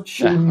so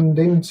tuned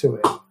into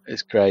it.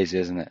 It's crazy,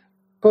 isn't it?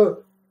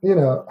 But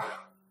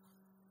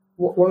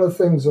one of the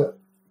things that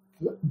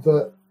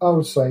I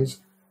would say is,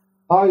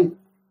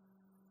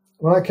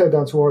 when I came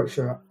down to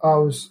Warwickshire, I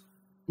was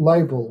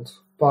labelled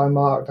by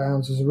Mark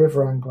Downs as a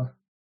river angler.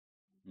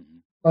 Mm-hmm.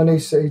 And he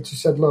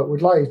said, look,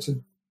 we'd like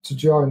you to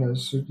join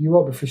us. You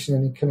won't be fishing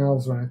any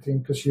canals or anything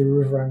because you're a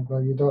river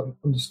angler. You don't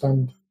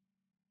understand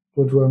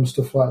bloodworm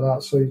stuff like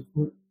that. So,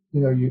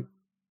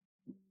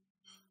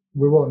 we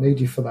won't need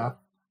you for that.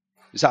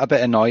 Is that a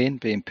bit annoying,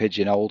 being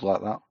pigeonholed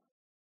like that?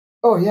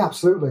 Oh, yeah,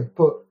 absolutely.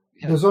 But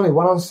there's only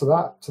one answer to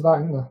that,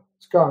 isn't there?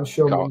 It's go out and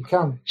show them what you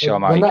can. Show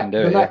them how you can do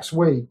it. The next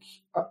week,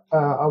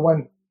 I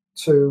went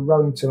to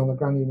Rowington on the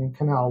Grand Union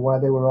Canal where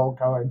they were all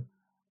going.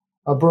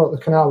 I broke the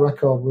canal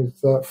record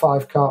with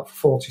 5 carp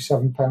for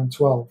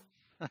 £47.12.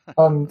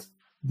 And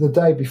the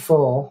day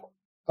before,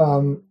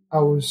 I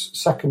was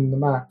second in the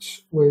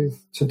match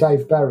to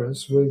Dave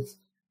Berrers with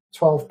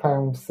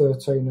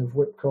 £12.13 of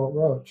whipcoat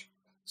roach.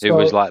 Who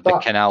was like the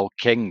canal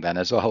king then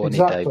as well,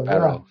 exactly, Dave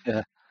Berrow?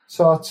 Yeah.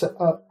 So I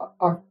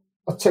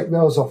ticked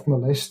those off my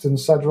list and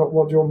said,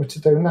 what do you want me to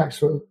do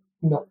next? Well,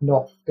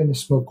 not in a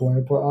smug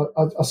way, but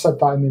I said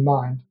that in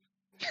my mind.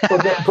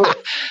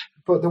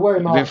 But the way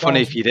Mark It'd been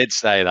funny if you did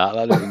say that.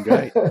 That'd have been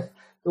great.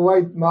 The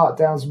way Mark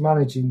Downs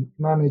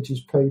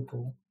manages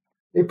people,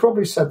 he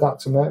probably said that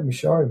to make me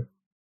show him.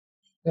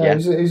 Yeah.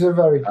 He's a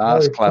very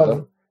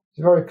clever. He's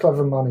a very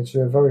clever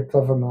manager, a very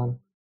clever man.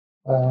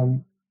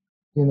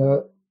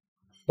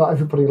 Not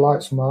everybody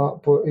likes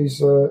Mark, but he's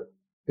a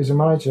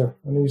manager,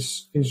 and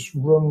he's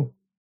run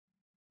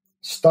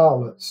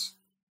Starlets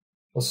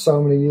for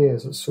so many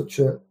years at such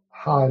a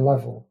high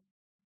level.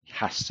 He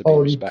has to be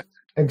respected.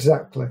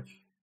 Exactly.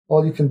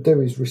 All you can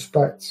do is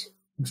respect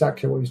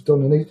exactly what he's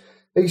done, and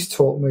he's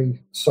taught me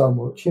so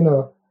much.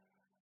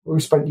 We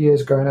spent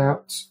years going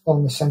out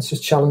on the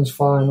Census Challenge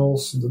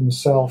finals,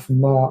 myself and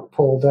Mark,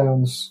 Paul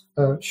Downs,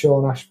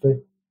 Sean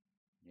Ashby,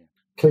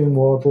 Keane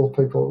Wardle,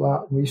 people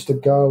like that. We used to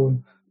go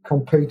and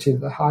competed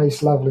at the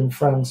highest level in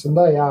France, and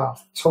they are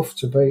tough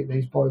to beat,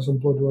 these boys on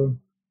Bloodworm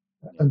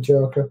and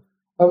Joker.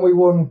 And we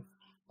won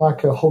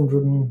like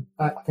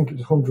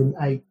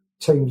 108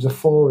 teams of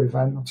 4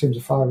 event, or teams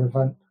of 5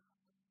 event,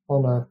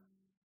 on a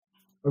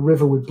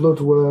river with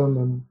Bloodworm,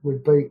 and we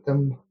beat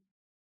them,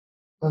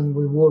 and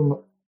we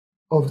won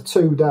over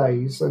 2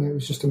 days, and it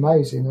was just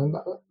amazing. And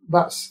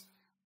that's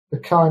the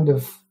kind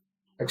of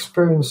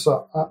experience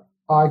that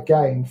I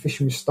gained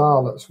fishing with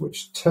Starlets,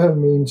 which turned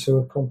me into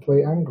a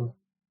complete angler.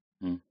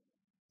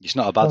 It's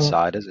not a bad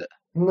side, is it?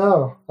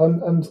 No,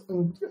 and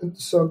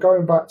so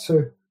going back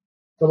to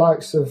the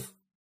likes of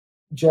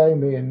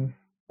Jamie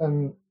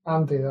and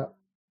Andy,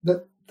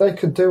 that they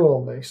could do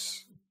all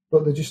this,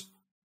 but they just,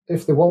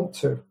 if they want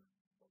to,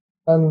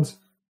 and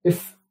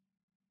if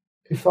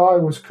I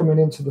was coming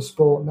into the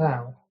sport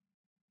now,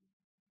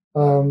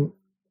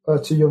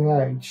 at a young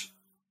age,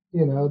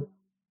 you know,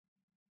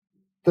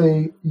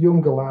 the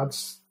younger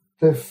lads,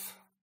 they've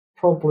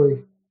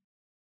probably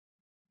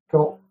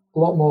got a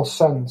lot more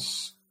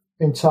sense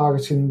in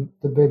targeting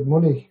the big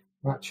money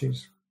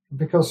matches,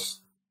 because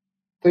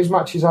these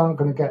matches aren't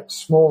going to get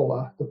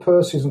smaller. The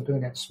purse isn't going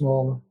to get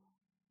smaller.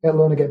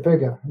 It'll only get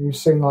bigger. You've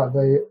seen like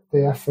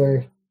the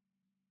FA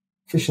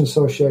Fishing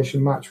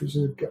Association match, which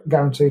is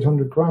guaranteed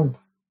 100 grand.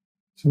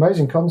 It's an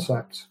amazing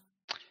concept.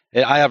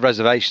 I have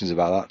reservations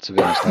about that, to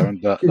be honest,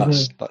 Aaron,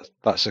 but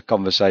that's a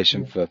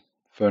conversation for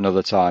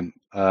another time.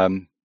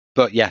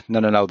 But yeah,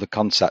 no, the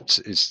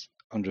concept is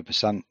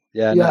 100%.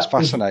 Yeah, that's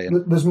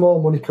fascinating. There's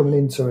more money coming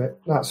into it,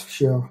 that's for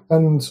sure.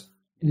 And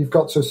you've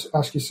got to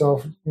ask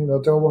yourself, you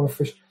know, do I want to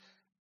fish?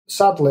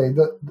 Sadly,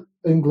 the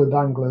England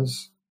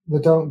anglers, they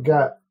don't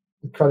get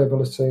the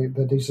credibility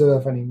they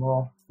deserve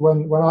anymore.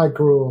 When I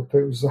grew up,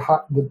 it was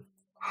the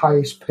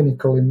highest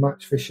pinnacle in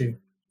match fishing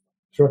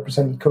to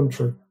represent the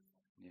country.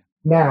 Yeah.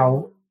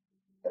 Now,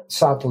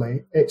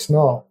 sadly, it's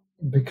not,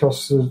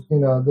 because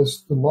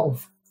there's a lot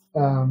of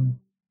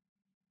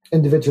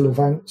individual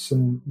events,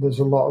 and there's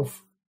a lot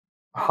of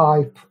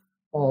hype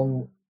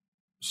on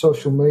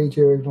social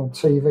media and on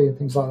TV and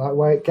things like that,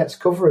 where it gets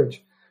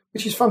coverage,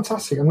 which is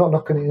fantastic. I'm not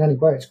knocking it in any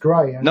way. It's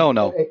great. And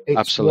it's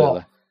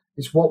absolutely.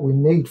 It's what we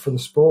need for the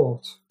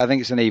sport. I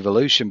think it's an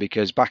evolution,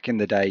 because back in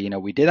the day, you know,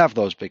 we did have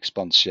those big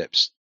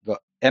sponsorships,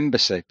 but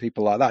Embassy,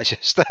 people like that,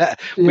 just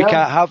we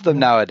can't have them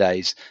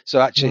nowadays. So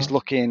actually, it's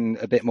looking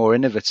a bit more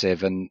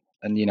innovative, and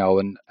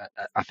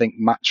I think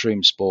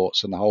Matchroom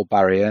Sports and the whole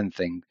Barry Hearn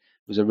thing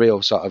was a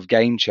real sort of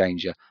game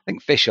changer. I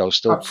think Fisho's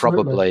still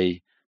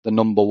probably the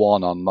number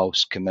one on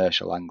most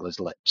commercial anglers'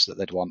 lips that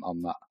they'd want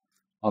on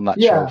that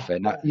trophy.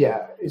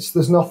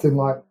 There's nothing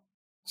like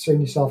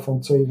seeing yourself on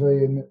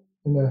TV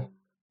in a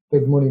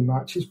big money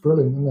match. It's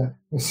brilliant, isn't it?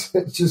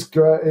 It's just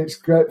great. It's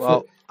great.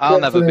 Well, I'll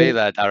never be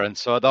there, Darren,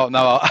 so I don't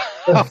know.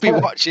 I'll be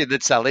watching the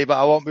telly, but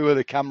I won't be with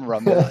a camera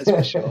on me, that's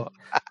for sure.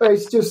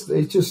 It's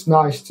just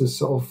nice to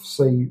sort of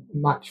see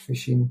match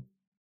fishing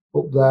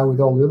up there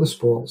with all the other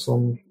sports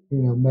on,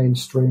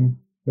 mainstream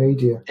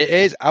media. It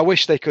is. I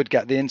wish they could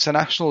get the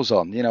internationals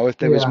on, if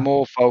there was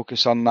more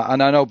focus on that.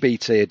 And I know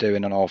BT are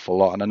doing an awful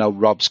lot, and I know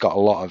Rob's got a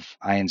lot of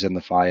irons in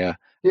the fire,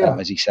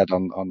 as he said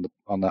on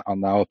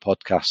our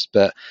podcast.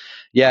 But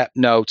yeah,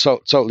 no,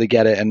 totally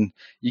get it. And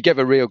you give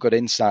a real good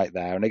insight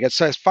there. And I guess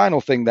the final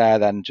thing there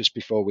then, just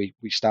before we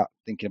start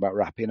thinking about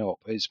wrapping up,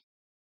 is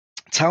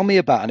tell me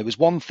about, and it was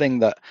one thing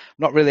that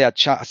not really had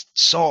chat, I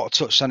sort of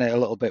touched on it a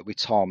little bit with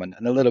Tom and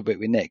a little bit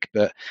with Nick,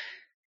 but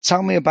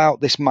tell me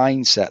about this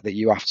mindset that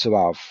you have to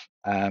have,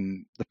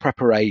 the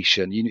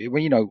preparation.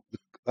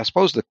 I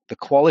suppose the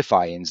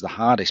qualifying is the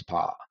hardest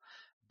part,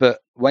 but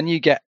when you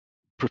get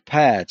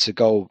prepared to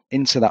go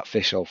into that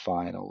Fisho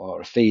final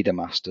or a Feeder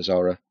Masters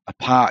or a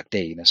Park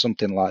Dean or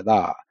something like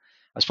that,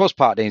 I suppose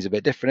Park Dean's a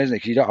bit different, isn't it?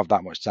 Because you don't have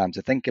that much time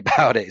to think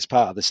about it. It's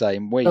part of the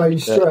same week. No,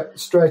 you're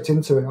straight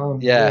into it,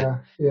 aren't you?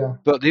 Yeah.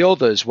 But the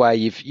others where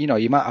you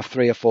might have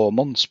 3 or 4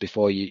 months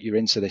before you're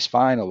into this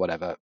final,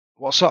 whatever.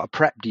 What sort of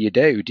prep do you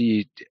do?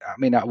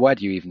 Where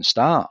do you even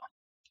start?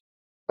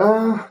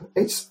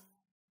 It's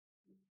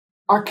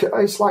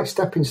like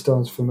stepping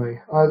stones for me.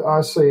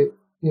 I see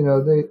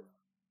it,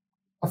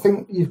 I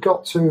think you've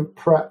got to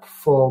prep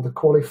for the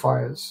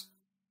qualifiers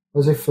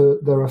as if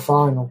they're a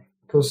final,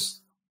 because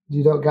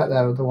you don't get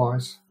there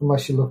otherwise,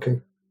 unless you're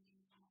lucky.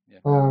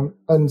 Yeah.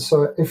 And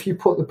so if you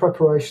put the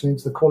preparation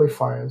into the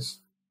qualifiers,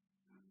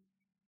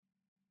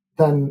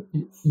 then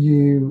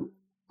you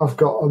have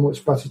got a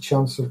much better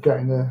chance of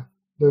getting the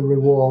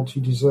reward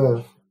you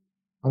deserve,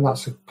 and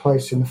that's a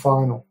place in the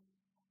final.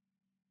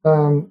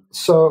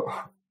 So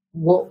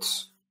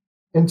what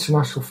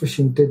international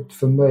fishing did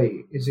for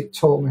me is it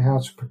taught me how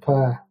to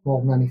prepare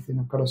more than anything,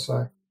 I've got to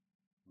say.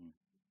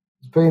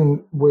 It's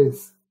been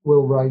with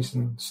Will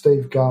Raisin,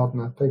 Steve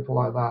Gardner, people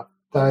like that.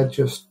 They're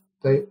just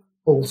the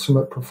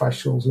ultimate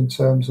professionals in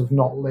terms of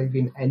not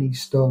leaving any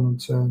stone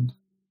unturned.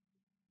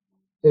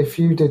 If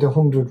you did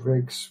 100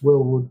 rigs,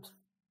 Will would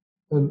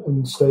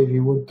and Stevie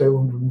would do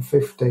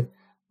 150,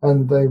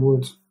 and they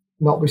would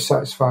not be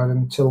satisfied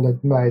until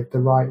they'd made the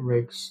right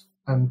rigs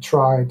and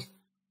tried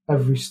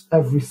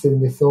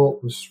everything they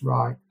thought was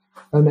right.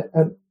 And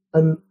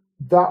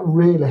that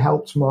really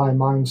helped my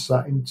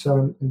mindset in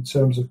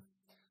terms of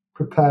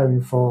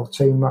preparing for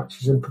team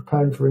matches and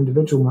preparing for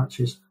individual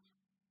matches.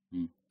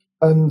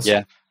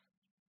 And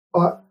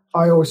I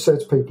always say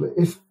to people,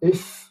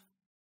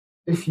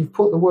 if you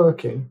put the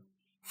work in,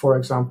 for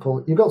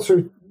example,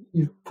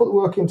 you've put the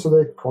work into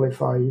the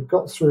qualifier, you've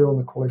got through on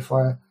the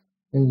qualifier,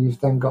 and you've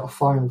then got a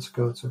final to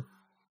go to.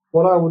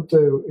 What I would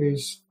do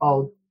is,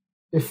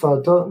 if I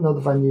don't know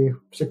the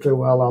venue particularly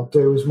well, I'll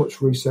do as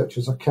much research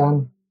as I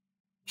can,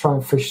 try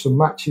and fish some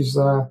matches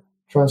there,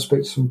 try and speak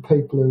to some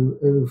people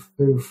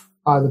who've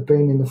either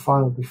been in the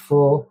final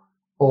before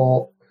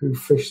or who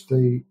fished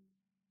the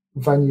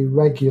venue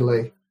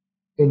regularly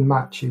in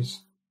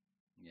matches.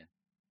 Yeah.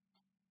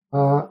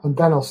 And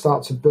then I'll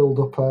start to build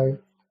up a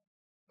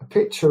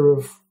picture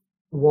of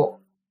what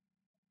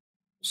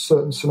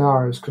certain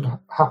scenarios could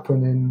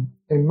happen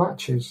in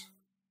matches,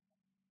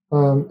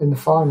 in the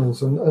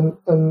finals,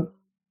 and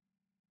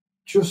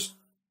just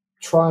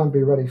try and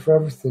be ready for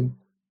everything.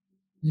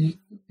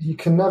 You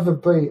can never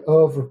be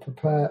over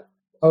prepared,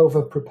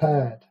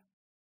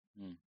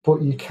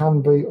 but you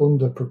can be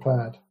under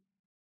prepared.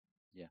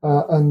 Yeah.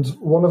 And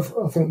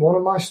I think one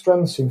of my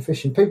strengths in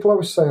fishing, people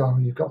always say, "Oh,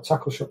 you've got a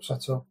tackle shop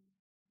set up,"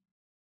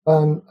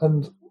 and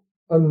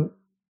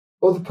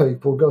other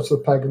people go to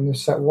the peg and they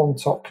set one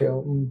top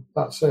kill and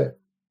that's it.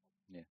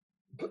 Yeah.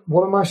 But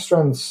one of my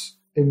strengths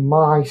in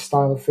my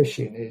style of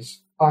fishing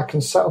is I can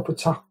set up a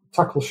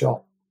tackle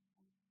shop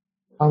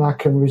and I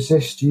can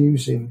resist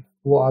using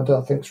what I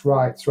don't think's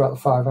right throughout the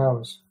 5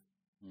 hours.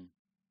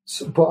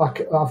 So, but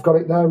I've got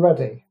it there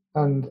ready,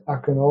 and I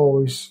can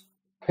always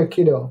pick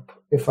it up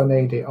if I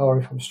need it, or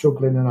if I'm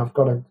struggling and I've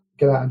got to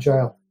get out of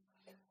jail.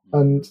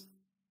 And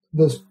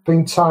there's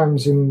been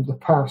times in the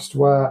past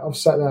where I've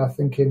sat there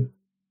thinking,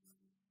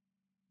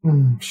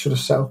 should have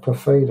set up a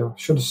feeder,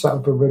 should have set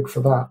up a rig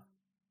for that.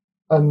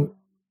 And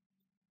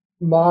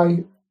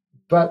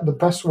the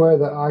best way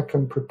that I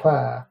can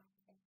prepare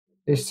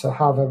is to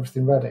have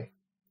everything ready,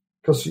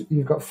 because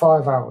you've got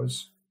 5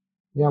 hours,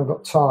 you haven't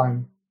got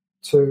time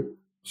to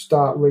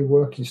start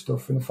reworking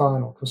stuff in the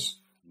final, because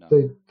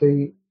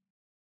the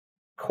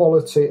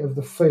quality of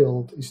the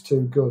field is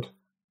too good.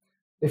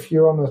 If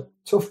you're on a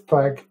tough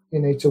peg, you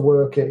need to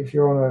work it. If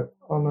you're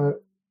on a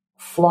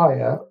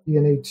flyer, you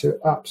need to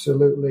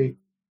absolutely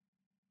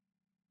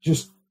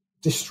just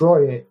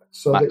destroy it,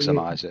 so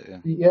maximize it.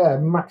 Yeah, yeah,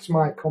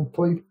 maximize it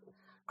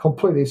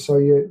completely, so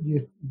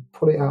you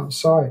put it out of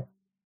sight.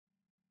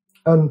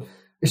 And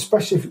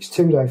especially if it's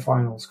 2-day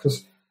finals,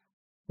 because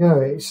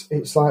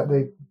it's like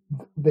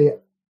the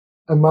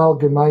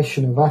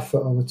amalgamation of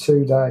effort over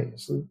 2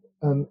 days,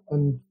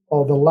 and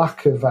or the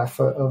lack of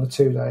effort over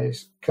 2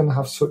 days can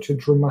have such a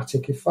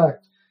dramatic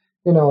effect.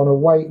 On a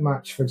weight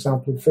match, for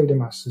example, in Feeder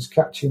Masters,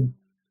 catching,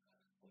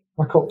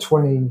 I caught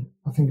 20,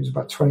 I think it was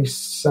about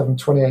 27,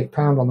 28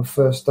 pound on the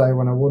first day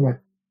when I won it.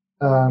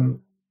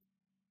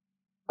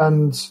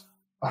 And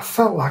I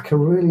felt like I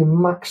really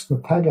maxed my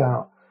peg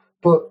out,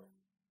 but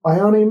I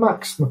only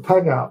maxed my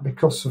peg out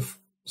because of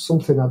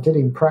something I did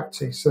in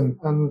practice. And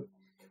on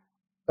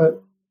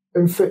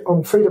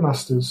Feeder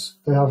Masters,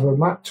 they have a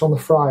match on the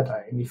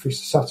Friday and you fish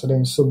the Saturday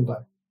and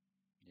Sunday.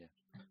 Yeah.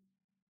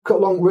 Cut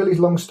really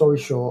long story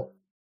short,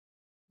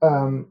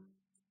 I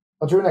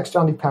drew an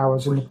extra Andy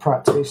Powers in the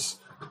practice.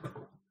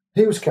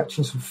 He was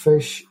catching some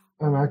fish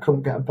and I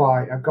couldn't get a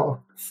bite. I got a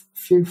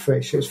few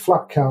fish. It was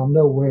flat calm,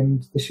 no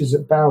wind. This is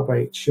at Bow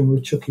Beach, and we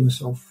were chucking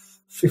sort of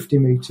 50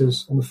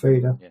 metres on the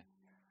feeder. Yeah.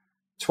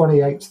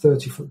 28 to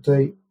 30 foot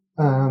deep.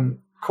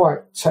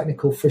 Quite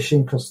technical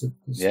fishing, because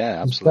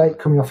there's bait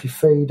coming off your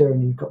feeder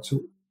and you've got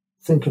to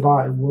think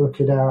about it, work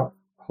it out,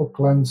 hook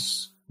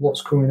lengths,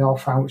 what's coming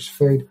off, how much to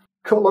feed.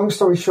 Cut long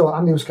story short,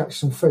 Andy was catching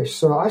some fish.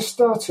 So I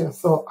thought,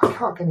 I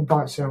can't get any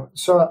bites out.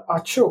 So I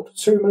chucked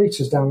 2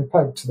 metres down my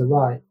peg to the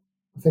right,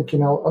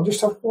 thinking I'll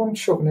just have one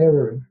shot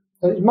nearer him.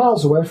 It's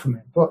miles away from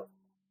him. But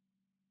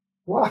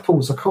what happened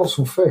was I caught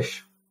some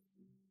fish.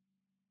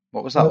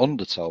 What was that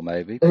undertow,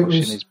 maybe?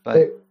 Pushing his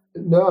bait?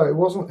 No, it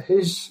wasn't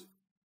his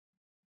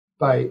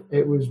bait,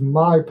 it was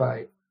my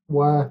bait,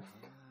 where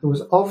there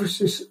was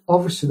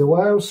obviously the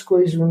way I was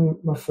squeezing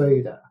my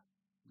feeder,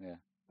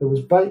 there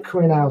was bait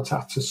coming out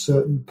at a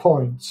certain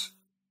point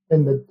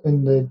in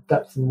the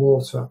depth of the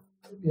water.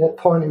 What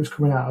point it was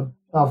coming out,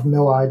 I have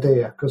no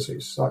idea, because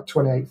it's like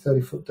 28,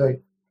 30 foot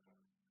deep.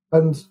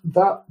 And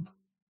that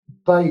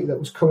bait that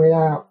was coming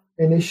out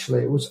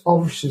initially, it was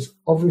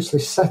obviously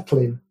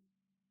settling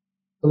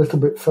a little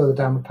bit further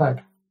down the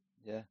peg.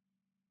 Yeah.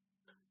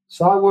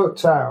 So I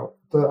worked out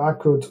that I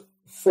could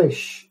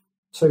fish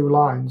 2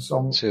 lines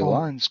on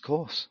of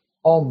course,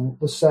 on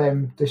the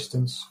same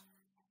distance.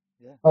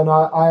 Yeah. And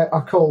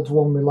I called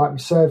one my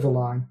saver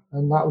line,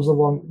 and that was the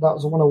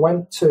one I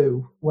went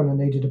to when I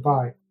needed a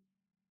bite.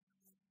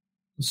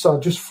 So I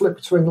just flipped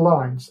between the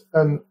lines,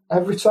 and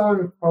every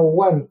time I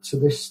went to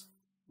this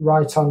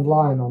right hand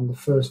line on the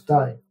first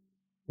day,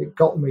 it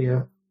got me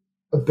a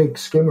big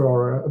skimmer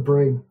or a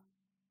bream.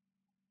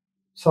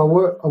 So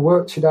I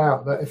worked it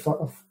out that if I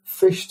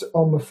fished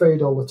on my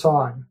feed all the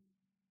time,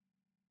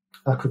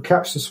 I could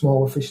catch the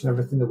smaller fish and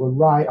everything that were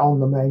right on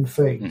the main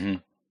feed. Mm-hmm.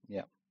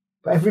 Yeah.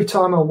 But every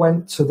time I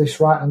went to this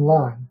right-hand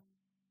line,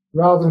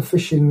 rather than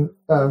fishing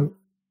a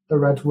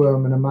red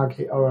worm and a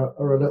maggot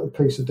or a little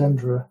piece of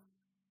dendra,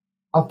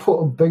 I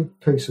put a big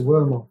piece of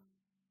worm on.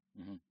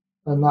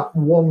 Mm-hmm. And that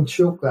one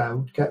chuck there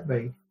would get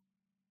me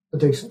a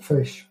decent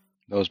fish.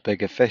 Those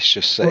bigger fish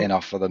just sitting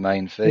off of the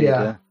main feed.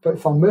 Yeah. But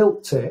if I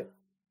milked it,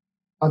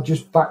 I'd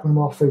just back them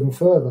off even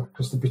further,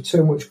 because there'd be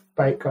too much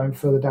bait going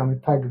further down my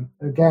peg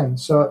again.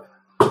 So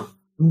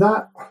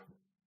that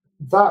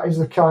that is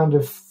the kind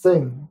of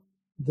thing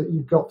that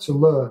you've got to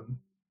learn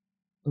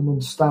and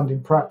understand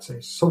in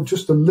practice. So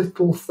just a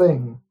little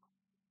thing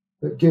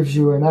that gives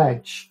you an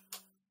edge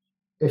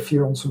if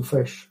you're on some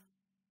fish.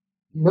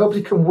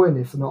 Nobody can win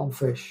if they're not on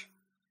fish.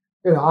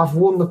 I've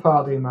won the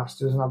Pardine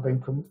Masters and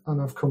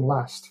I've come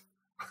last.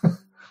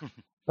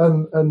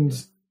 and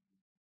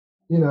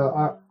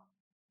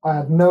I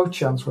had no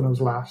chance when I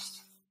was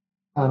last,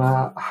 and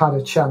I had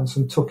a chance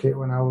and took it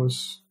when I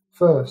was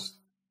first.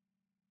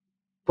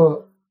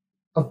 But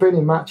I've been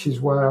in matches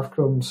where I've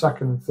come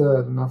second and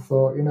third, and I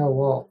thought, you know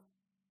what,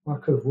 I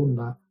could have won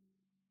that.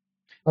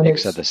 And Nick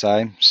said the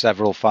same.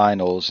 Several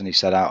finals, and he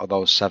said out of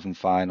those 7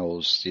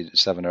 finals,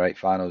 7 or 8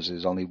 finals,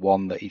 there's only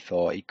one that he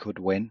thought he could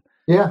win.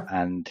 Yeah,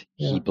 and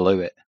he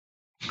blew it.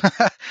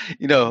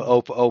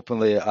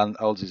 Openly and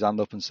holds his hand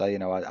up and say,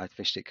 I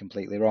fished it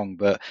completely wrong.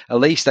 But at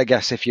least, I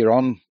guess, if you're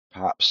on,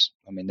 perhaps,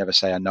 never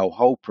say a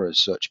no-hoper as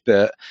such,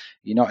 but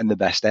you're not in the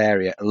best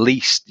area, at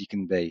least you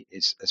can be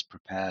as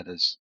prepared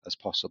as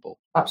possible.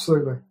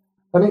 Absolutely.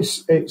 And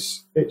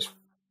it's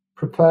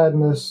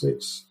preparedness,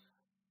 it's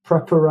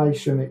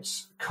preparation,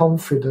 it's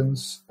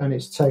confidence, and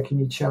it's taking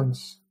your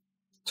chance.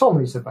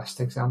 Tommy's the best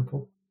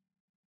example.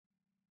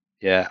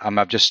 Yeah,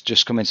 I've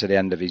just come into the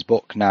end of his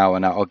book now,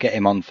 and I'll get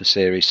him on for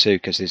series 2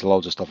 because there's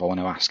loads of stuff I want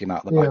to ask him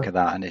out the back of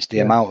that, and it's the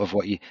amount of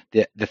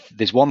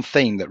there's one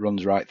theme that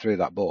runs right through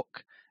that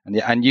book,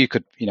 and you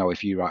could,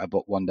 if you write a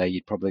book one day,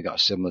 you'd probably got a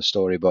similar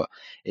story, but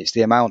it's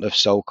the amount of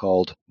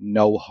so-called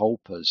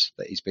no-hopers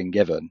that he's been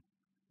given,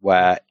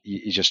 where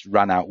he just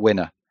ran out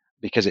winner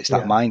because it's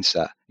that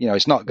mindset.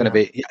 It's not going to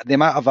be the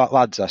amount of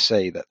lads I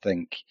see that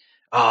think,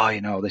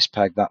 this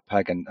peg, that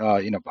peg, and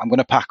I'm going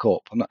to pack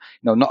up. I'm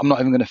not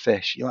even going to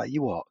fish. You're like,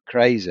 you what?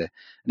 Crazy. And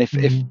if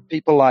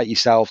people like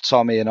yourself,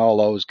 Tommy, and all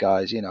those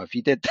guys, if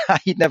you did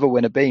that, you'd never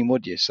win a beam,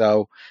 would you?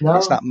 So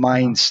it's that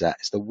mindset,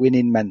 it's the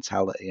winning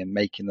mentality, and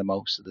making the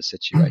most of the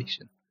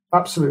situation.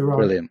 Absolutely right.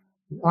 Brilliant.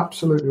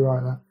 Absolutely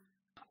right. That.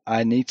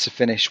 I need to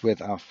finish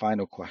with our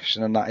final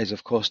question, and that is,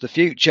 of course, the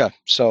future.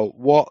 So,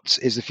 what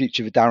is the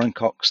future for Darren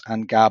Cox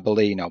and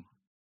Garbolino?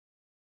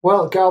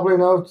 Well,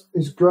 Garbolino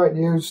is great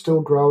news,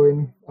 still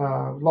growing,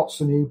 lots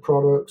of new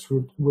products.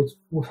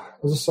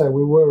 As I say,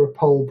 we were a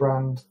pole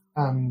brand,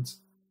 and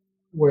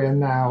we're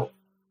now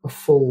a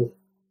full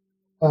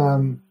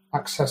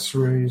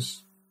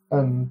accessories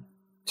and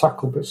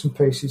tackle bits and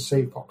pieces,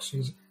 seat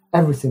boxes,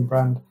 everything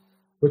brand,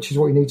 which is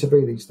what you need to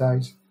be these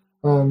days.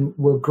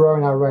 We're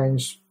growing our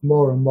range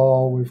more and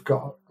more. We've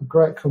got a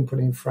great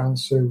company in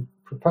France who are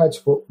prepared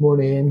to put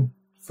money in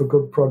for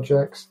good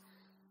projects,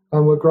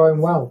 and we're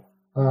growing well.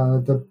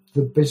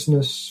 The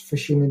business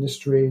fishing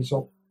industry is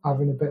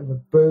having a bit of a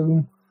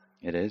boom.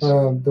 It is.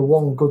 The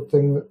one good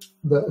thing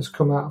that has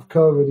come out of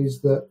COVID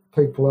is that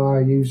people are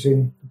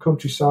using the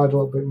countryside a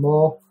little bit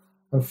more,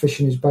 and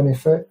fishing is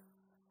benefit.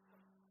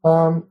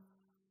 For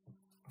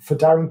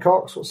Darren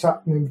Cox, what's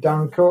happening with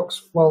Darren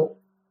Cox? Well,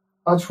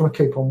 I just want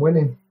to keep on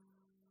winning.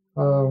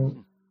 I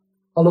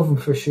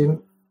love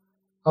fishing.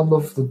 I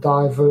love the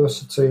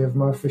diversity of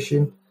my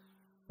fishing.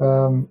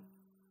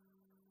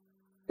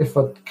 If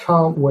I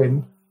can't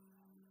win,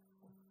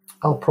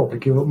 I'll probably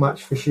give up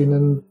match fishing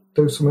and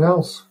do something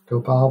else. Go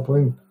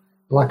barbering.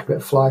 I like a bit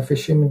of fly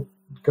fishing.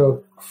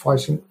 Go fly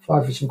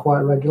fishing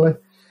quite regularly.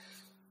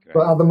 Great.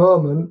 But at the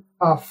moment,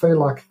 I feel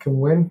like I can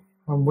win.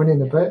 I'm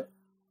winning a bit,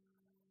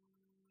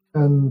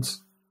 and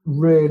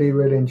really,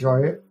 really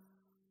enjoy it.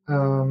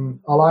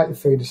 I like the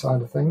feeder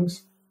side of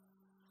things.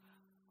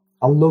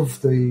 I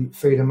love the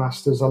feeder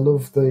masters. I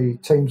love the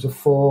teams of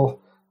 4,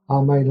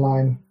 our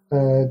mainline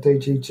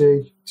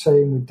DGG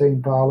team with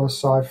Dean Barlow,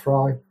 Cy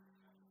Fry,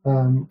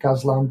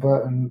 Gaz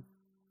Lambert, and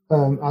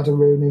Adam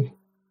Rooney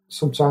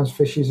sometimes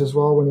fishes as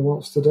well when he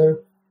wants to do.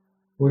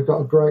 We've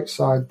got a great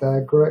side there,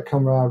 great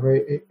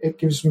camaraderie. It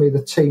gives me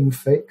the team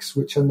fix,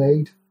 which I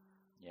need.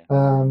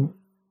 Yeah.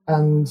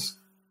 And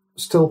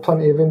still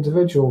plenty of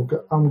individual.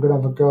 I'm going to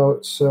have a go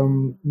at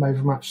some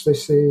Major Match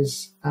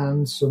Thises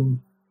and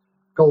some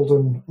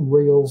golden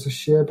reels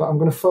this year, but I'm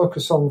going to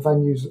focus on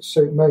venues that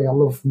suit me. I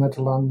love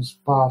Meadowlands,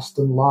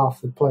 Barston,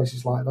 Larford,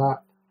 places like that.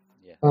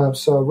 Yeah.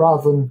 So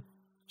rather than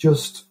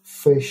just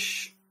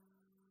fish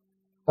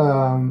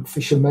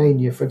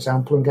Fishermania, for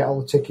example, and get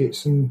all the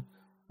tickets and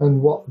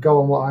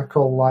go on what I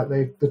call like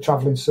the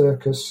travelling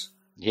circus,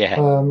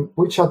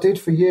 which I did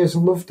for years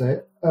and loved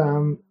it.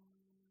 But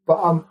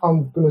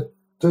I'm going to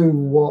do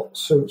what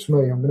suits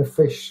me. I'm going to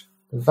fish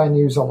the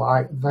venues I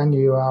like,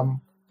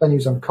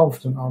 venues I'm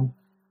confident on,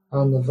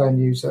 and the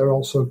venues that are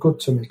also good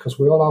to me, because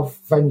we all have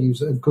venues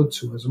that are good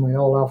to us, and we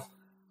all have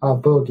our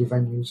bogey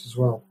venues as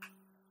well.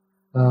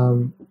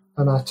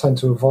 And I tend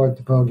to avoid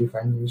the bogey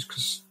venues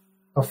because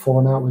I've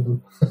fallen out with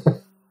them.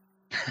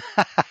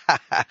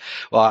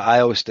 Well, I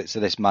always stick to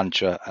this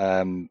mantra.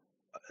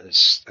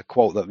 It's a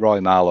quote that Roy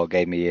Marlowe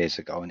gave me years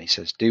ago, and he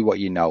says, "Do what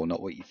you know,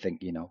 not what you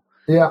think you know."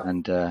 Yeah.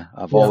 And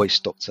I've always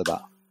stuck to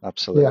that.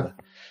 Absolutely. Yeah.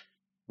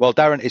 Well,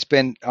 Darren, it's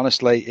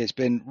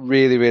been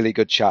really, really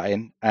good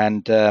chatting,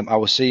 and I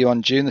will see you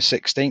on June the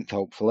 16th,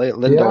 hopefully, at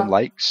Lindholm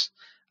Lakes.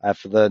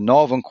 For the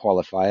Northern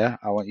qualifier,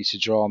 I want you to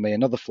draw me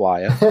another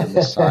flyer. And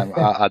this time,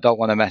 I don't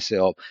want to mess it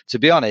up. To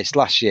be honest,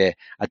 last year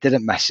I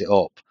didn't mess it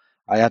up.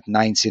 I had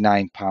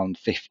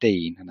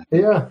 £99.15, and I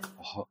think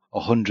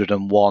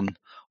 101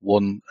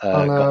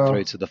 got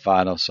through to the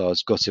final. So I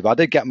was gutted. But I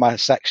did get my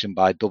section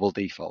by double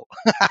default.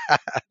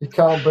 You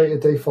can't beat a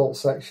default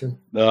section.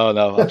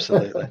 No,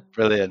 absolutely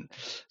brilliant.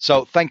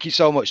 So thank you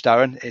so much,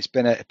 Darren. It's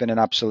been an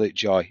absolute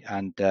joy,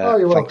 and you're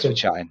thanks welcome for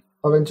chatting.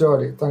 I've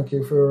enjoyed it. Thank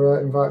you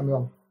for inviting me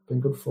on. Been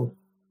good fun.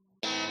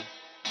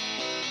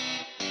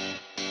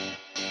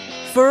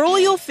 For all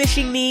your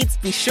fishing needs,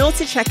 be sure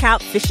to check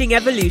out Fishing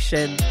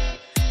Evolution.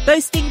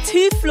 Boasting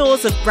 2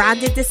 floors of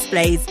branded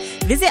displays,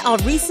 visit our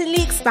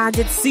recently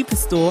expanded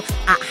superstore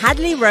at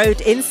Hadley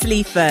Road in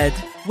Sleaford,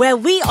 where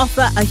we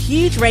offer a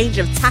huge range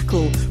of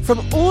tackle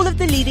from all of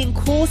the leading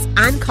coarse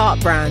and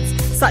carp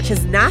brands, such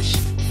as Nash,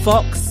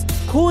 Fox,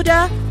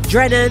 Corda,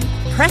 Drennan,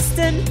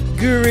 Preston,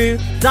 Guru,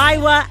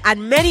 Daiwa,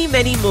 and many,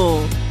 many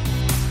more.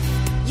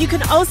 You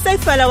can also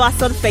follow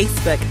us on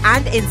Facebook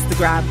and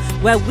Instagram,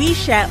 where we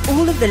share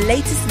all of the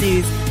latest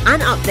news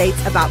and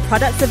updates about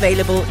products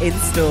available in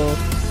store.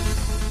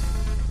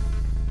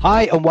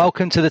 Hi and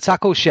welcome to the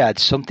Tackle Shed,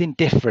 something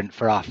different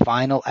for our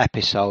final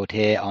episode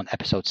here on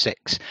episode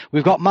 6.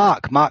 We've got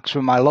Mark. Mark's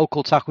from my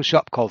local tackle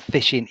shop called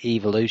Fishing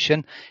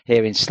Evolution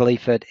here in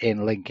Sleaford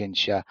in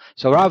Lincolnshire.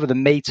 So rather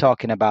than me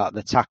talking about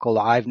the tackle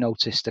that I've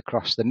noticed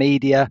across the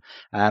media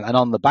and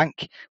on the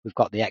bank, we've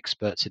got the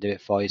expert to do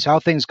it for you. So how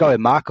are things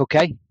going, Mark?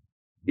 Okay?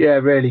 Yeah,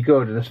 really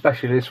good, and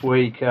especially this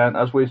week. And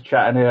as we were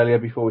chatting earlier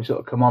before we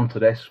sort of come on to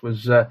this,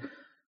 was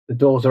the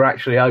doors are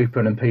actually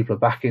open and people are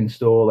back in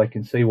store. They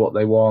can see what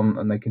they want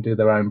and they can do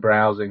their own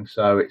browsing.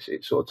 So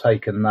it's sort of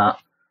taken that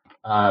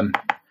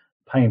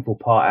painful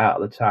part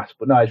out of the task.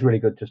 But no, it's really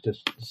good just to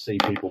see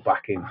people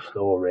back in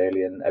store,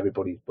 really, and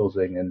everybody's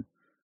buzzing and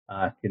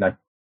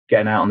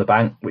getting out on the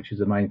bank, which is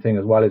the main thing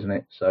as well, isn't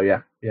it? So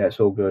yeah, it's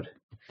all good.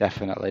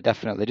 Definitely.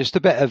 Just a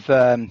bit of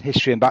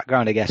history and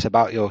background, I guess,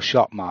 about your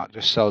shop, Mark,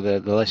 just so the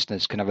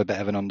listeners can have a bit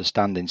of an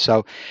understanding.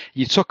 So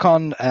you took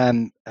on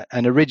an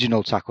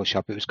original tackle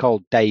shop. It was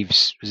called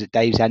Dave's. Was it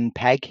Dave's End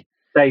Peg?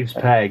 Dave's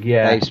Peg,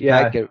 yeah. Dave's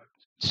Peg.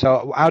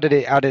 So how did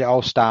it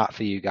all start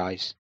for you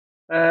guys?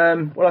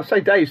 Well, I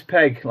say Dave's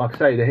Peg. Like I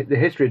say, the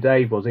history of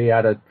Dave was he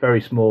had a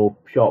very small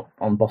shop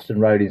on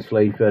Boston Road in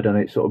Sleaford, and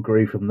it sort of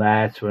grew from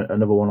there to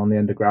another one on the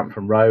end of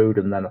Grantham Road,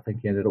 and then I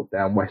think he ended up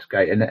down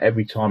Westgate. And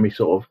every time he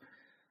sort of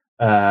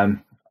I'll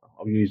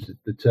use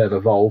the term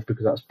evolve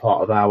because that's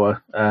part of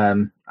our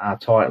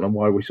title and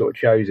why we sort of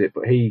chose it.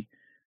 But he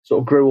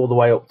sort of grew all the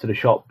way up to the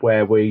shop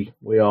where we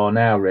are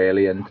now,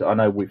 really. And I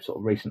know we've sort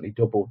of recently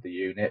doubled the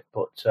unit,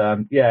 but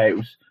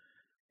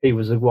he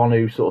was the one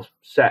who sort of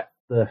set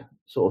the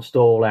sort of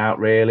stall out,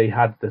 really,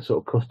 had the sort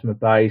of customer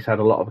base, had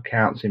a lot of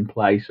accounts in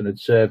place, and had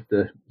served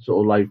the sort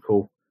of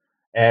local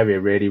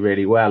area really,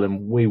 really well.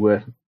 And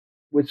we'd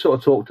sort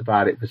of talked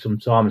about it for some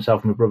time,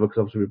 myself and my brother, because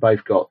obviously we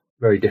both got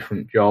very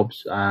different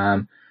jobs,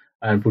 and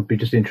would be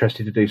just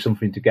interested to do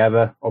something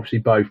together. Obviously,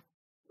 both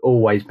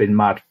always been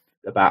mad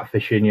about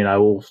fishing,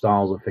 all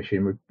styles of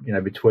fishing.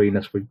 Between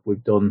us,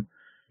 we've done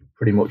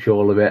pretty much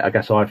all of it. I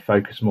guess I'd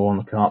focus more on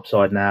the carp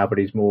side now, but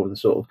he's more of the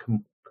sort of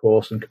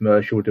coarse and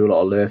commercial. We do a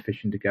lot of lure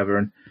fishing together,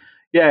 and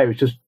it was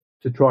just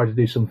to try to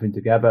do something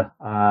together.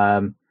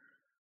 And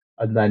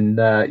then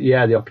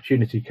the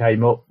opportunity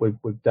came up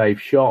with Dave's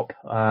shop,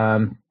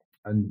 and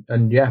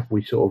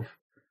we sort of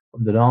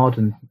undernard,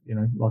 and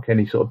like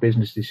any sort of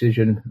business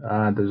decision,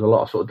 there's a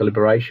lot of sort of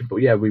deliberation, but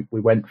we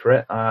went for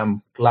it.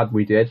 Glad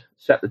we did.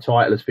 Set the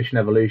title as Fishing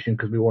Evolution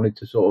because we wanted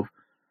to sort of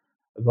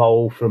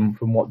evolve from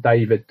what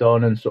Dave had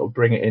done and sort of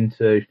bring it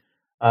into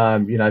a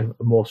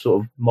more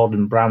sort of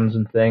modern brands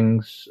and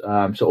things,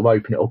 sort of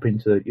open it up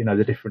into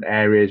the different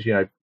areas,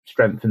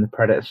 strengthen the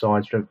predator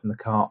side, strengthen the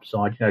carp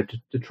side,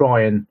 to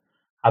try and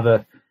have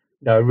a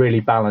really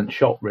balanced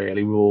shop,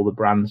 really, with all the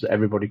brands that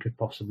everybody could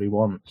possibly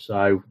want.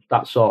 So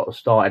that sort of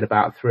started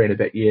about 3 and a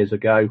bit years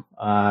ago.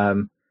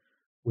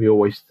 We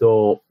always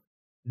thought,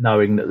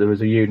 knowing that there was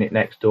a unit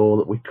next door,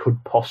 that we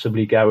could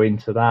possibly go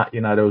into that.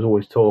 There was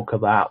always talk of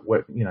that,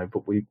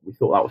 but we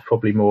thought that was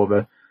probably more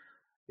of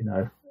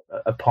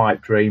a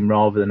pipe dream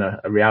rather than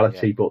a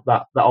reality. Yeah.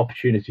 But that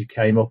opportunity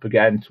came up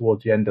again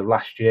towards the end of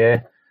last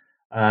year.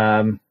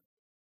 And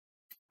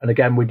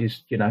again, we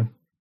just,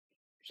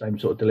 same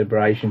sort of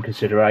deliberation,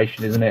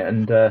 consideration, isn't it?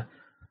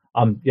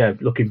 And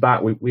looking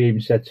back, we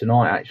even said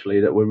tonight actually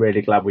that we're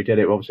really glad we did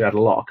it. We obviously had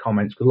a lot of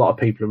comments because a lot of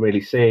people are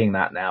really seeing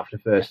that now for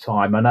the first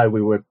time. I know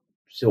we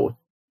took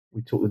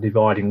the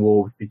dividing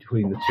wall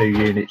between the 2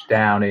 units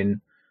down in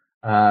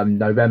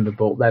November,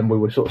 but then we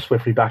were sort of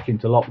swiftly back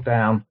into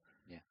lockdown,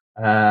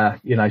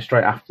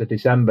 straight after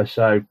December.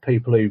 So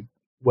people who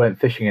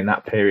weren't fishing in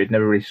that period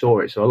never really saw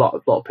it. So a lot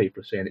of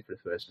people are seeing it for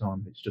the first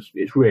time.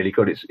 It's really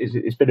good.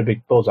 It's been a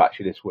big buzz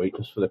actually this week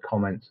just for the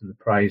comments and the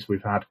praise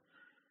we've had.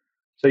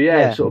 So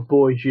it sort of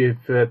buoys you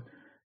for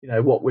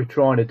what we're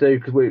trying to do,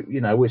 because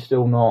we're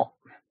still not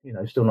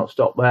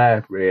stopped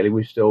there really.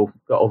 We've still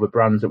got other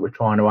brands that we're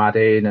trying to add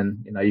in,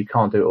 and you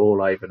can't do it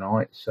all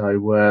overnight.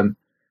 So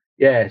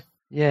Yeah.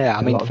 Yeah,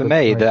 I mean, for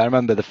me, I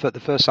remember the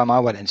first time I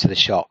went into the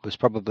shop was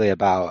probably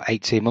about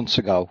 18 months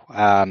ago,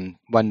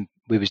 when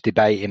we was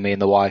debating, me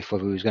and the wife,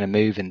 whether we was going to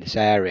move in this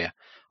area.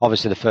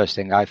 Obviously, the first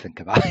thing I think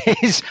about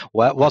is,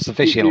 what's the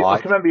fishing like?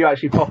 I can remember you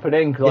actually popping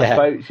in because I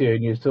spoke to you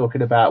and you was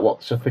talking about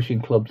what's the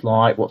fishing clubs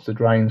like, what's the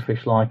drains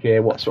fish like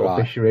here, what sort of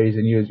fisheries,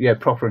 and you was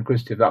proper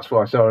inquisitive. That's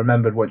why. So I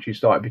remembered once you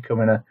started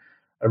becoming a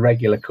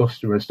regular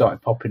customer and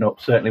started popping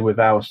up, certainly with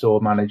our store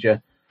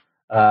manager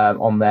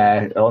on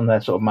their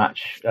sort of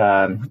match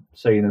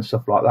scene and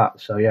stuff like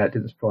that. So yeah, it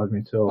didn't surprise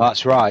me at all.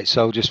 That's right.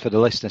 So just for the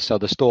listeners, so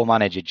the store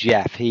manager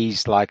Jeff,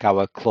 he's like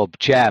our club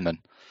chairman.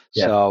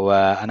 Yeah. So,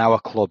 and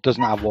our club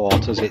doesn't have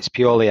waters; it's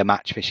purely a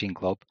match fishing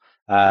club.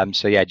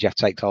 So yeah, Jeff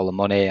takes all the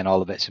money and all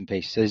the bits and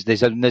pieces.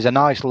 There's a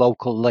nice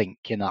local link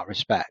in that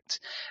respect.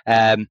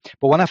 But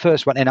when I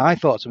first went in, I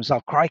thought to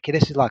myself, "Crikey,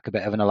 this is like a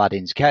bit of an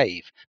Aladdin's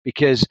cave,"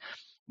 because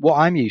what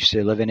I'm used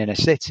to living in a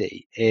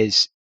city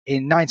is,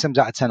 in 9 times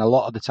out of 10, a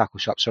lot of the tackle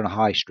shops are on a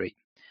high street.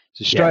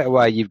 So straight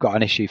away, you've got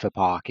an issue for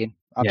parking.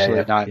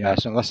 Absolute nightmare.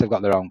 So unless they've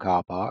got their own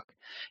car park,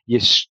 you're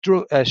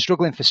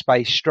struggling for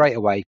space straight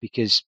away,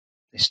 because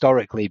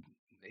historically,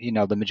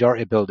 the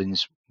majority of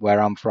buildings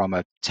where I'm from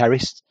are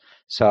terraced,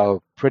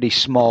 so pretty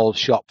small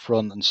shop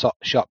front and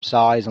shop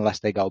size unless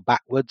they go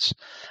backwards.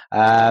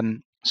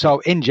 So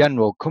in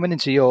general, coming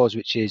into yours,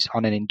 which is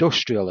on an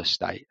industrial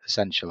estate,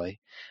 essentially,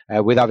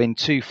 with having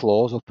 2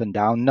 floors up and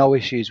down, no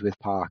issues with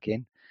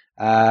parking,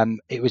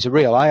 it was a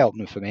real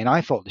eye-opener for me, and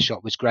I thought the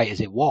shop was great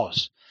as it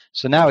was.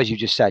 So now, as you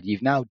just said,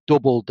 you've now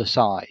doubled the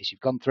size. You've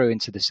gone through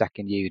into the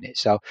second unit.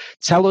 So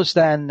tell us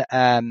then,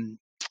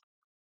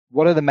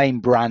 what are the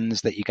main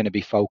brands that you're going to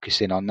be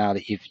focusing on now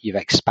that you've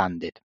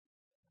expanded?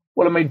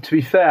 Well, I mean, to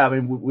be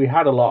fair, we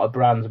had a lot of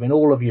brands. I mean,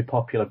 all of your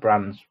popular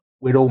brands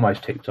we'd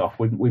almost ticked off.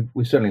 We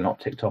certainly not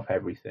ticked off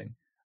everything.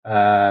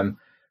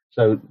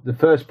 So the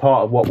first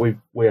part of what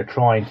we're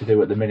trying to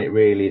do at the minute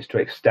really is to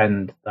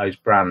extend those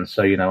brands.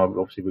 So,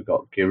 obviously we've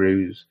got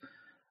Gurus,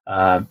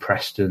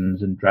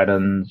 Prestons and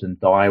Dreadons and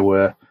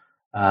Daiwa.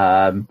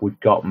 We've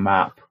got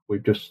MAP. We're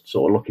just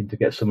sort of looking to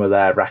get some of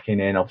their racking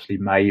in. Obviously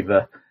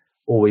Maver,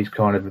 all these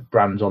kind of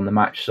brands on the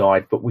match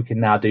side, but we can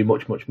now do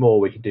much, much more.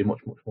 We can do much,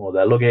 much more of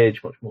their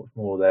luggage, much, much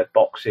more of their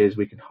boxes.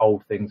 We can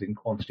hold things in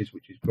quantities,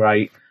 which is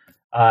great.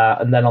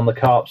 And then on the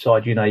carp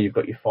side, you've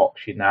got your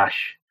Fox, your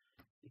Nash,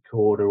 your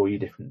Corda, all your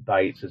different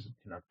baits. There's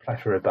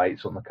plethora of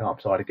baits on the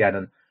carp side again.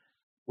 And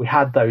we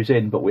had those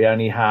in, but we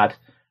only had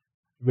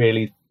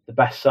really the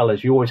best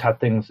sellers. You always had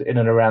things in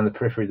and around the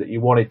periphery that you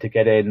wanted to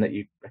get in, that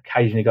you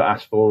occasionally got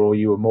asked for, or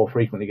you were more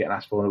frequently getting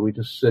asked for, and we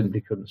just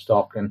simply couldn't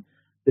stock. And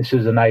this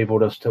has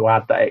enabled us to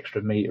add that extra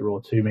metre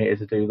or 2 meters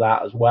to do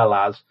that, as well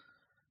as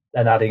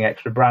then adding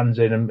extra brands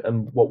in.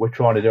 And what we're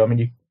trying to do,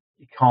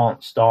 you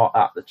can't start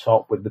at the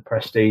top with the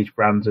prestige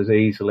brands as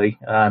easily,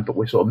 but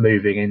we're sort of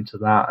moving into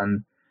that,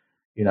 and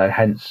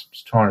hence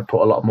trying to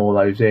put a lot more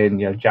of those in.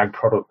 Jag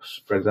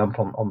products, for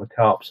example, on the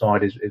carp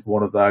side is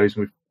one of those.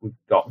 We've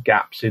got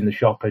gaps in the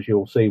shop, as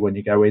you'll see when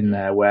you go in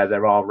there, where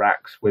there are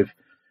racks with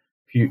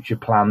future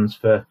plans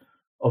for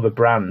other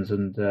brands.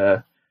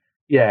 And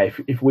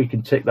if we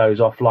can tick those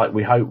off like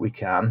we hope we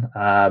can,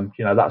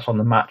 that's on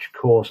the match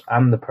course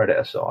and the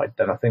predator side,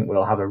 then I think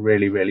we'll have a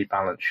really, really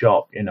balanced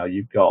shop.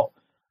 You've got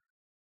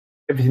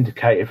everything to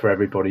cater for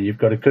everybody. You've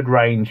got a good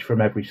range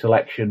from every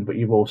selection, but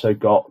you've also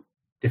got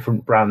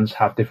different brands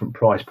have different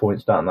price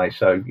points, don't they?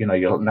 So,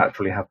 you'll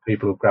naturally have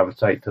people who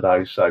gravitate to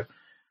those. So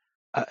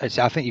I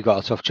think you've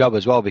got a tough job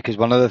as well, because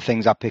one of the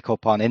things I pick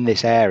up on in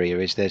this area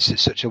is there's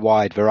such a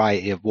wide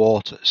variety of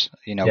waters.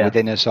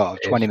 Within a sort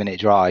of 20-minute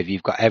drive,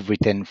 you've got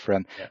everything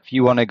from, if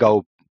you want to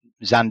go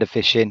zander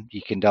fishing,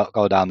 you can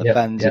go down the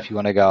fens. If you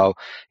want to go,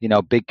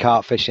 big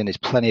carp fishing, there's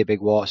plenty of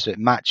big waters.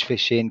 Match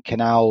fishing,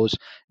 canals,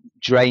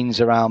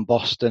 drains around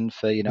Boston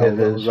for,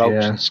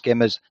 ropes and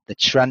skimmers. The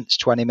Trent's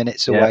 20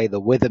 minutes away, the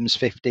Witham's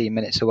 15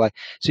 minutes away.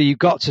 So you've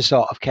got to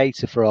sort of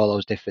cater for all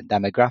those different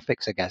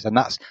demographics, I guess. And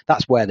that's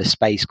where the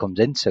space comes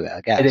into it,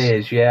 I guess. It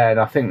is, yeah. And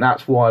I think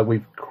that's why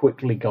we've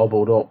quickly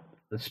gobbled up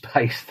the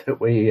space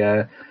that we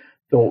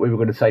thought we were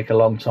going to take a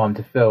long time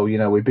to fill.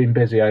 We've been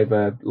busy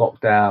over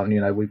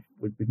lockdown.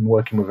 We've been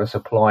working with our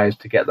suppliers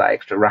to get that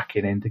extra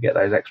racking in, to get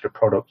those extra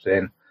products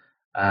in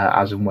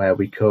as and where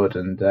we could.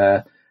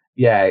 And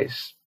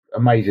it's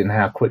amazing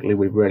how quickly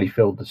we've really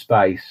filled the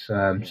space.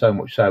 So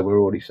much so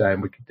we're already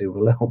saying we could do a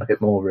little bit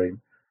more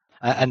room.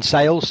 And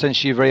sales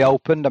since you've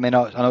reopened? I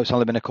know it's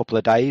only been a couple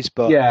of days,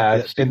 but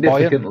it's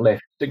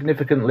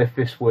significant lift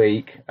this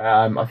week.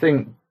 I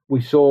think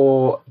we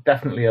saw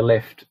definitely a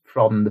lift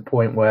from the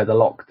point where the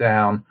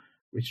lockdown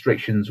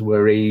restrictions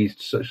were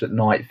eased, such that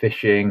night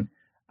fishing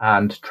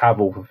and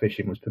travel for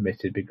fishing was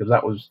permitted, because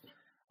that was,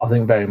 I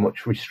think, very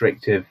much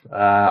restrictive.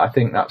 I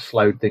think that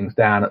slowed things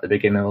down at the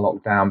beginning of the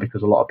lockdown,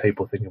 because a lot of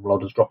people thinking, well,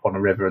 I'll just drop on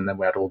a river, and then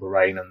we had all the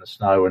rain and the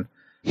snow and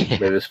the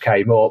rivers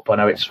came up. I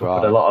know it's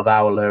put a lot of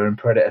owler and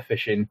predator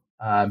fishing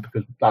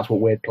because that's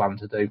what we'd planned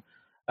to do.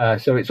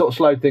 So it sort of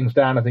slowed things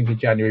down, I think, in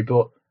January.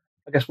 But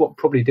I guess what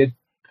probably did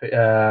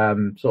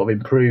sort of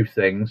improve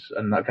things,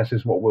 and I guess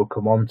is what we'll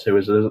come on to,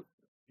 is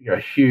a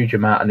huge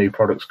amount of new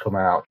products come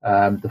out.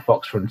 The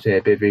Fox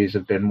Frontier bivvies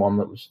have been one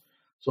that was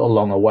sort of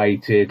long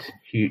awaited,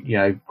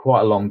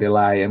 quite a long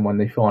delay. And when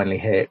they finally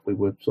hit, we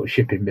were sort of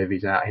shipping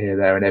bivvies out here,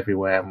 there and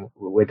everywhere. And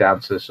we're down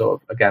to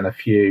sort of, again, a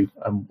few,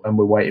 and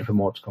we're waiting for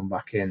more to come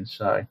back in.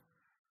 So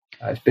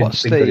it's been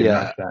pretty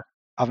nice.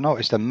 I've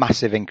noticed a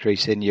massive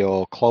increase in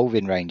your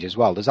clothing range as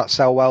well. Does that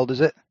sell well,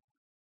 does it?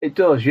 It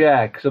does,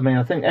 yeah. Because,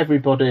 I think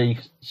everybody,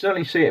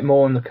 certainly see it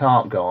more in the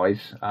carp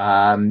guys,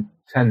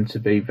 tend to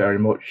be very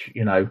much,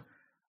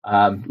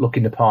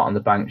 looking the part on the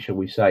bank, shall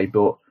we say.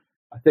 But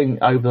I think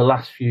over the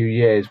last few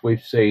years,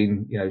 we've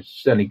seen,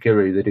 certainly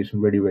Guru, they do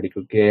some really, really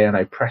good gear. I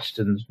know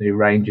Preston's new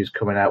ranges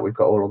coming out. We've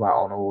got all of that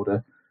on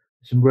order.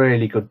 Some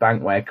really good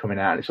bankwear coming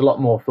out. It's a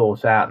lot more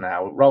thought out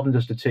now. Rather than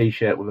just a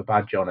T-shirt with a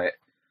badge on it,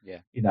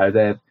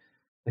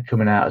 they're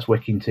coming out as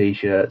wicking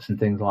T-shirts and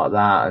things like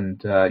that.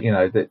 And,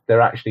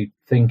 they're actually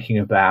thinking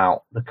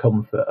about the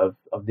comfort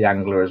of the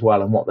angler as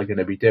well and what they're going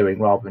to be doing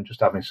rather than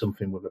just having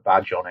something with a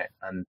badge on it.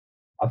 And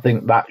I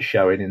think that's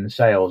showing in the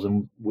sales,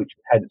 and which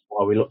hence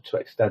why we look to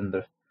extend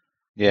the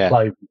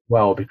clothing as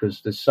well,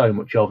 because there's so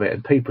much of it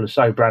and people are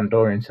so brand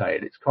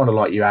orientated. It's kind of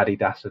like your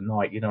Adidas and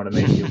Nike, you know what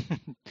I mean?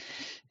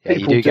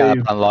 You do get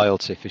a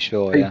loyalty for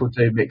sure. People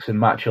do mix and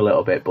match a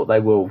little bit, but they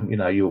will,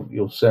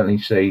 you'll certainly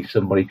see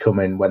somebody come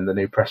in when the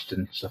new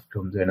Preston stuff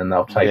comes in, and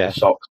they'll take the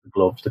socks, the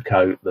gloves, the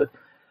coat,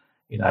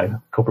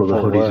 a couple of the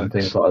hoodies and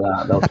things like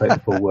that. They'll take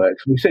the full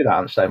works. We see that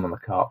and the same on the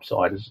carp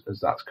side as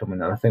that's coming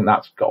in. I think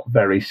that's got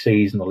very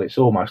seasonal. It's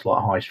almost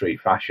like high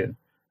street fashion.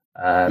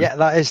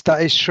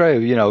 That is true.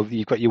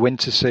 You've got your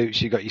winter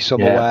suits, you've got your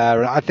summer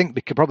wear, and I think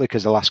probably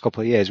because the last couple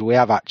of years we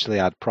have actually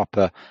had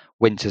proper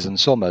winters and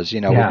summers.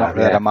 We've not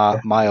really had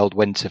a mild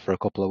winter for a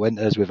couple of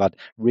winters. We've had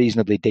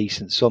reasonably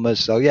decent summers,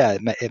 so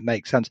it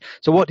makes sense.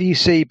 So what do you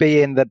see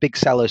being the big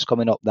sellers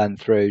coming up then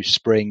through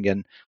spring,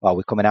 and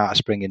we're coming out of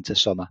spring into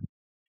summer?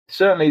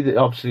 Certainly,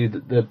 obviously,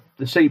 the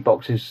seat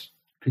boxes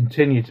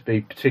continue to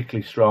be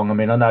particularly strong. I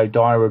know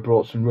Dyra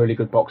brought some really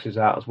good boxes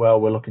out as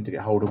well. We're looking to get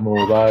hold of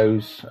more of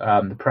those.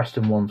 The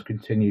Preston ones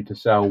continue to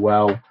sell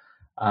well.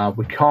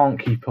 We can't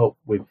keep up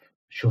with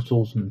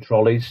shuttles and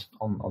trolleys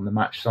on the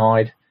match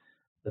side.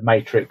 The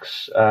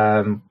Matrix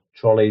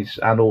trolleys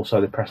and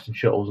also the Preston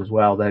shuttles as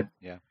well.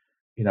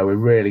 We're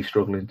really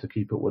struggling to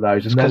keep up with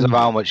those. It's because of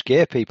how much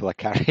gear people are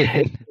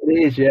carrying.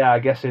 It is, I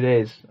guess it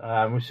is.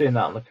 We're seeing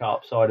that on the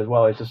carp side as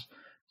well. It's just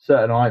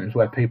certain items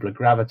where people are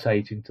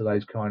gravitating to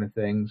those kind of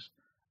things.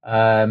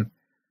 Other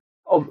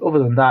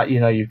than that,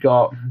 you've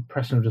got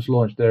Preston have just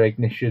launched their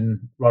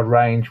Ignition rod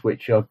range,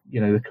 which are,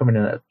 they're coming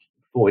in at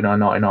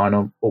 $49.99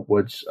 on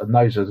upwards, and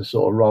those are the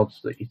sort of rods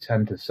that you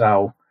tend to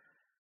sell,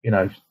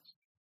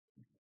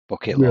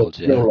 bucket loads,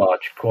 real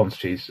large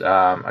quantities,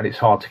 and it's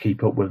hard to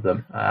keep up with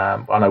them.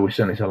 I know we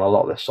certainly sell a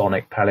lot of the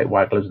Sonic pellet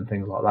wagglers and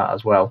things like that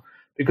as well,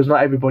 because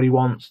not everybody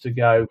wants to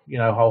go,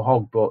 whole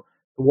hog, but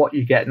what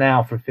you get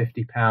now for a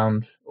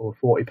 £50 or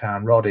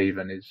 £40 rod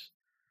even is,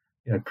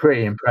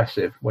 pretty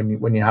impressive when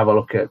you have a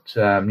look at,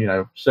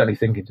 certainly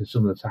thinking to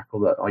some of the tackle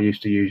that I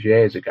used to use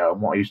years ago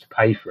and what I used to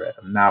pay for it,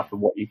 and now for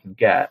what you can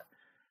get.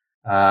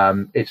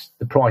 It's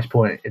the price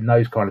point in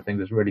those kind of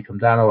things has really come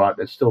down. All right,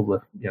 there's still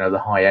the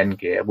high end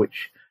gear,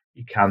 which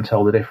you can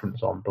tell the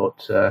difference on,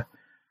 but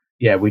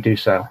we do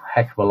sell a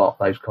heck of a lot of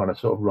those kind of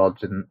sort of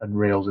rods and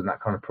reels in that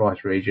kind of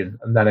price region.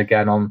 And then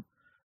again on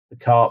the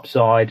carp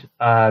side,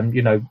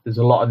 there's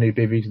a lot of new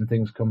bivvies and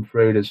things come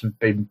through. There's some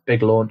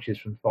big launches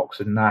from Fox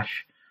and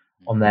Nash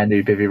on their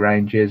new bivvy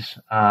ranges,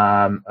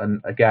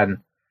 and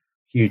again,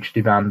 huge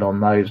demand on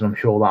those, and I'm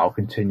sure that will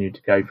continue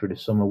to go through the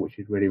summer, which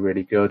is really,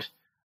 really good.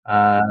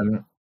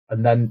 And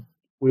then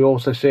we're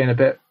also seeing a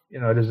bit,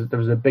 there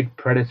was a big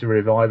predator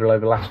revival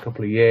over the last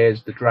couple of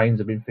years. The drains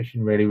have been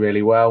fishing really,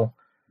 really well.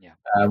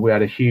 We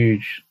had a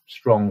huge,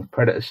 strong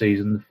predator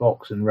season, the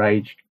Fox and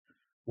Rage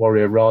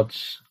Warrior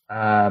rods.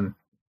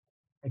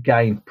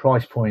 Again,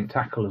 price point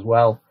tackle as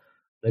well.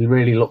 They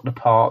really look the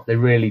part. They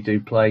really do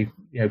play,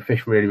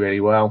 fish really,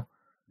 really well.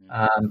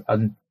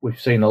 And we've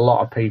seen a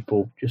lot of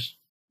people just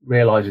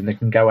realising they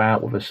can go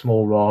out with a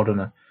small rod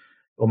and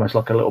almost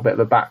like a little bit of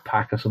a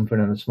backpack or something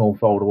and a small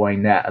fold-away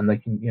net, and they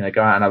can,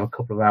 go out and have a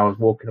couple of hours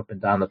walking up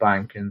and down the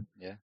bank. And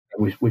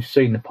we've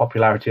seen the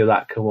popularity of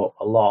that come up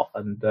a lot.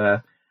 And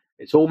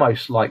it's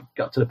almost like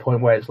got to the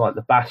point where it's like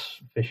the bass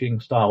fishing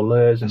style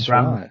lures and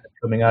brands are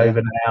coming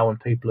over now, and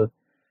people are,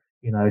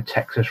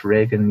 Texas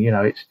rig, and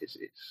it's.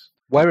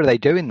 Where are they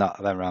doing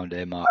that then around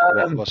here, Mark?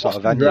 What sort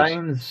of venues?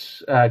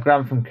 Drains,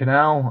 Grantham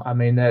Canal.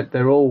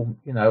 They're all,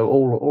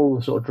 all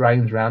the sort of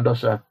drains around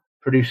us are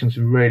producing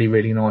some really,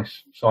 really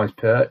nice sized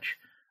perch,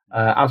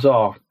 as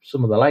are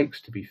some of the lakes,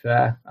 to be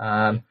fair.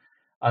 And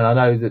I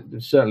know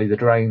that certainly the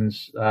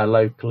drains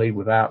locally,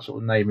 without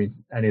sort of naming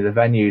any of the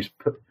venues,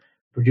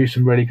 produce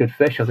some really good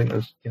fish. I think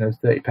there's,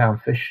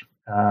 £30 fish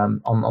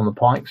on the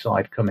pike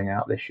side coming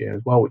out this year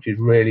as well, which is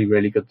really,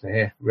 really good to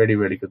hear. Really,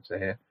 really good to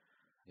hear.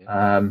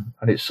 And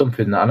it's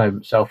something that I know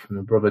myself and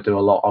my brother do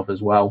a lot of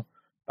as well,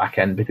 back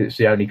end, because it's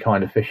the only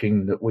kind of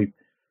fishing that we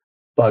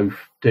both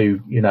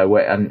do,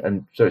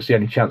 and so it's the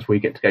only chance we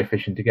get to go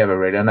fishing together,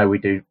 really. I know we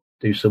do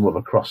do some of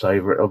a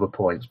crossover at other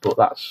points, but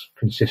that's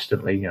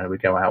consistently, we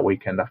go out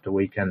weekend after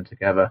weekend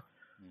together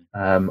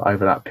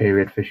over that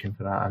period fishing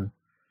for that. And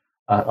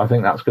I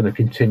think that's going to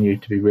continue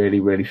to be really,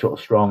 really sort of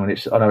strong.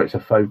 And I know it's a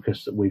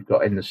focus that we've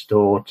got in the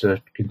store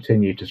to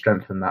continue to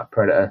strengthen that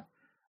predator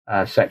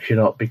section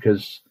up,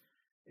 because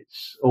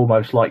it's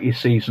almost like your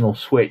seasonal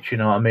switch, you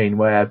know what I mean,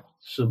 where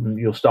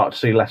you'll start to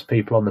see less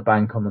people on the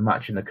bank on the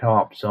matching the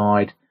carp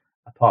side,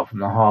 apart from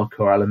the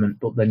hardcore element,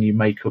 but then you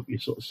make up your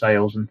sort of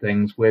sales and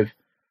things with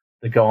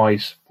the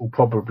guys will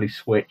probably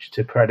switch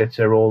to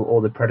predator,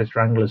 or the predator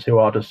anglers who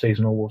are just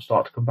seasonal will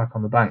start to come back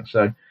on the bank.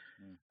 So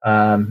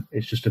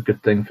it's just a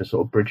good thing for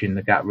sort of bridging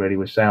the gap really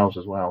with sales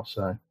as well.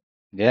 So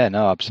yeah,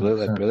 no,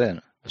 absolutely,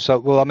 brilliant. So,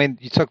 well, I mean,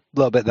 you talked a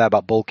little bit there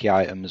about bulky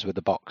items with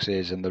the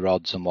boxes and the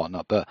rods and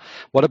whatnot, but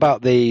what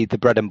about the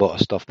bread and butter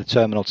stuff, the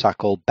terminal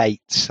tackle,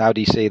 baits? How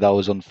do you see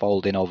those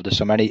unfolding over the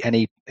summer?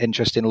 Any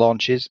interesting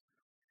launches?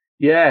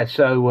 Yeah,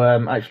 so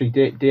actually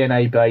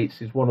DNA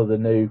Baits is one of the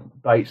new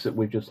baits that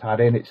we've just had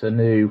in. It's a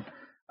new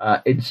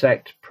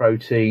insect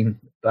protein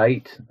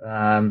bait,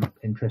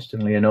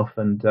 interestingly enough,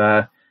 and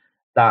that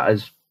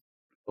has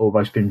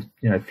almost been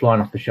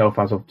flying off the shelf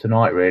as of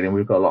tonight, really, and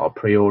we've got a lot of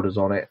pre-orders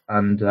on it.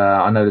 And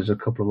I know there's a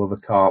couple of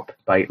other carp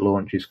bait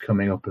launches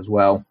coming up as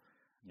well,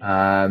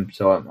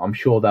 so I'm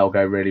sure they'll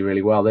go really,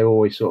 really well. They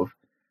always sort of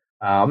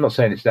I'm not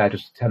saying it's there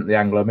just to tempt the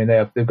angler. I mean,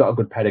 they've got a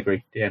good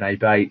pedigree, DNA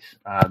Baits.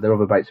 Their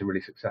other baits are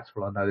really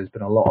successful. I know there's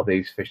been a lot of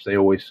these fish. You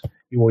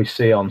always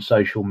see on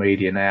social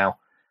media now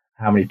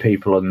how many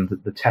people and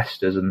the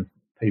testers and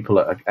people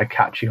are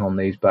catching on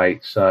these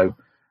baits. So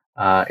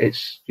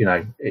it's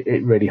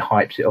it really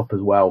hypes it up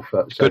as well.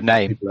 Good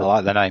name. I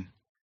like the name.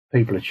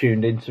 People are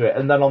tuned into it.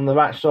 And then on the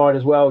match side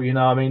as well,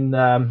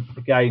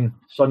 again,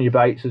 Sonia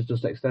Baits has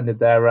just extended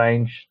their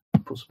range,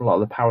 put a lot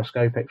of the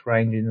Parascopex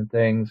range in and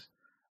things.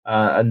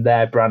 And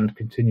their brand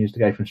continues to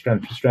go from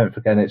strength to strength.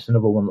 Again, it's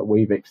another one that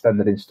we've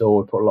extended in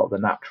store. We put a lot of the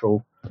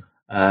natural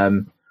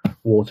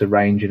water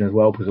range in as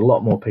well, because a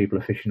lot more people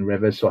are fishing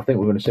rivers. So I think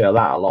we're going to see that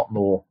a lot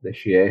more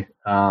this year.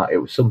 It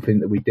was something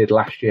that we did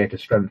last year to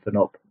strengthen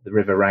up the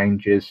river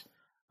ranges.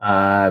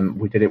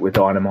 We did it with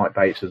Dynamite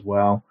Baits as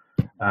well.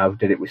 We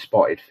did it with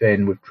Spotted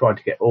Fin. We've tried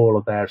to get all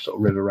of their sort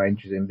of river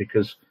ranges in,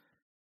 because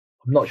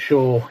I'm not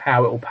sure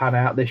how it will pan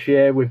out this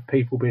year with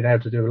people being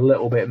able to do a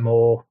little bit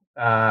more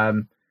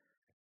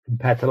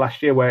compared to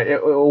last year, where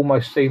it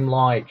almost seemed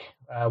like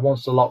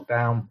once the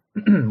lockdown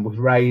was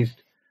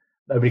raised,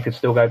 nobody could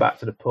still go back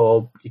to the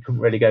pub. You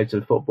couldn't really go to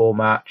the football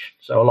match.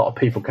 So a lot of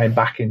people came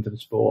back into the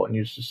sport, and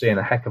you're just seeing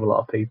a heck of a lot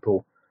of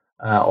people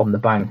on the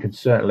bank. And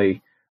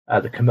certainly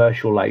the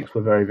commercial lakes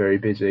were very, very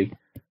busy.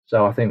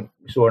 So I think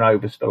we saw an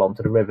overspill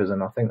onto the rivers,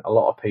 and I think a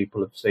lot of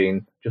people have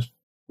seen just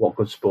what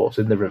good sport's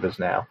in the rivers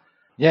now.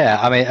 Yeah,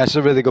 I mean, that's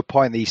a really good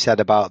point that you said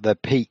about the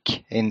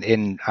peak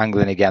in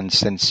angling again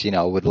since,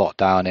 with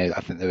lockdown. I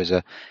think there was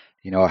a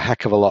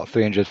heck of a lot,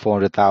 300,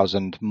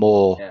 400,000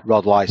 more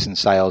rod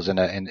license sales in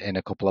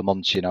a couple of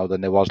months,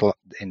 than there was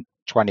in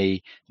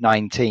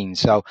 2019.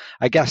 So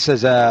I guess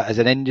as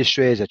an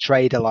industry, as a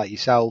trader like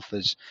yourself,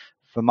 as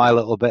for my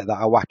little bit that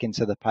I whack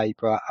into the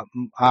paper,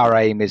 our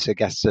aim is, I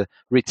guess, to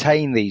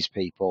retain these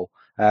people,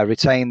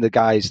 retain the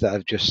guys that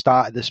have just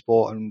started the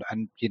sport,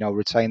 and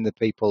retain the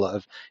people that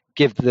have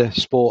give the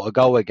sport a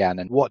go again.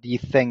 And what do you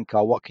think,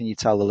 or what can you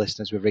tell the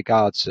listeners with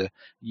regards to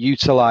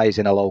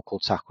utilising a local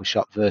tackle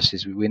shop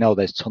versus, we know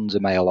there's tons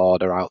of mail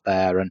order out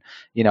there, and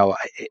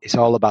it's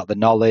all about the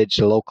knowledge,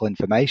 the local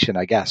information,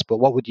 I guess. But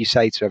what would you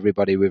say to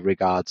everybody with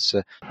regards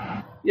to?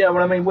 Yeah,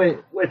 well, I mean,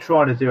 we're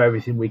trying to do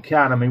everything we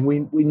can. I mean,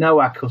 we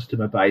know our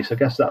customer base. I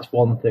guess that's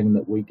one thing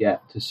that we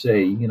get to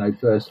see,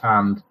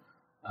 firsthand.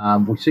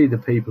 We see the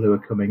people who are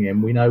coming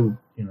in. We know,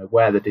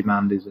 where the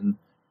demand is, and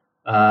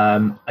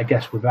I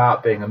guess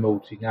without being a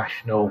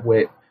multinational,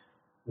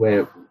 we're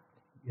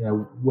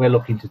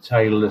looking to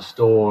tailor the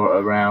store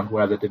around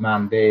where the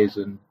demand is,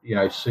 and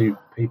suit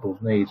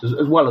people's needs,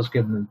 as well as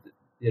giving them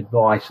the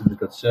advice and the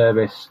good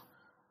service.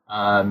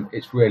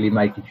 It's really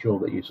making sure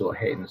that you're sort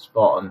of hitting the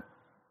spot, and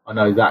I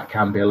know that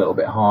can be a little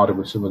bit harder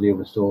with some of the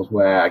other stores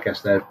where I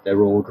guess they're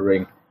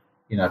ordering,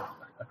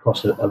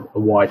 across a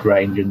wide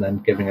range, and then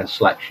giving a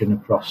selection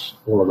across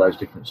all of those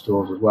different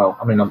stores as well.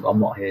 I mean, I'm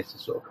not here to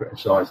sort of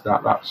criticise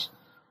that. That's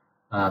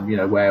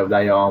where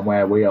they are and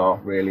where we are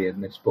really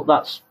in this. But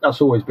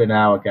that's always been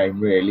our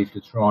game, really,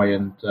 to try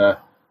and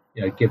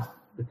give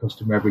the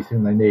customer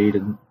everything they need.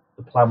 And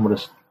the plan with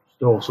the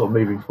store sort of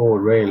moving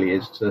forward really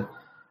is to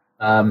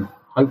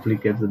hopefully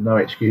give them no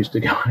excuse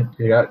to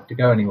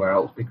go anywhere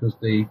else, because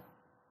the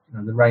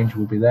range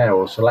will be there,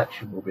 or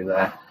selection will be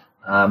there.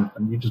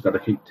 And you just got to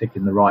keep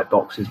ticking the right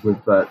boxes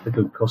with the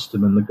good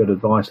custom and the good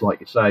advice, like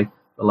you say,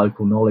 the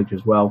local knowledge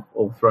as well,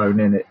 all thrown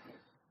in. It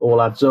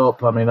all adds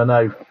up. I mean, I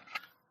know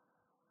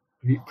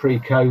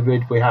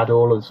pre-COVID we had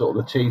all of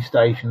the tea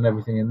station and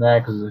everything in there,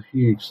 because there's a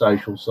huge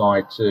social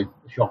side to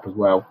the shop as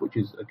well, which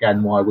is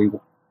again why we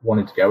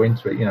wanted to go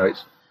into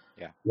it.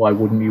 Why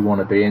wouldn't you want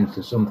to be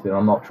into something?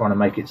 I'm not trying to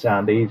make it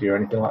sound easy or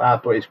anything like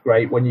that, but it's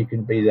great when you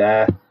can be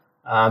there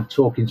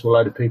talking to a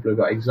load of people who've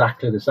got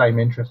exactly the same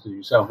interest as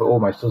yourself. It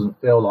almost doesn't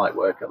feel like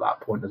work at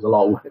that point. There's a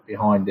lot of work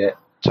behind it.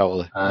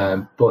 Totally.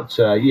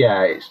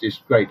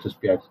 It's great just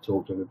to be able to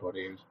talk to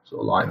everybody who's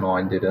sort of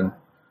like-minded and,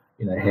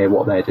 hear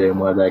what they're doing,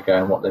 where they're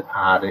going, what they've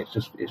had. It's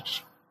just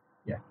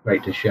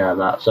great to share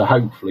that. So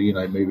hopefully,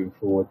 moving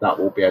forward, that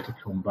will be able to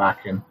come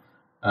back and,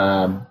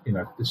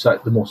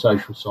 the more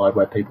social side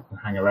where people can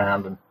hang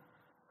around and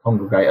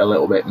congregate a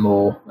little bit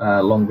more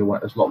longer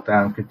as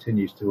lockdown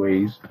continues to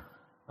ease.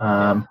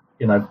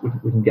 We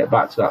can get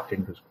back to that,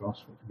 fingers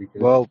crossed, which would be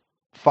good. Well,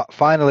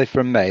 finally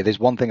from me, there's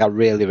one thing I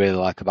really, really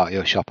like about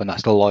your shop, and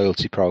that's the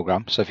loyalty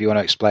program. So if you want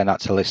to explain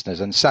that to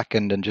listeners. And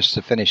second, and just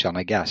to finish on,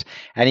 I guess,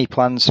 any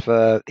plans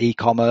for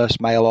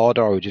e-commerce, mail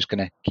order, or are we just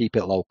going to keep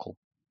it local?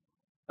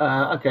 So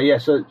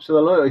the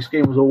loyalty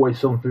scheme was always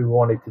something we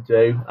wanted to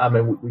do. I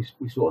mean,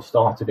 we sort of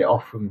started it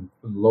off from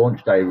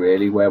launch day,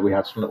 really, where we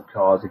had some little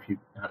cards. If you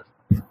had a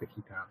 £50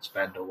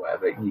 spend or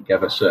whatever, you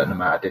gave a certain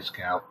amount of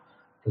discount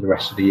for the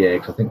rest of the year,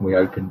 because I think we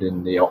opened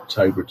in the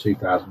October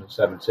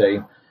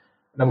 2017.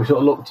 And then we sort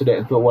of looked at it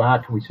and thought, well, how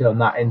can we turn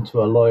that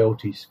into a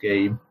loyalty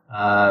scheme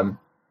and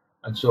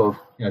sort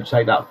of,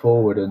 take that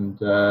forward? And,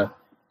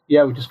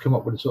 we just come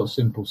up with a sort of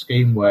simple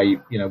scheme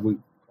where, we're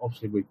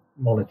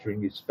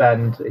monitoring your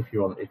spend. If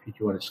you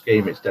join a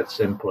scheme, it's dead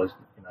simple. As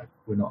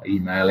we're not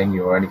emailing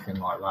you or anything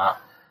like that.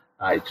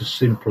 It's just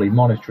simply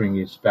monitoring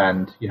your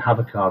spend. You have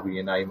a card with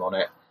your name on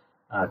it.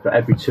 For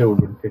every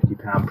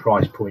 £250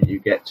 price point you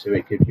get to,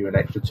 it gives you an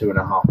extra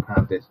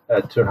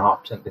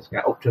 2.5%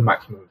 discount, up to a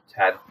maximum of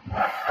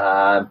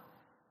 10.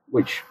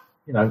 Which,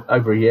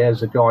 over a year,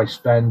 as a guy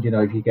spend,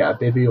 if you get a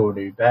bivvy or a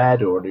new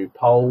bed or a new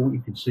pole,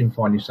 you can soon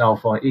find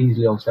yourself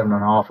easily on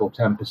 7.5% or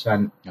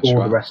 10%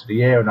 the rest of the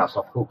year, and that's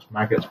off hooks,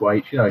 maggots,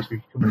 weights. So if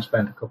you come and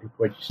spend a couple of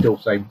quid, you're still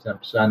saving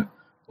 10%.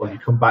 Or if you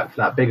come back for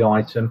that big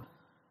item,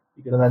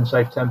 you're going to then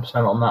save 10%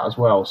 on that as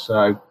well.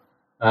 So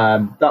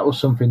that was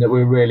something that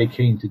we were really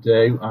keen to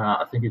do.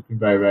 I think it's been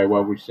very, very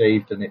well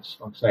received, and it's,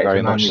 like I say,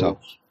 it's an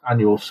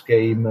annual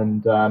scheme.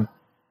 And I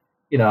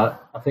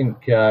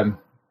think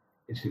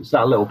it's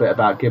that little bit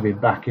about giving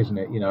back, isn't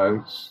it?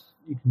 You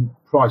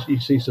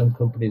see some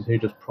companies who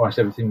just price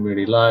everything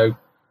really low,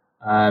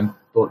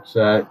 but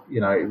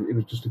it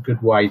was just a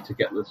good way to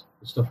get the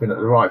stuff in at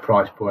the right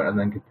price point, and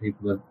then give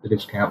people the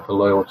discount for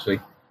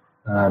loyalty.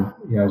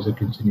 As they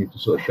continue to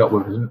sort of shop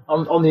with us. And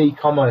on the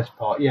e-commerce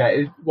part,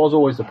 it was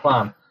always the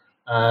plan.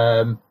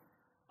 I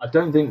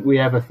don't think we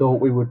ever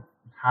thought we would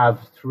have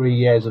 3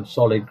 years of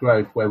solid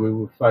growth where we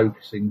were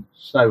focusing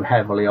so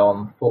heavily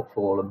on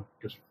footfall and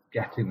just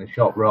getting the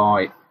shop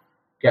right,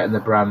 getting the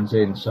brands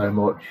in so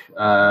much.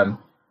 And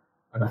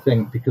I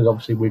think because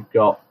obviously we've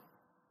got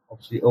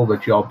other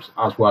jobs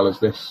as well as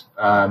this,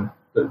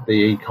 that the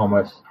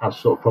e-commerce has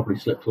sort of probably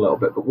slipped a little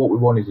bit. But what we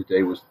wanted to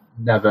do was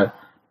never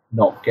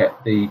not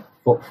get the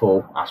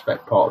footfall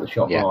aspect part of the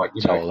shop right.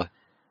 Totally.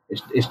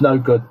 It's no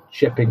good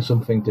shipping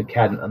something to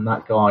Kent and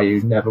that guy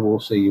who never will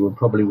see you and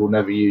probably will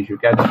never use you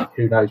again.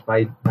 Who knows,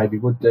 maybe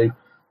would do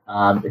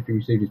if he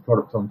received his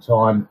product on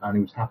time and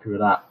he was happy with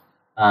that.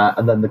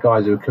 And then the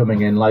guys who are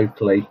coming in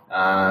locally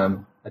are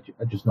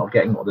just not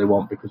getting what they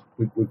want because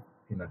we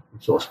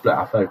sort of split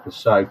our focus.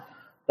 So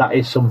that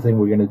is something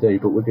we're going to do,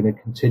 but we're going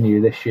to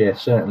continue this year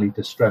certainly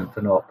to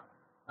strengthen up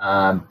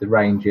the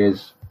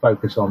ranges,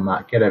 focus on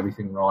that, get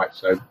everything right.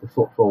 So the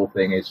footfall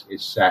thing is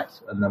set,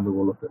 and then we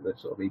will look at the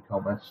sort of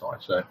e-commerce side.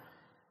 So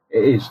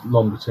it is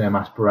longer term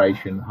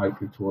aspiration,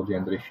 hopefully towards the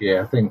end of this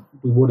year. I think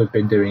we would have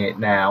been doing it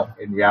now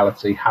in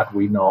reality had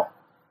we not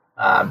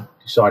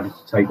decided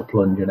to take the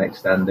plunge and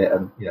extend it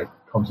and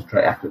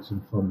concentrate efforts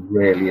and funds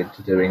really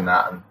into doing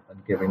that and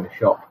giving the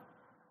shop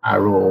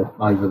our all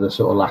over the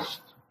sort of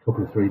last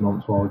couple of 3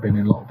 months while we've been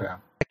in lockdown.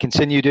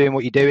 Continue doing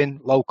what you're doing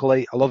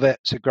locally. I love it.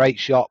 It's a great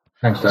shop.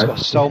 Thanks, Dave. It's got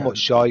so much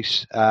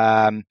choice,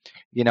 and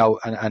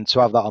to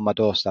have that on my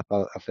doorstep,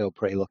 I feel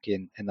pretty lucky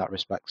in that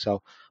respect.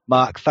 So,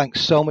 Mark,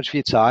 thanks so much for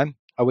your time.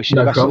 I wish you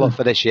the best of luck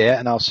for this year,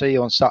 and I'll see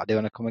you on Saturday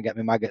when I come and get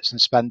my maggots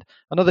and spend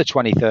another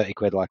 20-30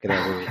 quid like I do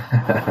every week.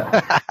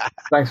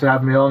 Thanks for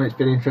having me on. It's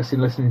been interesting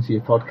listening to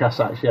your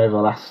podcast actually over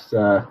the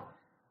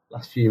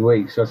last few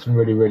weeks. So some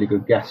really, really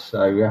good guests.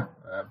 So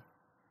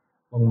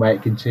long may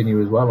it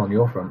continue as well on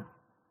your front.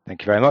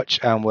 Thank you very much,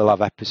 and we'll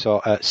have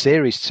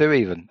series 2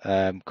 even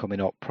coming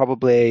up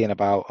probably in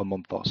about a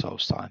month or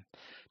so's time.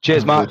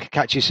 Cheers, Mark. Good.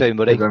 Catch you soon,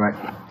 buddy. Good,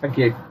 thank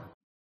you.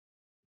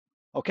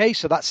 Okay,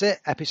 so that's it.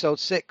 Episode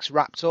 6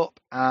 wrapped up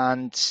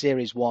and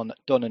Series 1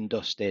 done and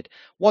dusted.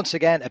 Once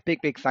again, a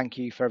big thank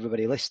you for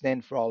everybody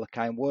listening, for all the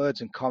kind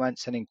words and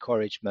comments and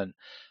encouragement.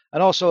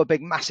 And also a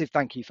big, massive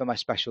thank you for my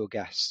special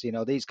guests.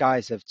 These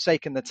guys have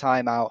taken the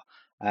time out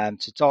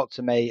to talk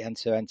to me and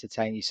to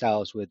entertain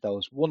yourselves with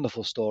those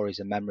wonderful stories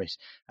and memories.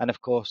 And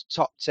of course,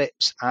 top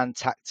tips and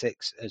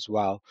tactics as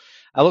well.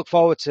 I look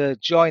forward to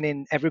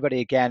joining everybody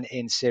again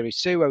in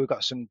Series 2, where we've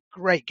got some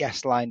great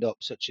guests lined up,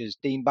 such as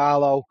Dean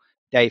Barlow,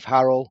 Dave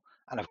Harrell,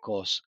 and of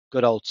course,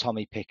 good old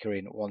Tommy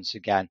Pickering once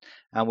again.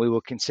 And we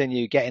will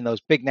continue getting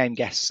those big name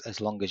guests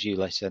as long as you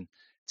listen.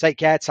 Take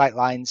care, tight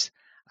lines,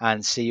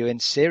 and see you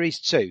in Series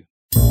 2.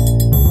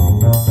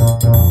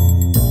 Bye.